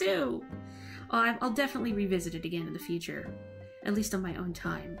 me too. Oh, I'll definitely revisit it again in the future. At least on my own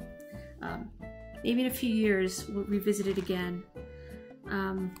time. Maybe in a few years, we'll revisit it again.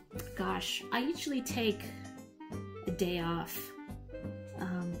 Gosh, I usually take a day off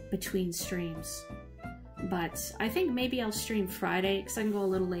between streams. But I think maybe I'll stream Friday, because I can go a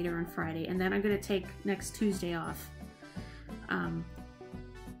little later on Friday. And then I'm going to take next Tuesday off.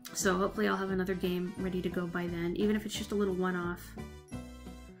 So hopefully I'll have another game ready to go by then, even if it's just a little one-off.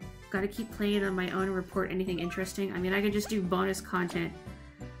 Gotta keep playing it on my own and report anything interesting. I mean, I could just do bonus content,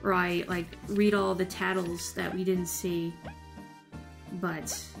 or I, like, read all the tattles that we didn't see.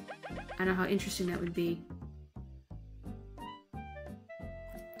 But I don't know how interesting that would be.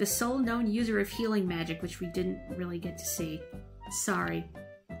 The sole known user of healing magic, which we didn't really get to see. Sorry.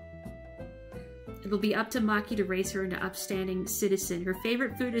 It'll be up to Maki to raise her into upstanding citizen. Her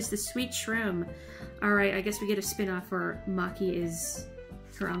favorite food is the sweet shroom. Alright, I guess we get a spin-off where Maki is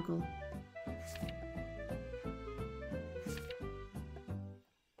her uncle.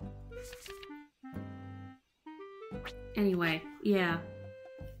 Anyway, yeah.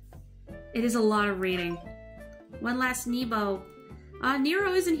 It is a lot of reading. One last Nebo.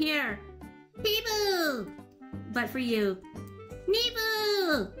 Nero isn't here! Peeboo! But for you.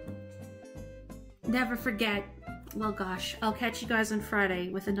 Neeboo! Never forget. Well, gosh, I'll catch you guys on Friday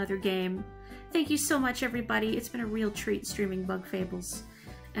with another game. Thank you so much, everybody. It's been a real treat streaming Bug Fables,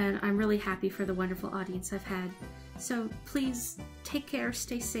 and I'm really happy for the wonderful audience I've had. So please, take care,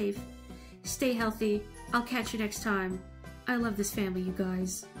 stay safe, stay healthy. I'll catch you next time. I love this family, you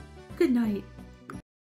guys. Good night.